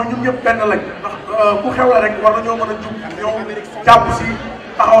mooy ñun ñëpp benn lañ ndax ku xew la rek war nañoo mën a jug ñëw jàpp si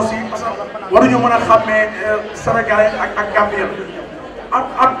taxaw si parce que waruñu mën a xàmmee Sénégalais ak Gambien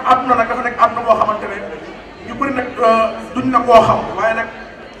àdduna nag dafa nekk àdduna boo xamante ne ñu bëri nag duñ na koo xam waaye nag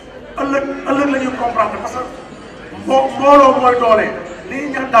ëllëg la ñuy comprendre parce que mbooloo mooy doole li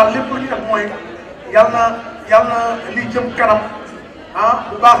ñuy ñaan daal lépp lu ñu def mooy yàlla na li jëm kanam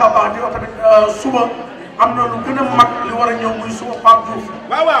bu baax a baax di wax tamit suba am na lu gën a mag li war a ñëw muy suba Pape Diouf.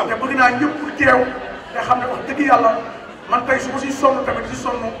 waaw te bëgg naa ñëpp teew te xam ne wax dëgg yàlla man tey su ma siy sonn tamit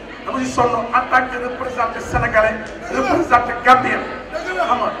dama si sonn en tant que représenté sénégalais représenté gambien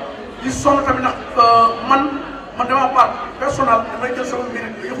xam nga di sonn tamit ndax man dama part personnel damay jël sama mbir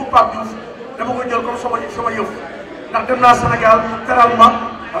yëfu Pape Diouf dama koy jël comme sama yëf ndax dem naa Sénégal teral ma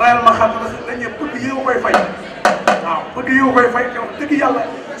rayal ma xam dañuy bëgg yi nga koy fay waaw bëgg yi nga koy fay te wax dëgg yàlla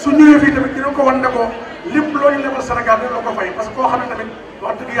su ñëwee fii tamit dina ko wan ne ko lépp loo ñu lebal Sénégal dina la ko fay parce que koo xam ne tamit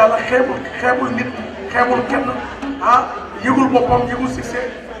wax dëgg yàlla xeebul nit xeebul kenn yëgul boppam yëgul succès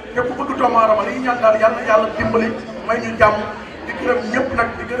te ku bëgg doomu aadama li ñu ñaan daal yàlla dimbali may ñu jàmm di gërëm ñëpp nag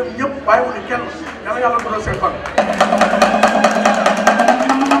di gërëm ñëpp bàyyiwuñu kenn yàlla dugal seen fan.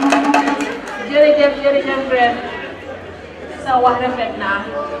 jërëjëf frère sa wax rafet na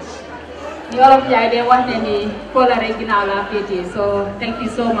Yorof Njaay de wax ne ni kóolare ginnaaw la féetee so thank you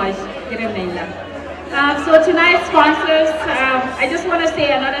so much gërëm nañ la. So tonight's sponsors, I just want to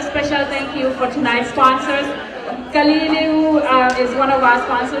say another special thank you for tonight's sponsors. Kalilu is one of our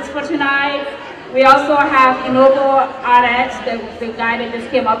sponsors for tonight. We also have Innovo RX, the guy that just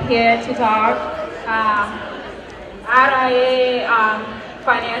came up here to talk. RIA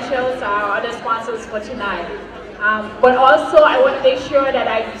Financials are other sponsors for tonight. But also I want to make sure that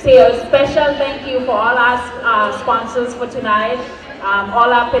I say a special thank you for all our sponsors for tonight.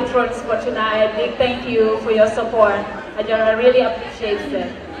 All our patrons for tonight, big thank you for your support. I really appreciate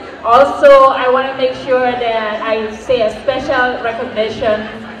it. Also, I want to make sure that I say a special recognition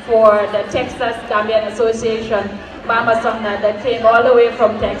for the Texas Gambian Association, Mama Somna, that came all the way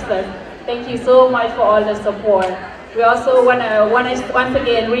from Texas. Thank you so much for all the support. We also want to once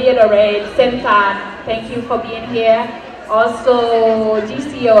again reiterate, Sentan, thank you for being here. Also,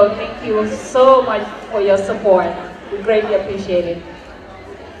 GCO, thank you so much for your support. We greatly appreciate it.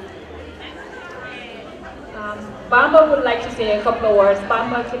 Bamba would like to say a couple of words.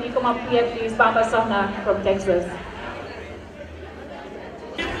 Bamba, can you come up here, please? Bamba Sahna from Texas.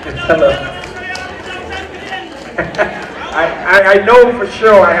 Hello. I know for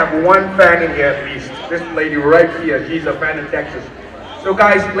sure I have one fan in here at least. This lady right here, she's a fan of Texas. So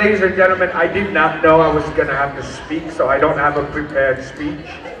guys, ladies and gentlemen, I did not know I was going to have to speak, so I don't have a prepared speech.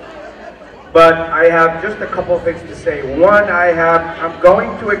 But I have just a couple of things to say. One, I'm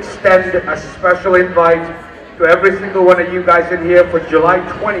going to extend a special invite to every single one of you guys in here for July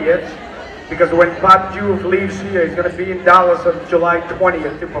 20th, because when Pape Diouf leaves here, he's going to be in Dallas on July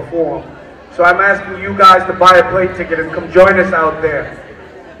 20th to perform. So I'm asking you guys to buy a plane ticket and come join us out there.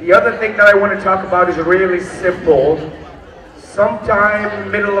 The other thing that I want to talk about is really simple. Sometime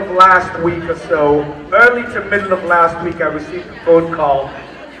middle of last week or so, early to middle of last week, I received a phone call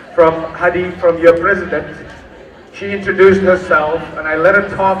from Hadi, from your president. She introduced herself, and I let her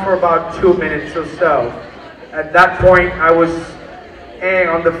talk for about 2 minutes or so. At that point, I was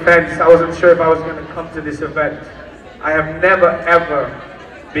on the fence. I wasn't sure if I was going to come to this event. I have never, ever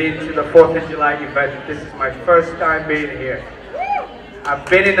been to the 4th of July event. This is my first time being here. I've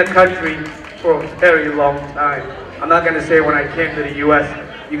been in the country for a very long time. I'm not going to say when I came to the U.S.,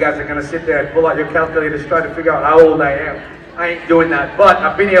 you guys are gonna sit there and pull out your calculators, try to figure out how old I am. I ain't doing that. But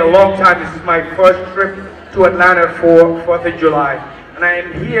I've been here a long time. This is my first trip to Atlanta for 4th of July. And I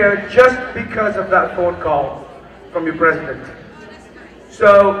am here just because of that phone call from your president.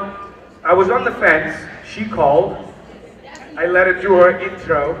 So I was on the fence. She called. I let her do her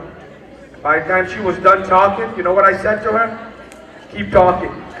intro. By the time she was done talking, you know what I said to her? Keep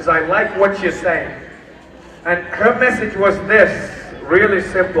talking, because I like what you're saying. And her message was this, really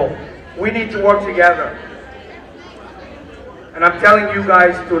simple. We need to work together. And I'm telling you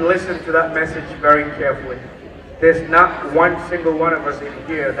guys to listen to that message very carefully. There's not one single one of us in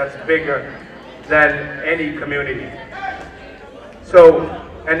here that's bigger than any community. So,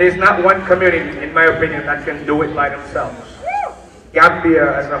 and there's not one community, in my opinion, that can do it by themselves.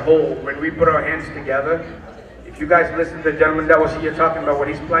 Gambia as a whole, when we put our hands together, if you guys listen to the gentleman that was here talking about what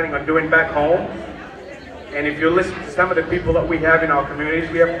he's planning on doing back home, and if you listen to some of the people that we have in our communities,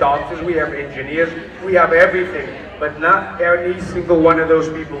 we have doctors, we have engineers, we have everything, but not any single one of those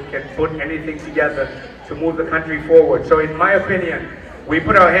people can put anything together to move the country forward. So in my opinion, we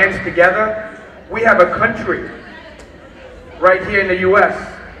put our hands together, we have a country right here in the US.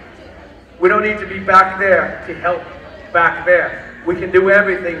 We don't need to be back there to help back there. We can do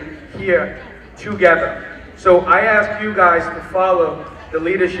everything here together. So I ask you guys to follow the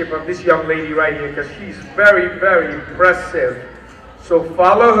leadership of this young lady right here, because she's very, very impressive. So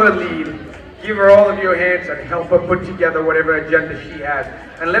follow her lead, give her all of your hands and help her put together whatever agenda she has.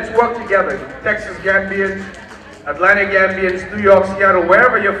 And let's work together. Texas Gambians, Atlanta Gambians, New York, Seattle,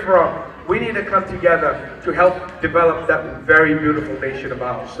 wherever you're from, we need to come together to help develop that very beautiful nation of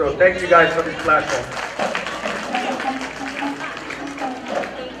ours. So thank you guys for this platform.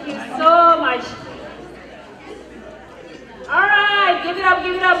 Thank you so much. All right, give it up,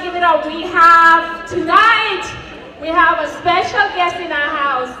 give it up, give it up. Tonight, we have a special guest in our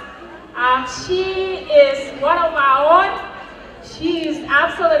house. She is one of our own. She is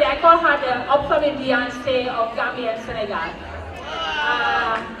absolutely, I call her the upcoming Beyonce of Gambia and Senegal.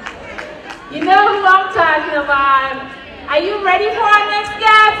 You know who I'm talking about. Are you ready for our next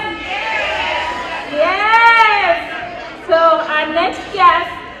guest? Yes! So our next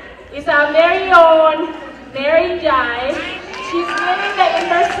guest is our very own Mary Jai. She's been in the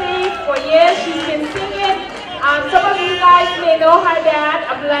industry for years. She's been singing. Some of you guys may know her dad,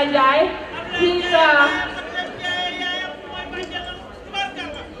 Abdullah Jai. He's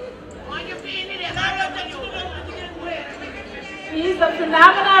a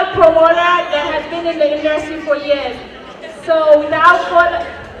phenomenal promoter that has been in the industry for years. So without further...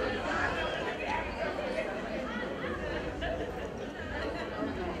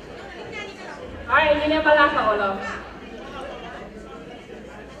 Alright, you never laugh at all of.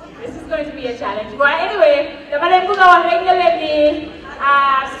 This is going to be a challenge. But anyway, the man who got a regular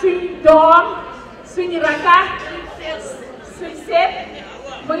swing dom, swing raka, swing set.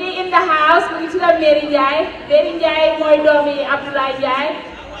 We're in the house, we're to the Mary Jai. Mary Jai, my domi, Abdullah Jai.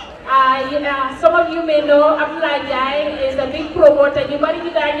 Some of you may know Abdullah Jai is a big promoter. You might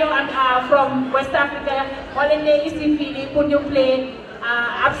know from West Africa. All in the ECP, put you play.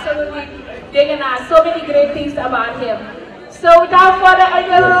 Absolutely, they're gonna so many great things about him. So without further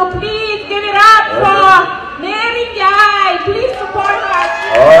ado, please give it up for Mary Jai. Please support her.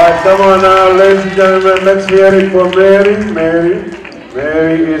 All right, come on now, ladies and gentlemen, let's hear it for Mary.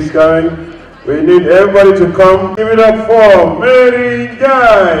 Mary is coming. We need everybody to come. Give it up for Mary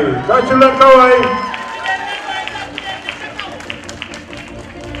Jai. Kachula Kawai.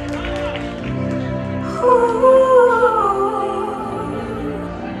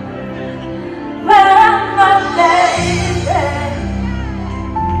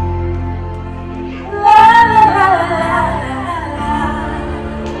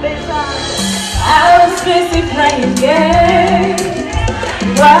 I was busy playing games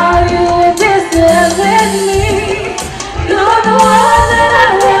while you were busy with me. You're the one that I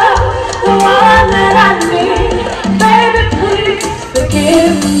love, the one that I need. Baby, please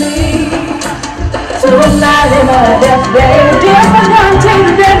forgive me. So I'm not in my deathbed, different one takes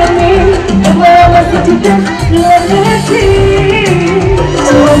the death of me. The world was such a different reality.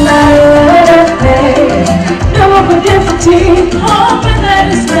 So I'm not in my deathbed, no one but different team. Hoping that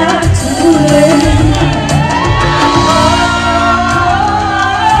it's not too late.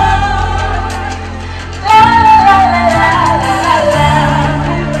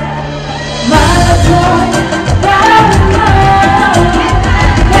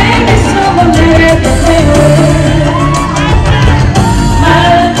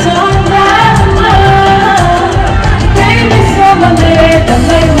 Baby,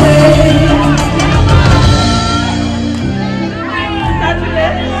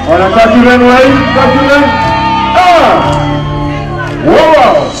 leen waay tàccu leen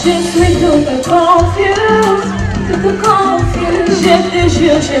wow. Je suis tout confuse, j'ai des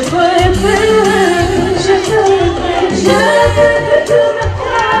yeux, j'ai plus, je veux tout me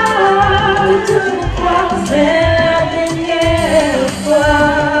croire, c'est la dernière fois.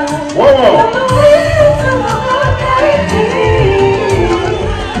 Wow.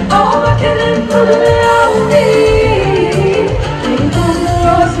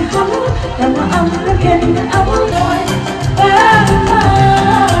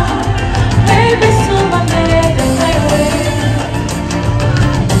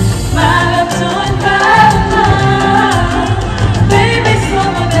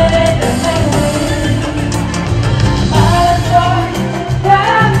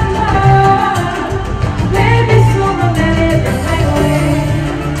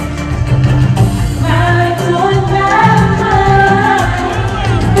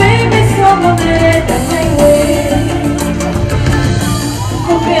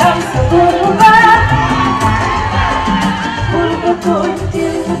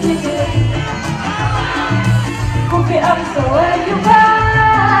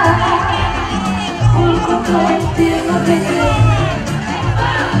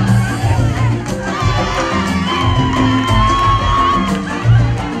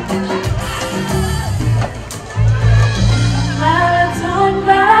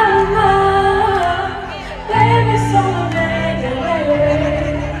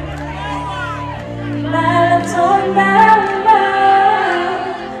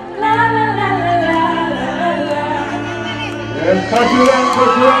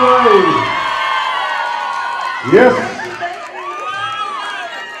 Yes.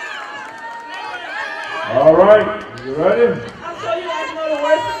 All right. You ready? I'm sure you guys know the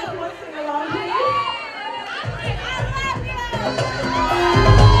words, so if you want to sing along, please.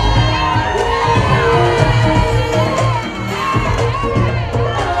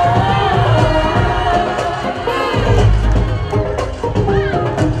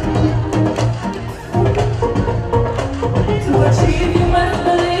 To achieve, you must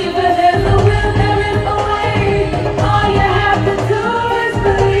believe that there's a will, there is a way. All you have to do is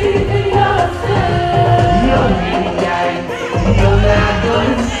believe in yourself. You're not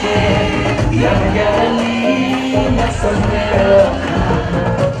going to say, you're gonna leave us somewhere.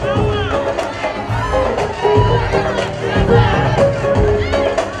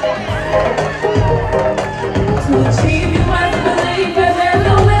 To achieve, you must believe that there's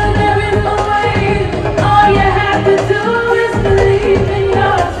a will, there is a way. All you have to do is believe in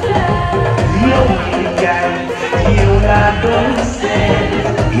yourself. You're not going to say,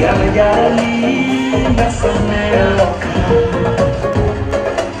 you're gonna leave us somewhere.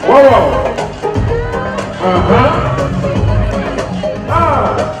 Whoa.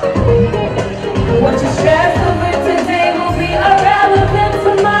 What you stress over today will be irrelevant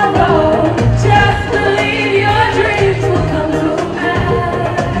tomorrow. Just believe your dreams will come to pass.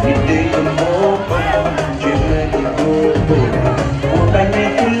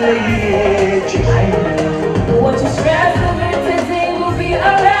 What you stress over today will be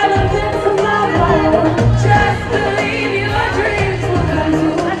irrelevant tomorrow. Just believe your dreams will come to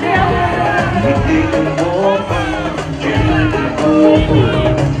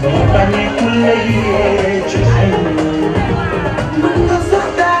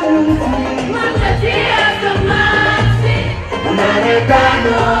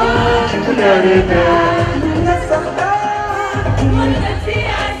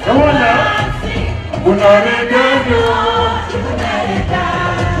Come on now.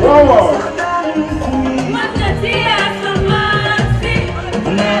 Whoa, whoa.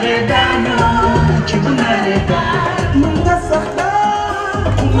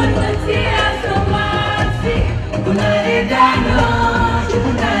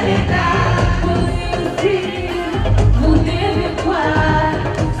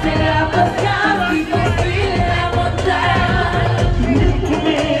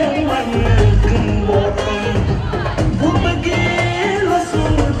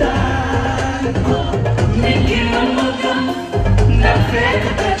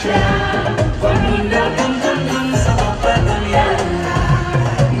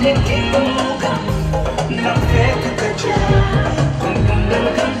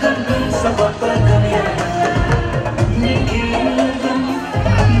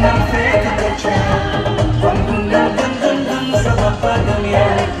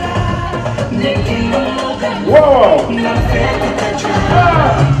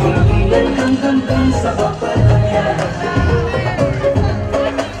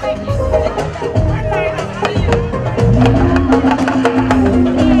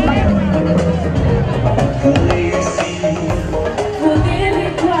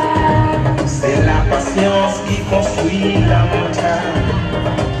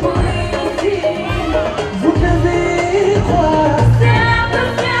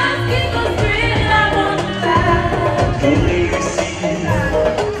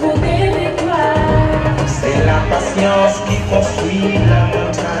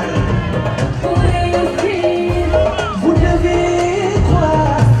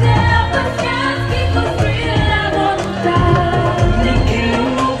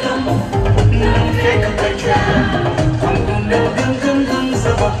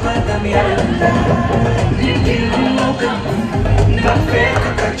 pagam yalla Nikin mukam na fek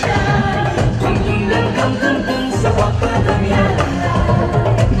kacha Kum sa pagam yalla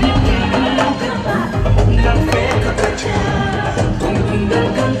Nikin mukam na fek kacha Kum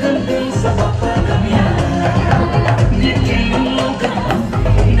sa pagam yalla Nikin mukam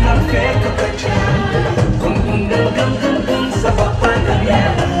na fek kacha Kum sa pagam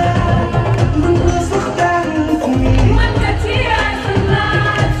yalla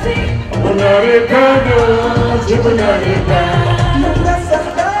Bunarikano, Jibunarika.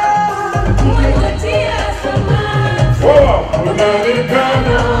 Oh,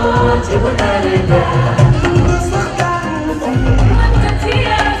 Bunarikano, Jibunarika.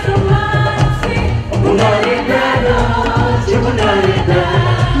 Bunarikano, Jibunarika.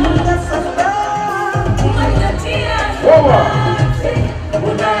 Oh,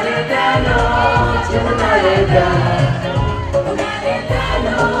 Bunarikano, Jibunarika.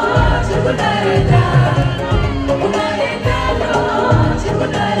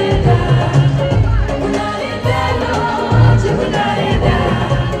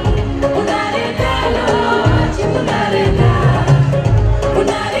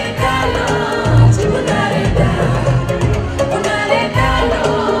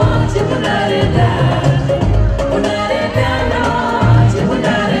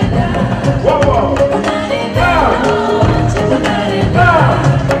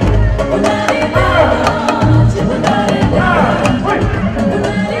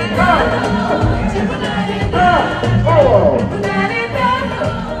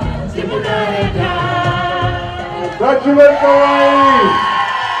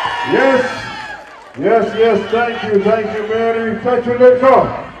 Yes, thank you, Mary. Congratulations.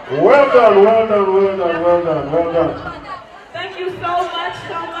 Well done. Thank you so much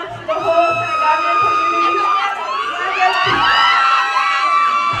to the whole Gambian community.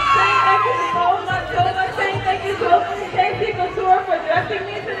 Thank you so much. Thank you to Casey Couture for dressing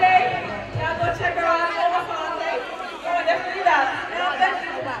me today. Y'all go check her out on my phone. Definitely that.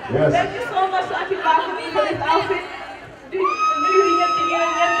 Yes. Thank you so much to Auntie Bakumi for this outfit. Thank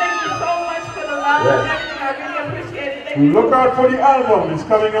you so much for the love and everything. I really appreciate it. Look out for the album. It's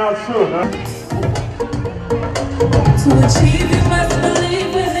coming out soon. Huh? To achieve, you must believe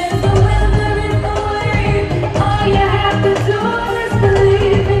within the will there is no way. All you have to do is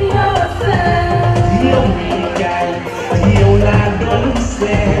believe in yourself.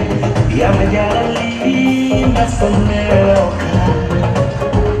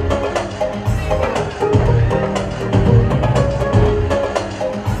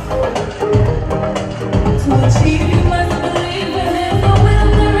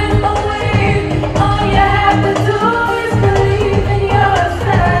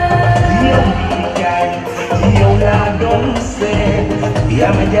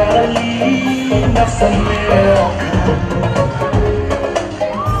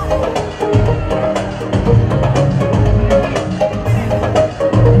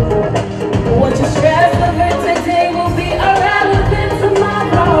 What you stress over today will be irrelevant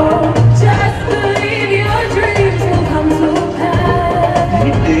tomorrow. Just believe your dreams will come to pass.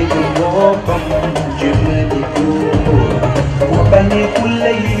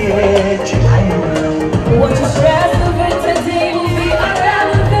 What you stress over today will be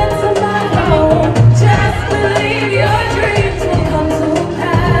irrelevant tomorrow. Just believe your dreams will come to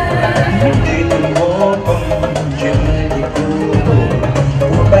pass.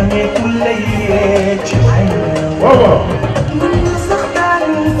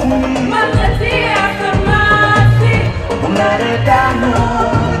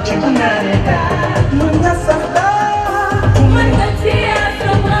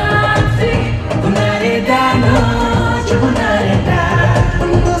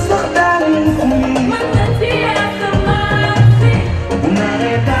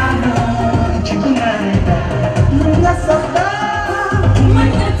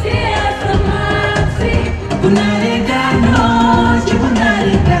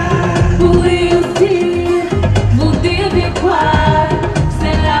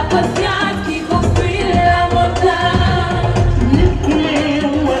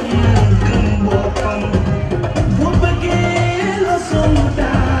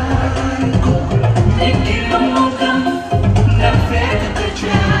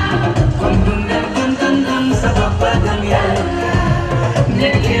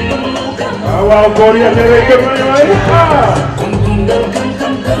 Wow, Korea, they get money, right?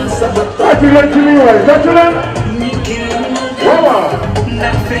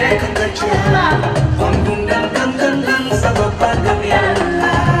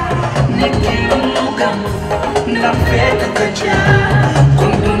 Na fé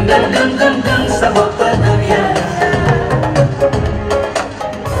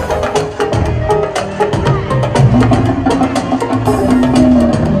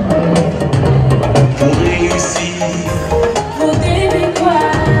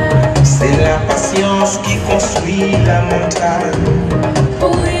montagne.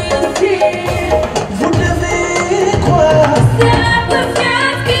 Vous devez croire. C'est la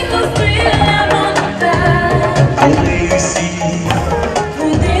patience qui construit la montagne. Pour réussir. Vous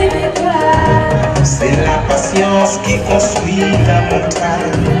devez croire. C'est la patience qui construit la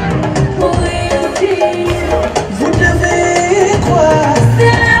montagne. Pour réussir. Vous devez croire.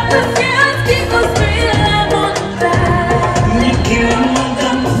 C'est la patience qui construit la montagne. Nit ki lu mu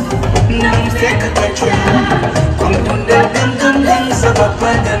gëm nam fekk ko ci kon dundal gëm sa bopp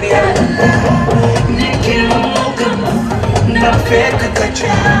gëm Yàlla. Nit ki lu mu gëm nam fekk ko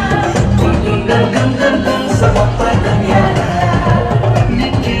ci kon dundal gëm sa bopp gëm Yàlla.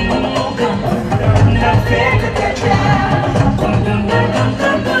 Nit ki lu mu gëm nam fekk ko ci kon dundal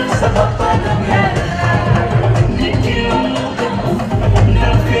gëm sa bopp gëm Yàlla. Nit ki lu mu gëm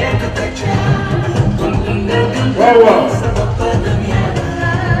nam fekk ko ci kon dundal gëm sa bopp gëm Yàlla.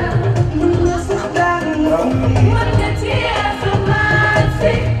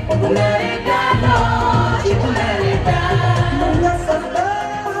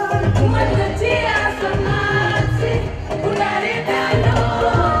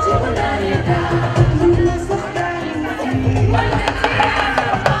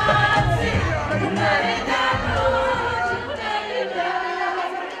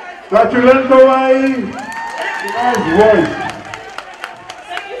 Gratulento aí. Nice voice.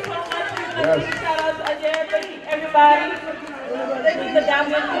 Thank you so much. Yes. Shout out to Ajay, everybody. Thank you to the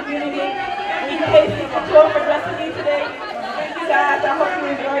Gambian community. Thank you for blessing me today. Thank you guys. I hope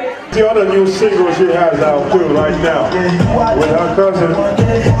you enjoy it. The other new single she has out too right now with her cousin. I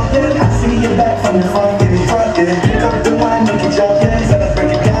see you back from the front, get it front, pick up the wine, make it jump,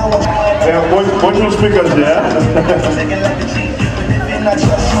 break it down. Yeah, bunch of speakers there. I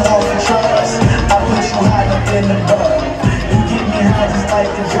trust you off the trust. I put you high up in the bud. You get me high just like a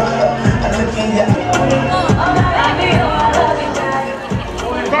drug. I look in your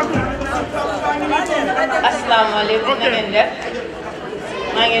Assalamu alaikum na ngeen def.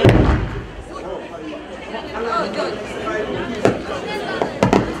 Maa ngi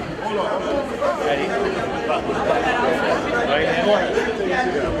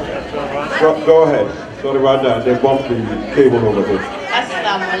Go ahead. Sorry about that. They bumped the cable over there.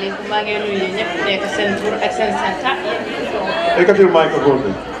 Assalamu alaikum. Maa ngi nuyu ñëpp nekk seen tur ak seen sant. Ekkatil microphone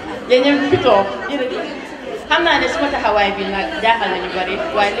bi. Yéen ñëpp fi toog xam naa ne suma taxawaay bi nag jaaxal nañu bari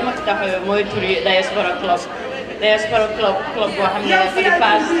waaye li ma fi taxawee mooy turi Diaspora Club. Diaspora Club boo xam ne for the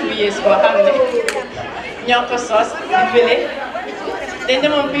past 2 years boo xam ne ñoo ko sos di bële dañ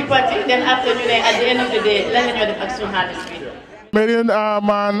demoon bi parti then after ñu ne at the end of the day lan la ñoo def ak suñu xaalis bi. mais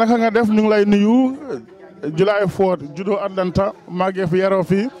ma naka nga def ñu ngi lay nuyu July 4 judo Atlanta màggee fi yaroo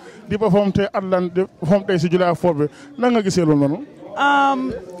fii di perform te Atlanta perform tey si July 4 bi nan nga gisee loolu noonu.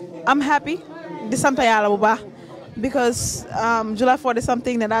 I'm happy di sant Yàlla bu baax because July 4th is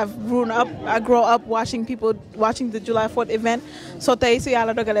something that I've grown up. I grew up watching people watching the July 4th event. So tey su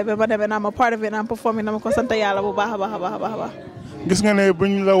Yàlla dogalee ba ma dem and I'm a part of it and I'm performing dama ko sant Yàlla bu baax a baax a baax a baax. gis nga ne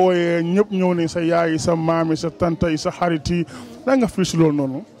buñ la wooyee ñëpp ñëw ne sa yaay sa maam sa tante sa xarit yi lan nga fi si loolu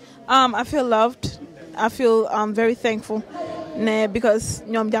noonu. I feel loved. I feel very thankful ne because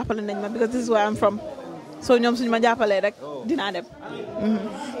ñoom jàppale nañ ma because this is where I'm from. So ñoom suñu ma jàppalee rek dinaa dem.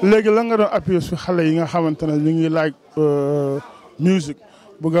 léegi lan nga doon appuyer si xale yi nga xamante ne ñu ngi like music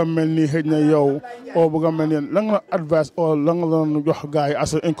bëgg a mel ni xëy na yow oo bëgg a mel ni lan nga doon advice oo lan nga doon jox gars yi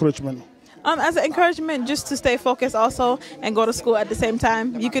as an encouragement. As an encouragement, just to stay focused also and go to school at the same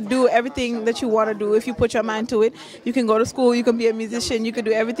time. You could do everything that you want to do if you put your mind to it. You can go to school, you can be a musician, you can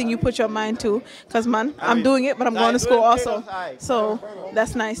do everything you put your mind to. Because, man, I'm doing it, but I'm going to school also. So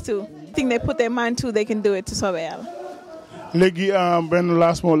that's nice too. I think they put their mind to, they can do it to surveil. Legi, Ben,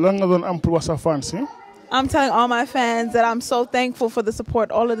 last more, long than I'm fans, I'm telling all my fans that I'm so thankful for the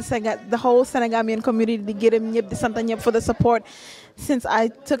support, all of the whole Senegambian community, to get him for the support. Since I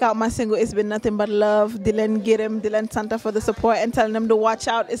took out my single, it's been nothing but love. Dylan get him, Dylan Santa for the support and telling them to watch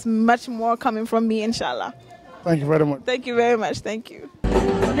out. It's much more coming from me, inshallah. Thank you very much. Thank you very much. Thank you.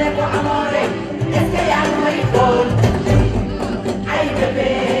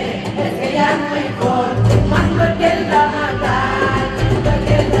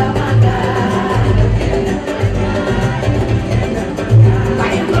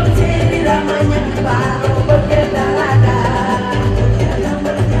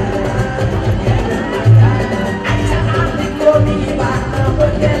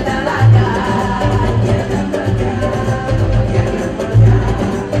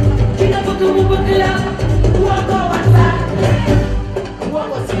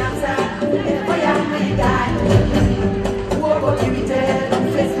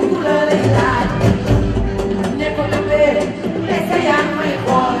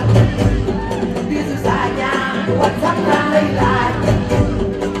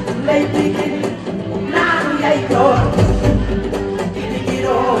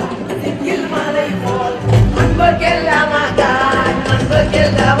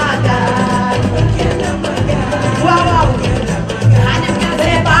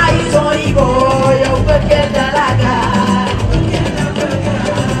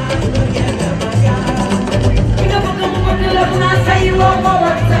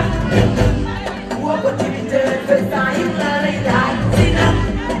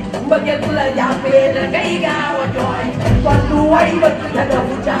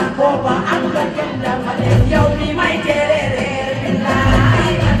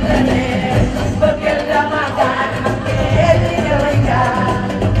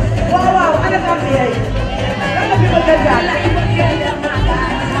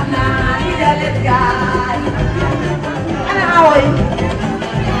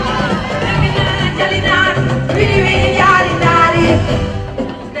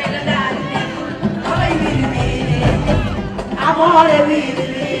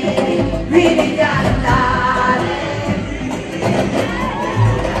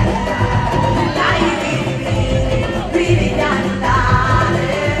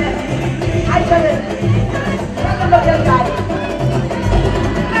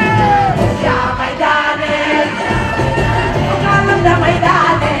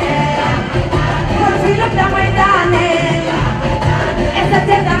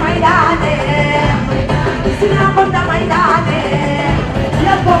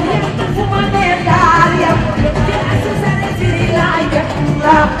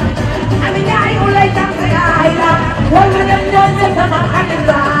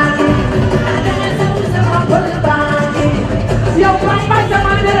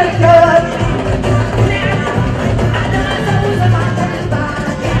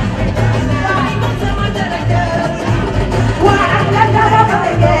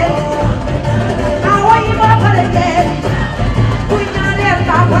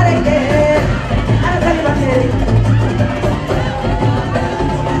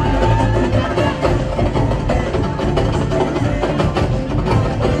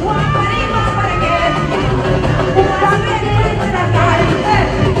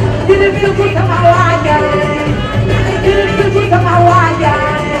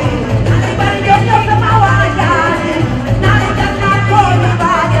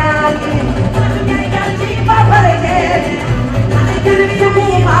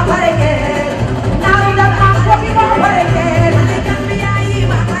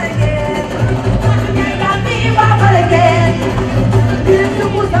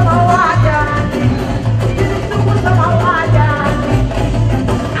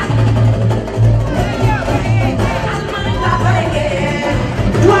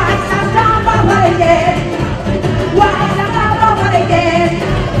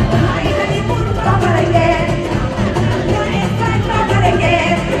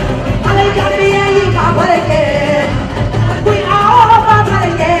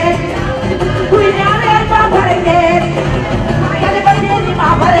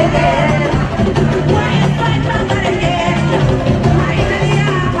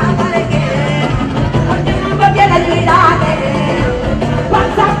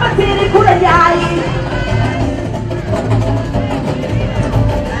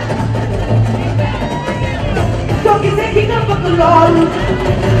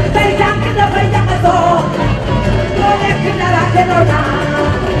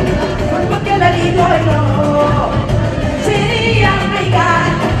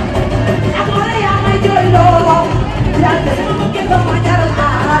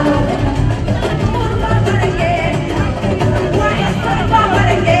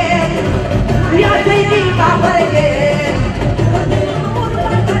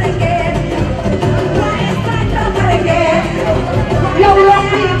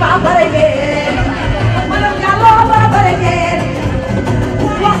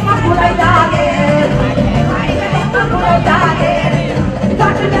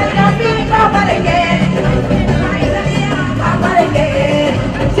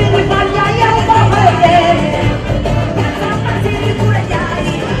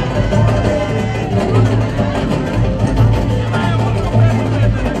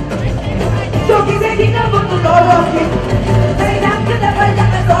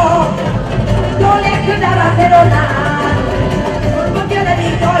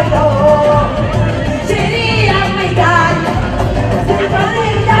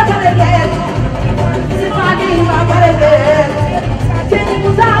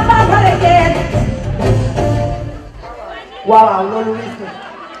 Wow, loolu wis na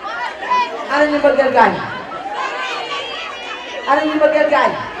ana ñu bëggal gaay ana ñu bëggal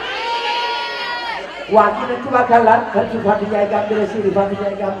gaay waa kii nag tubaakalla xaritu Fatou Ndiaye Gambi la Siri Fatou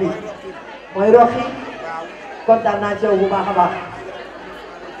Ndiaye Gambi mooy Roxi kontaan naa ci yow bu baax a baax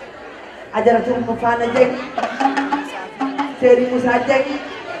Ajaratu mu Fana Dieng Seri Moussa Dieng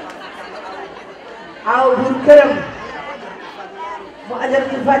aw bur këram mu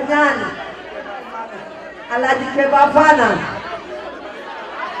Ajaratu Fañaan Alaaji Keba Fana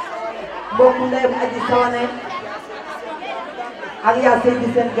mbokku ndeyam Aji Sawane ak yaa Seydi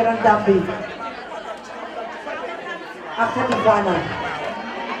seen grand dame bi ak Khady Fana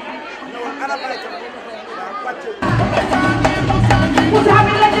Moussa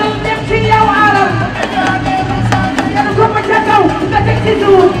bi la jël dem ci yow alam yéen ko ma ca kaw nga teg ci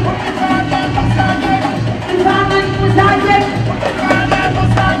suuf Fana yi Moussa Dieng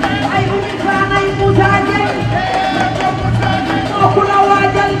ay umi Fana yi Moussa Dieng moo ku la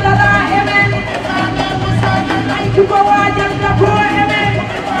waajal dara emen ay ku ko waajal da koo emen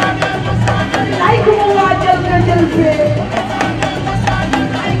ay ku mu waajal nga jël fee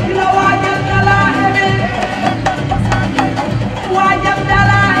ay ku la waajal dara emen waajal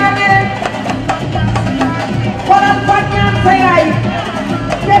dara emen xoolal Fañaan sa yaay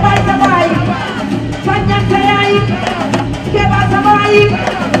Keba sa baay Fañaan sa yaay Keba sa baay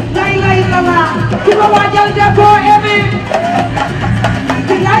lay la ku ko waajal da koo emen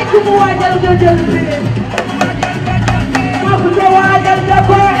ay ku mu waajal nga jël fee moo ku ko waajal da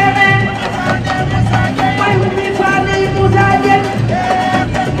koo emen may umi Fana yi Moussa Dieng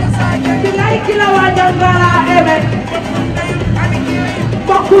ay ki la waajal dara emen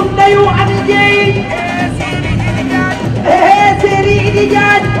mbokku ndeyu Ami Jeey Seri Idi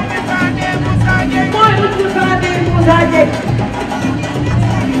Jaañ mooy umi Fana yi Moussa Dieng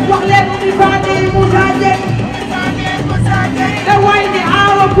wax leen umi Fana yi Moussa Dieng e way ni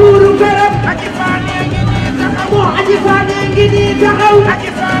aawa buuru këram moo Aji Fana ngi nii taxaw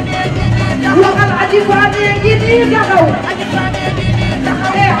waxal Aji Fana ngi nii taxaw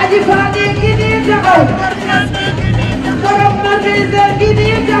Aji Fana ngi nii taxaw borom Norvège ngi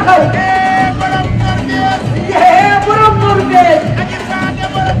nii taxaw borom Norvège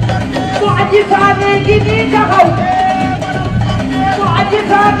moo Aji Fana ngi nii taxaw moo Aji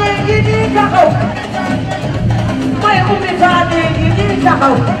Fana ngi nii taxaw mooy umi Fana ngi nii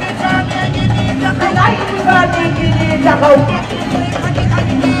taxaw ay umi Fana ngi nii taxaw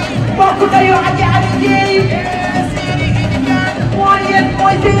mbokk dayu Aji Ami Jeey mooy yéen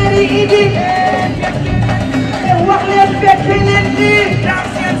mooy Seri Idi wax leen fekk leen nii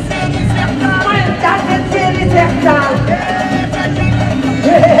mooy daa seen Seri Seex Taal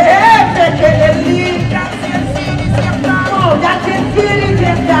fekk leen nii moo daa seen Seri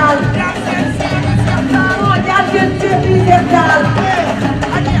Seex Taal moo daa seen Seri Seex Taal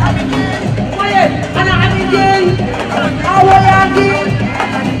mooy ana Ami Jeey awa yaa ngi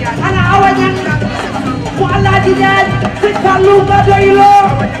ana awa ñang mu Alaaji Jaañ sëñ Fallu nga doyloo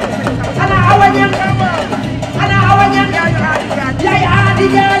ana awa ñang yaay Aadi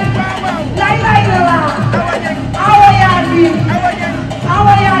Jaañ lay la awa yaa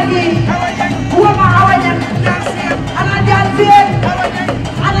ngi wama awa ñang ana jaan seen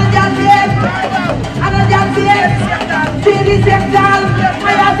Seri Seex Taal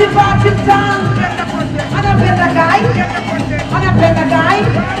aya si Fatim Taal ana Penda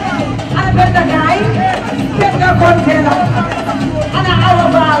Gaay Penda Konte la ana Awa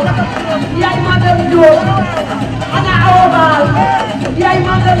Baal yaay Madam Diop ana Awa Baal yaay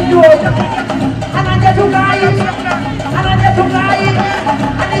Madam Diop ana Jatu Gaay ana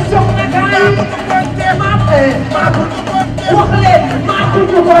Soxna Gaay wax leen maa ko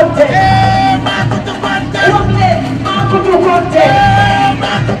du Konte wax leen maa ko du Konte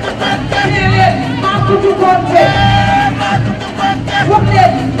maa ko du Konte wax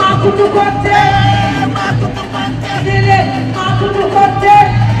leen maa ko du Konte maa ko du Konte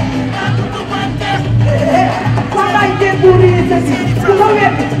wallaay dégurise bi ku ko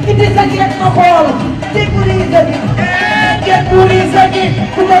wet indi sa jeeg ma xool dégurise bi dégurise bi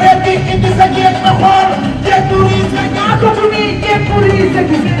ku ko wet indi sa jeeg ma xool dégurise maa ko du nii dégurise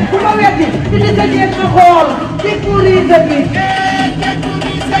bi ku ko wet indi sa jeeg ma xool dégurise bi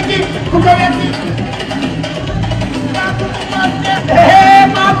ku ko wet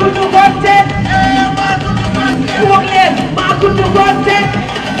maa ko du Konte wax leen maa ko du Konte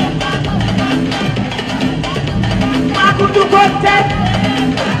maa ko du Konte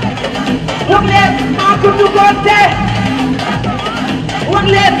wax leen maa ko du Konte wax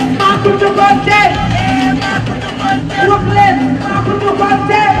leen maa ko du Konte wax leen maa ko du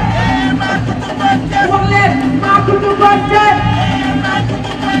Konte wax leen maa ko du Konte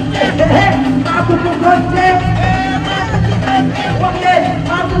maa ko du Konte wax leen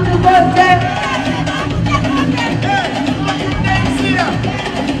maa ko du Konte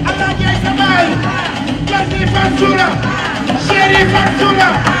Fatura, Sheriff Fatura,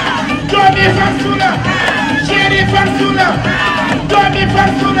 Domi Farsula, Chéri Farsula, Domi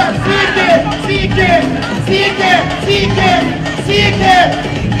Farsula, Sike.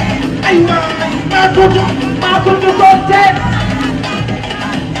 Aywa, Makudu Konte.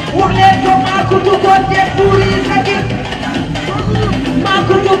 Wax leen ko Makudu Konte puri sagi.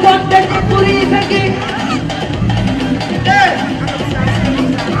 Makudu Konte puri sagi.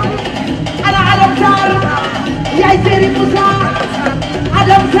 Ana Adam Sar, yaay Seri Musa.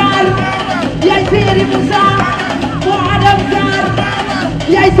 Adam Sar, yaay Seri Musa. Mo Adam Sar,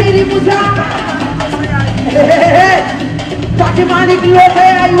 yaay Seri Musa. Fatima ni Lope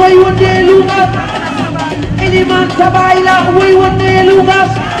ay way wondeelu nga. Iliman Sabayla way wondeelu nga.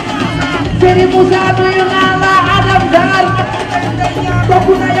 Seri Musa nuyu naa la Adam Sar.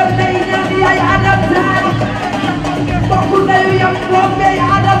 Bokku na yow nay ñaan yaay Adam Sar. Bokku na yow moom yaay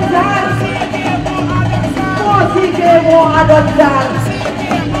Adam Sar. Moo Sike moo Adam Sar.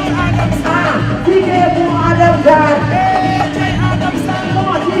 Sike moo Adam Sar.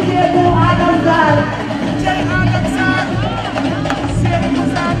 Moo Sike moo Adam Sar.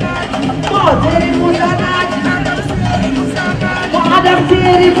 Moo Seri Musa naaj. Moo Adam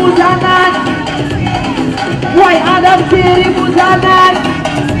Seri Musa naaj. Way Adam Seri Musa naaj.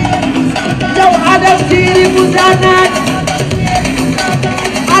 Yow Adam Seri Musa naaj.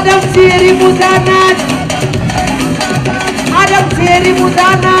 Adam Seri Musa naaj. Adam Seri Musa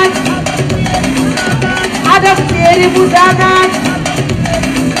naaj. Adam Seri Musa naaj.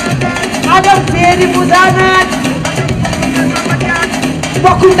 Adam Seri Musa naaj.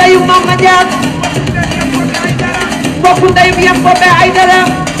 Mbokku ndeyu Mama Diak. Mbokku ndeyu Yambo Be Aydara.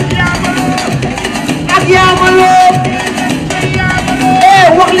 Ak Yaamalo.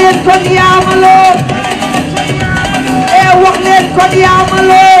 Wax leen kon Yaamalo. Wax leen kon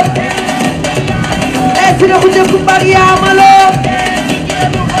Yaamalo. Sira ku jëkk mbar Yaamalo.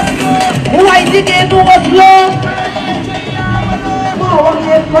 Way jigéenu Oslo. Wax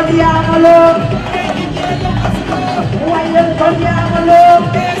leen kon Yaamalo. Way leen kon Yaamalo.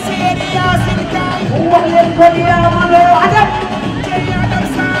 Wax leen kon Yaamalo. Adam.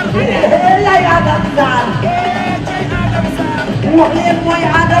 Lay Adam Sar. Wax leen mooy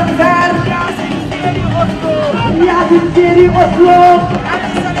Adam Sar. Yaasin Seri Oslo.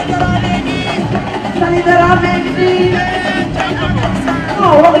 Sali dara meegi nii.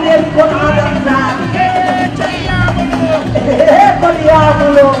 Wax leen kon Adam Sar. Kon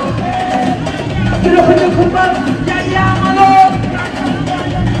Yaamalo. Sira ko jëkk mbar jaay Yaamalo.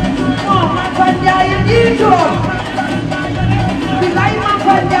 Ma fa njaay jiito. Bilay ma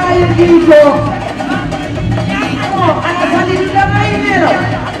fa njaay jiito. Ana sali di damay nelaw.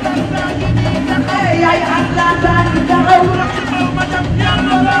 Yaay Atlanta di taxaw.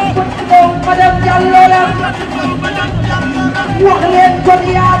 Madame Diallo la. Wax leen kon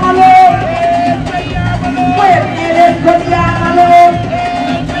Yaamalo. Wax leen kon Yaamalo.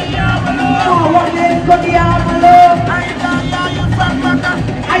 Wax leen kon Yaamalo.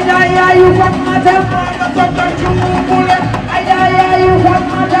 Ayda yaayu Fatmata. Ayda yaayu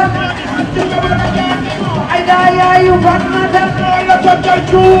Fatmata. Ayda yaayu Fatmata.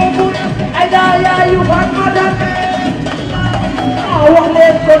 Ayda yaayu Fatmata. Wax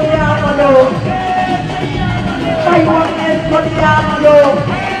leen kon Yaamalo. Ay wax leen kon Yaamalo.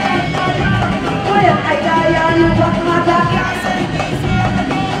 Ayda yaayu Fatmata.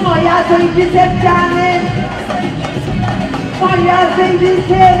 Yaa Seydi Seck Thiané. Yaa Seydi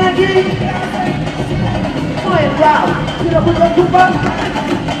Sénagi. Waaw. Sira ko jëkk mbar.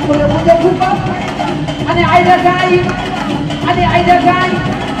 Sira ko jëkk mbar. Ane Ayda Gaye. Ane Ayda Gaye.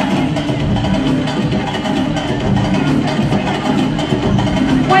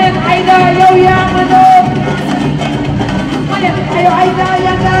 Ayda yow yaa ma doon. Ayo Ayda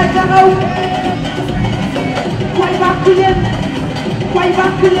yaa nga taxaw. Way bàkk leen. Way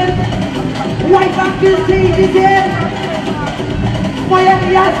bàkk leen. Way bàkk Seydi Seen.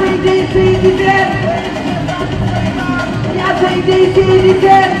 Yaa Seydi Seydi Seen. Yaa Seydi Seydi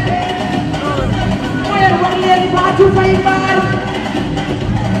Seen. Wax leen Fatou Faye Mbar.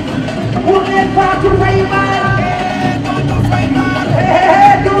 Wax leen Fatou Faye Mbar.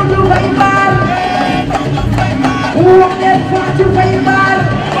 Doudou Faye Mbar. Wax leen Fatou Faye Mbar.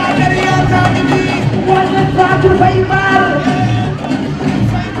 Wax leen Fatou Faye Mbar.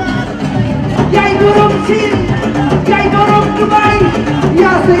 Yaay borom Siin. Yaay borom Dubai.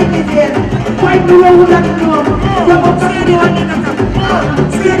 Yaa Seydi Seen. Way du wow nag ñoom. Sama kër ñoom.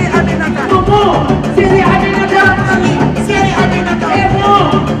 Seri Aminata. Momo. Seri Aminata. Seri Aminata. Mo.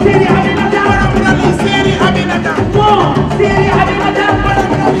 Seri Aminata. Seri Aminata. Mo. Seri Aminata.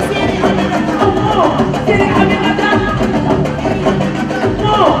 Seri Aminata. Mo. Seri Aminata.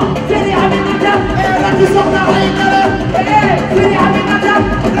 Mo. Seri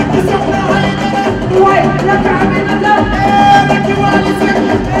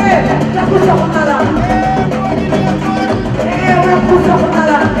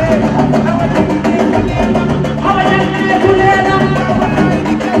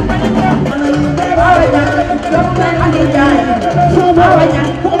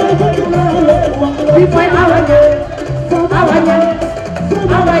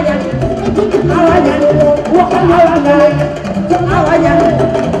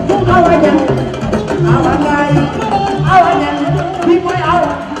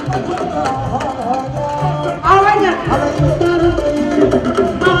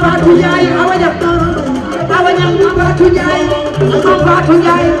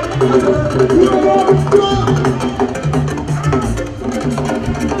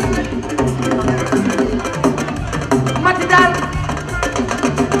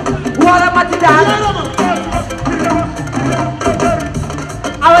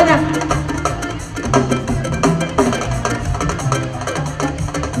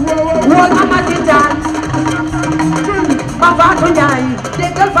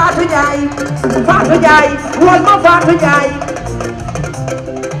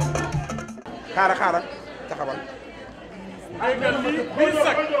Xaaral taxawal.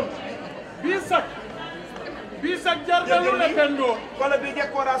 bii sax jar na lu ne Pendo. wala bi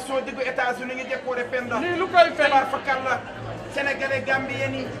décoration diggu États-Unis ngi décoré Pendo. lii lu koy fay tabaar fakal la. Sénégalais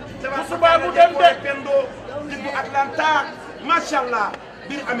Gambien yi. tabaar subaa fakal bu la dem décoré de. Pendo diggu Atlanta macha allah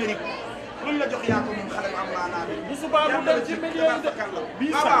biir Amérique luñ la jox yaa ko moom xale bu am maanaa bi. bu subaa bu dem ci milieu yi de.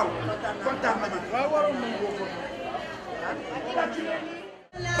 bii sax waaw kontaan nañu. waaw waroon nañu ko.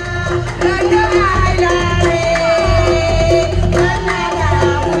 La la la la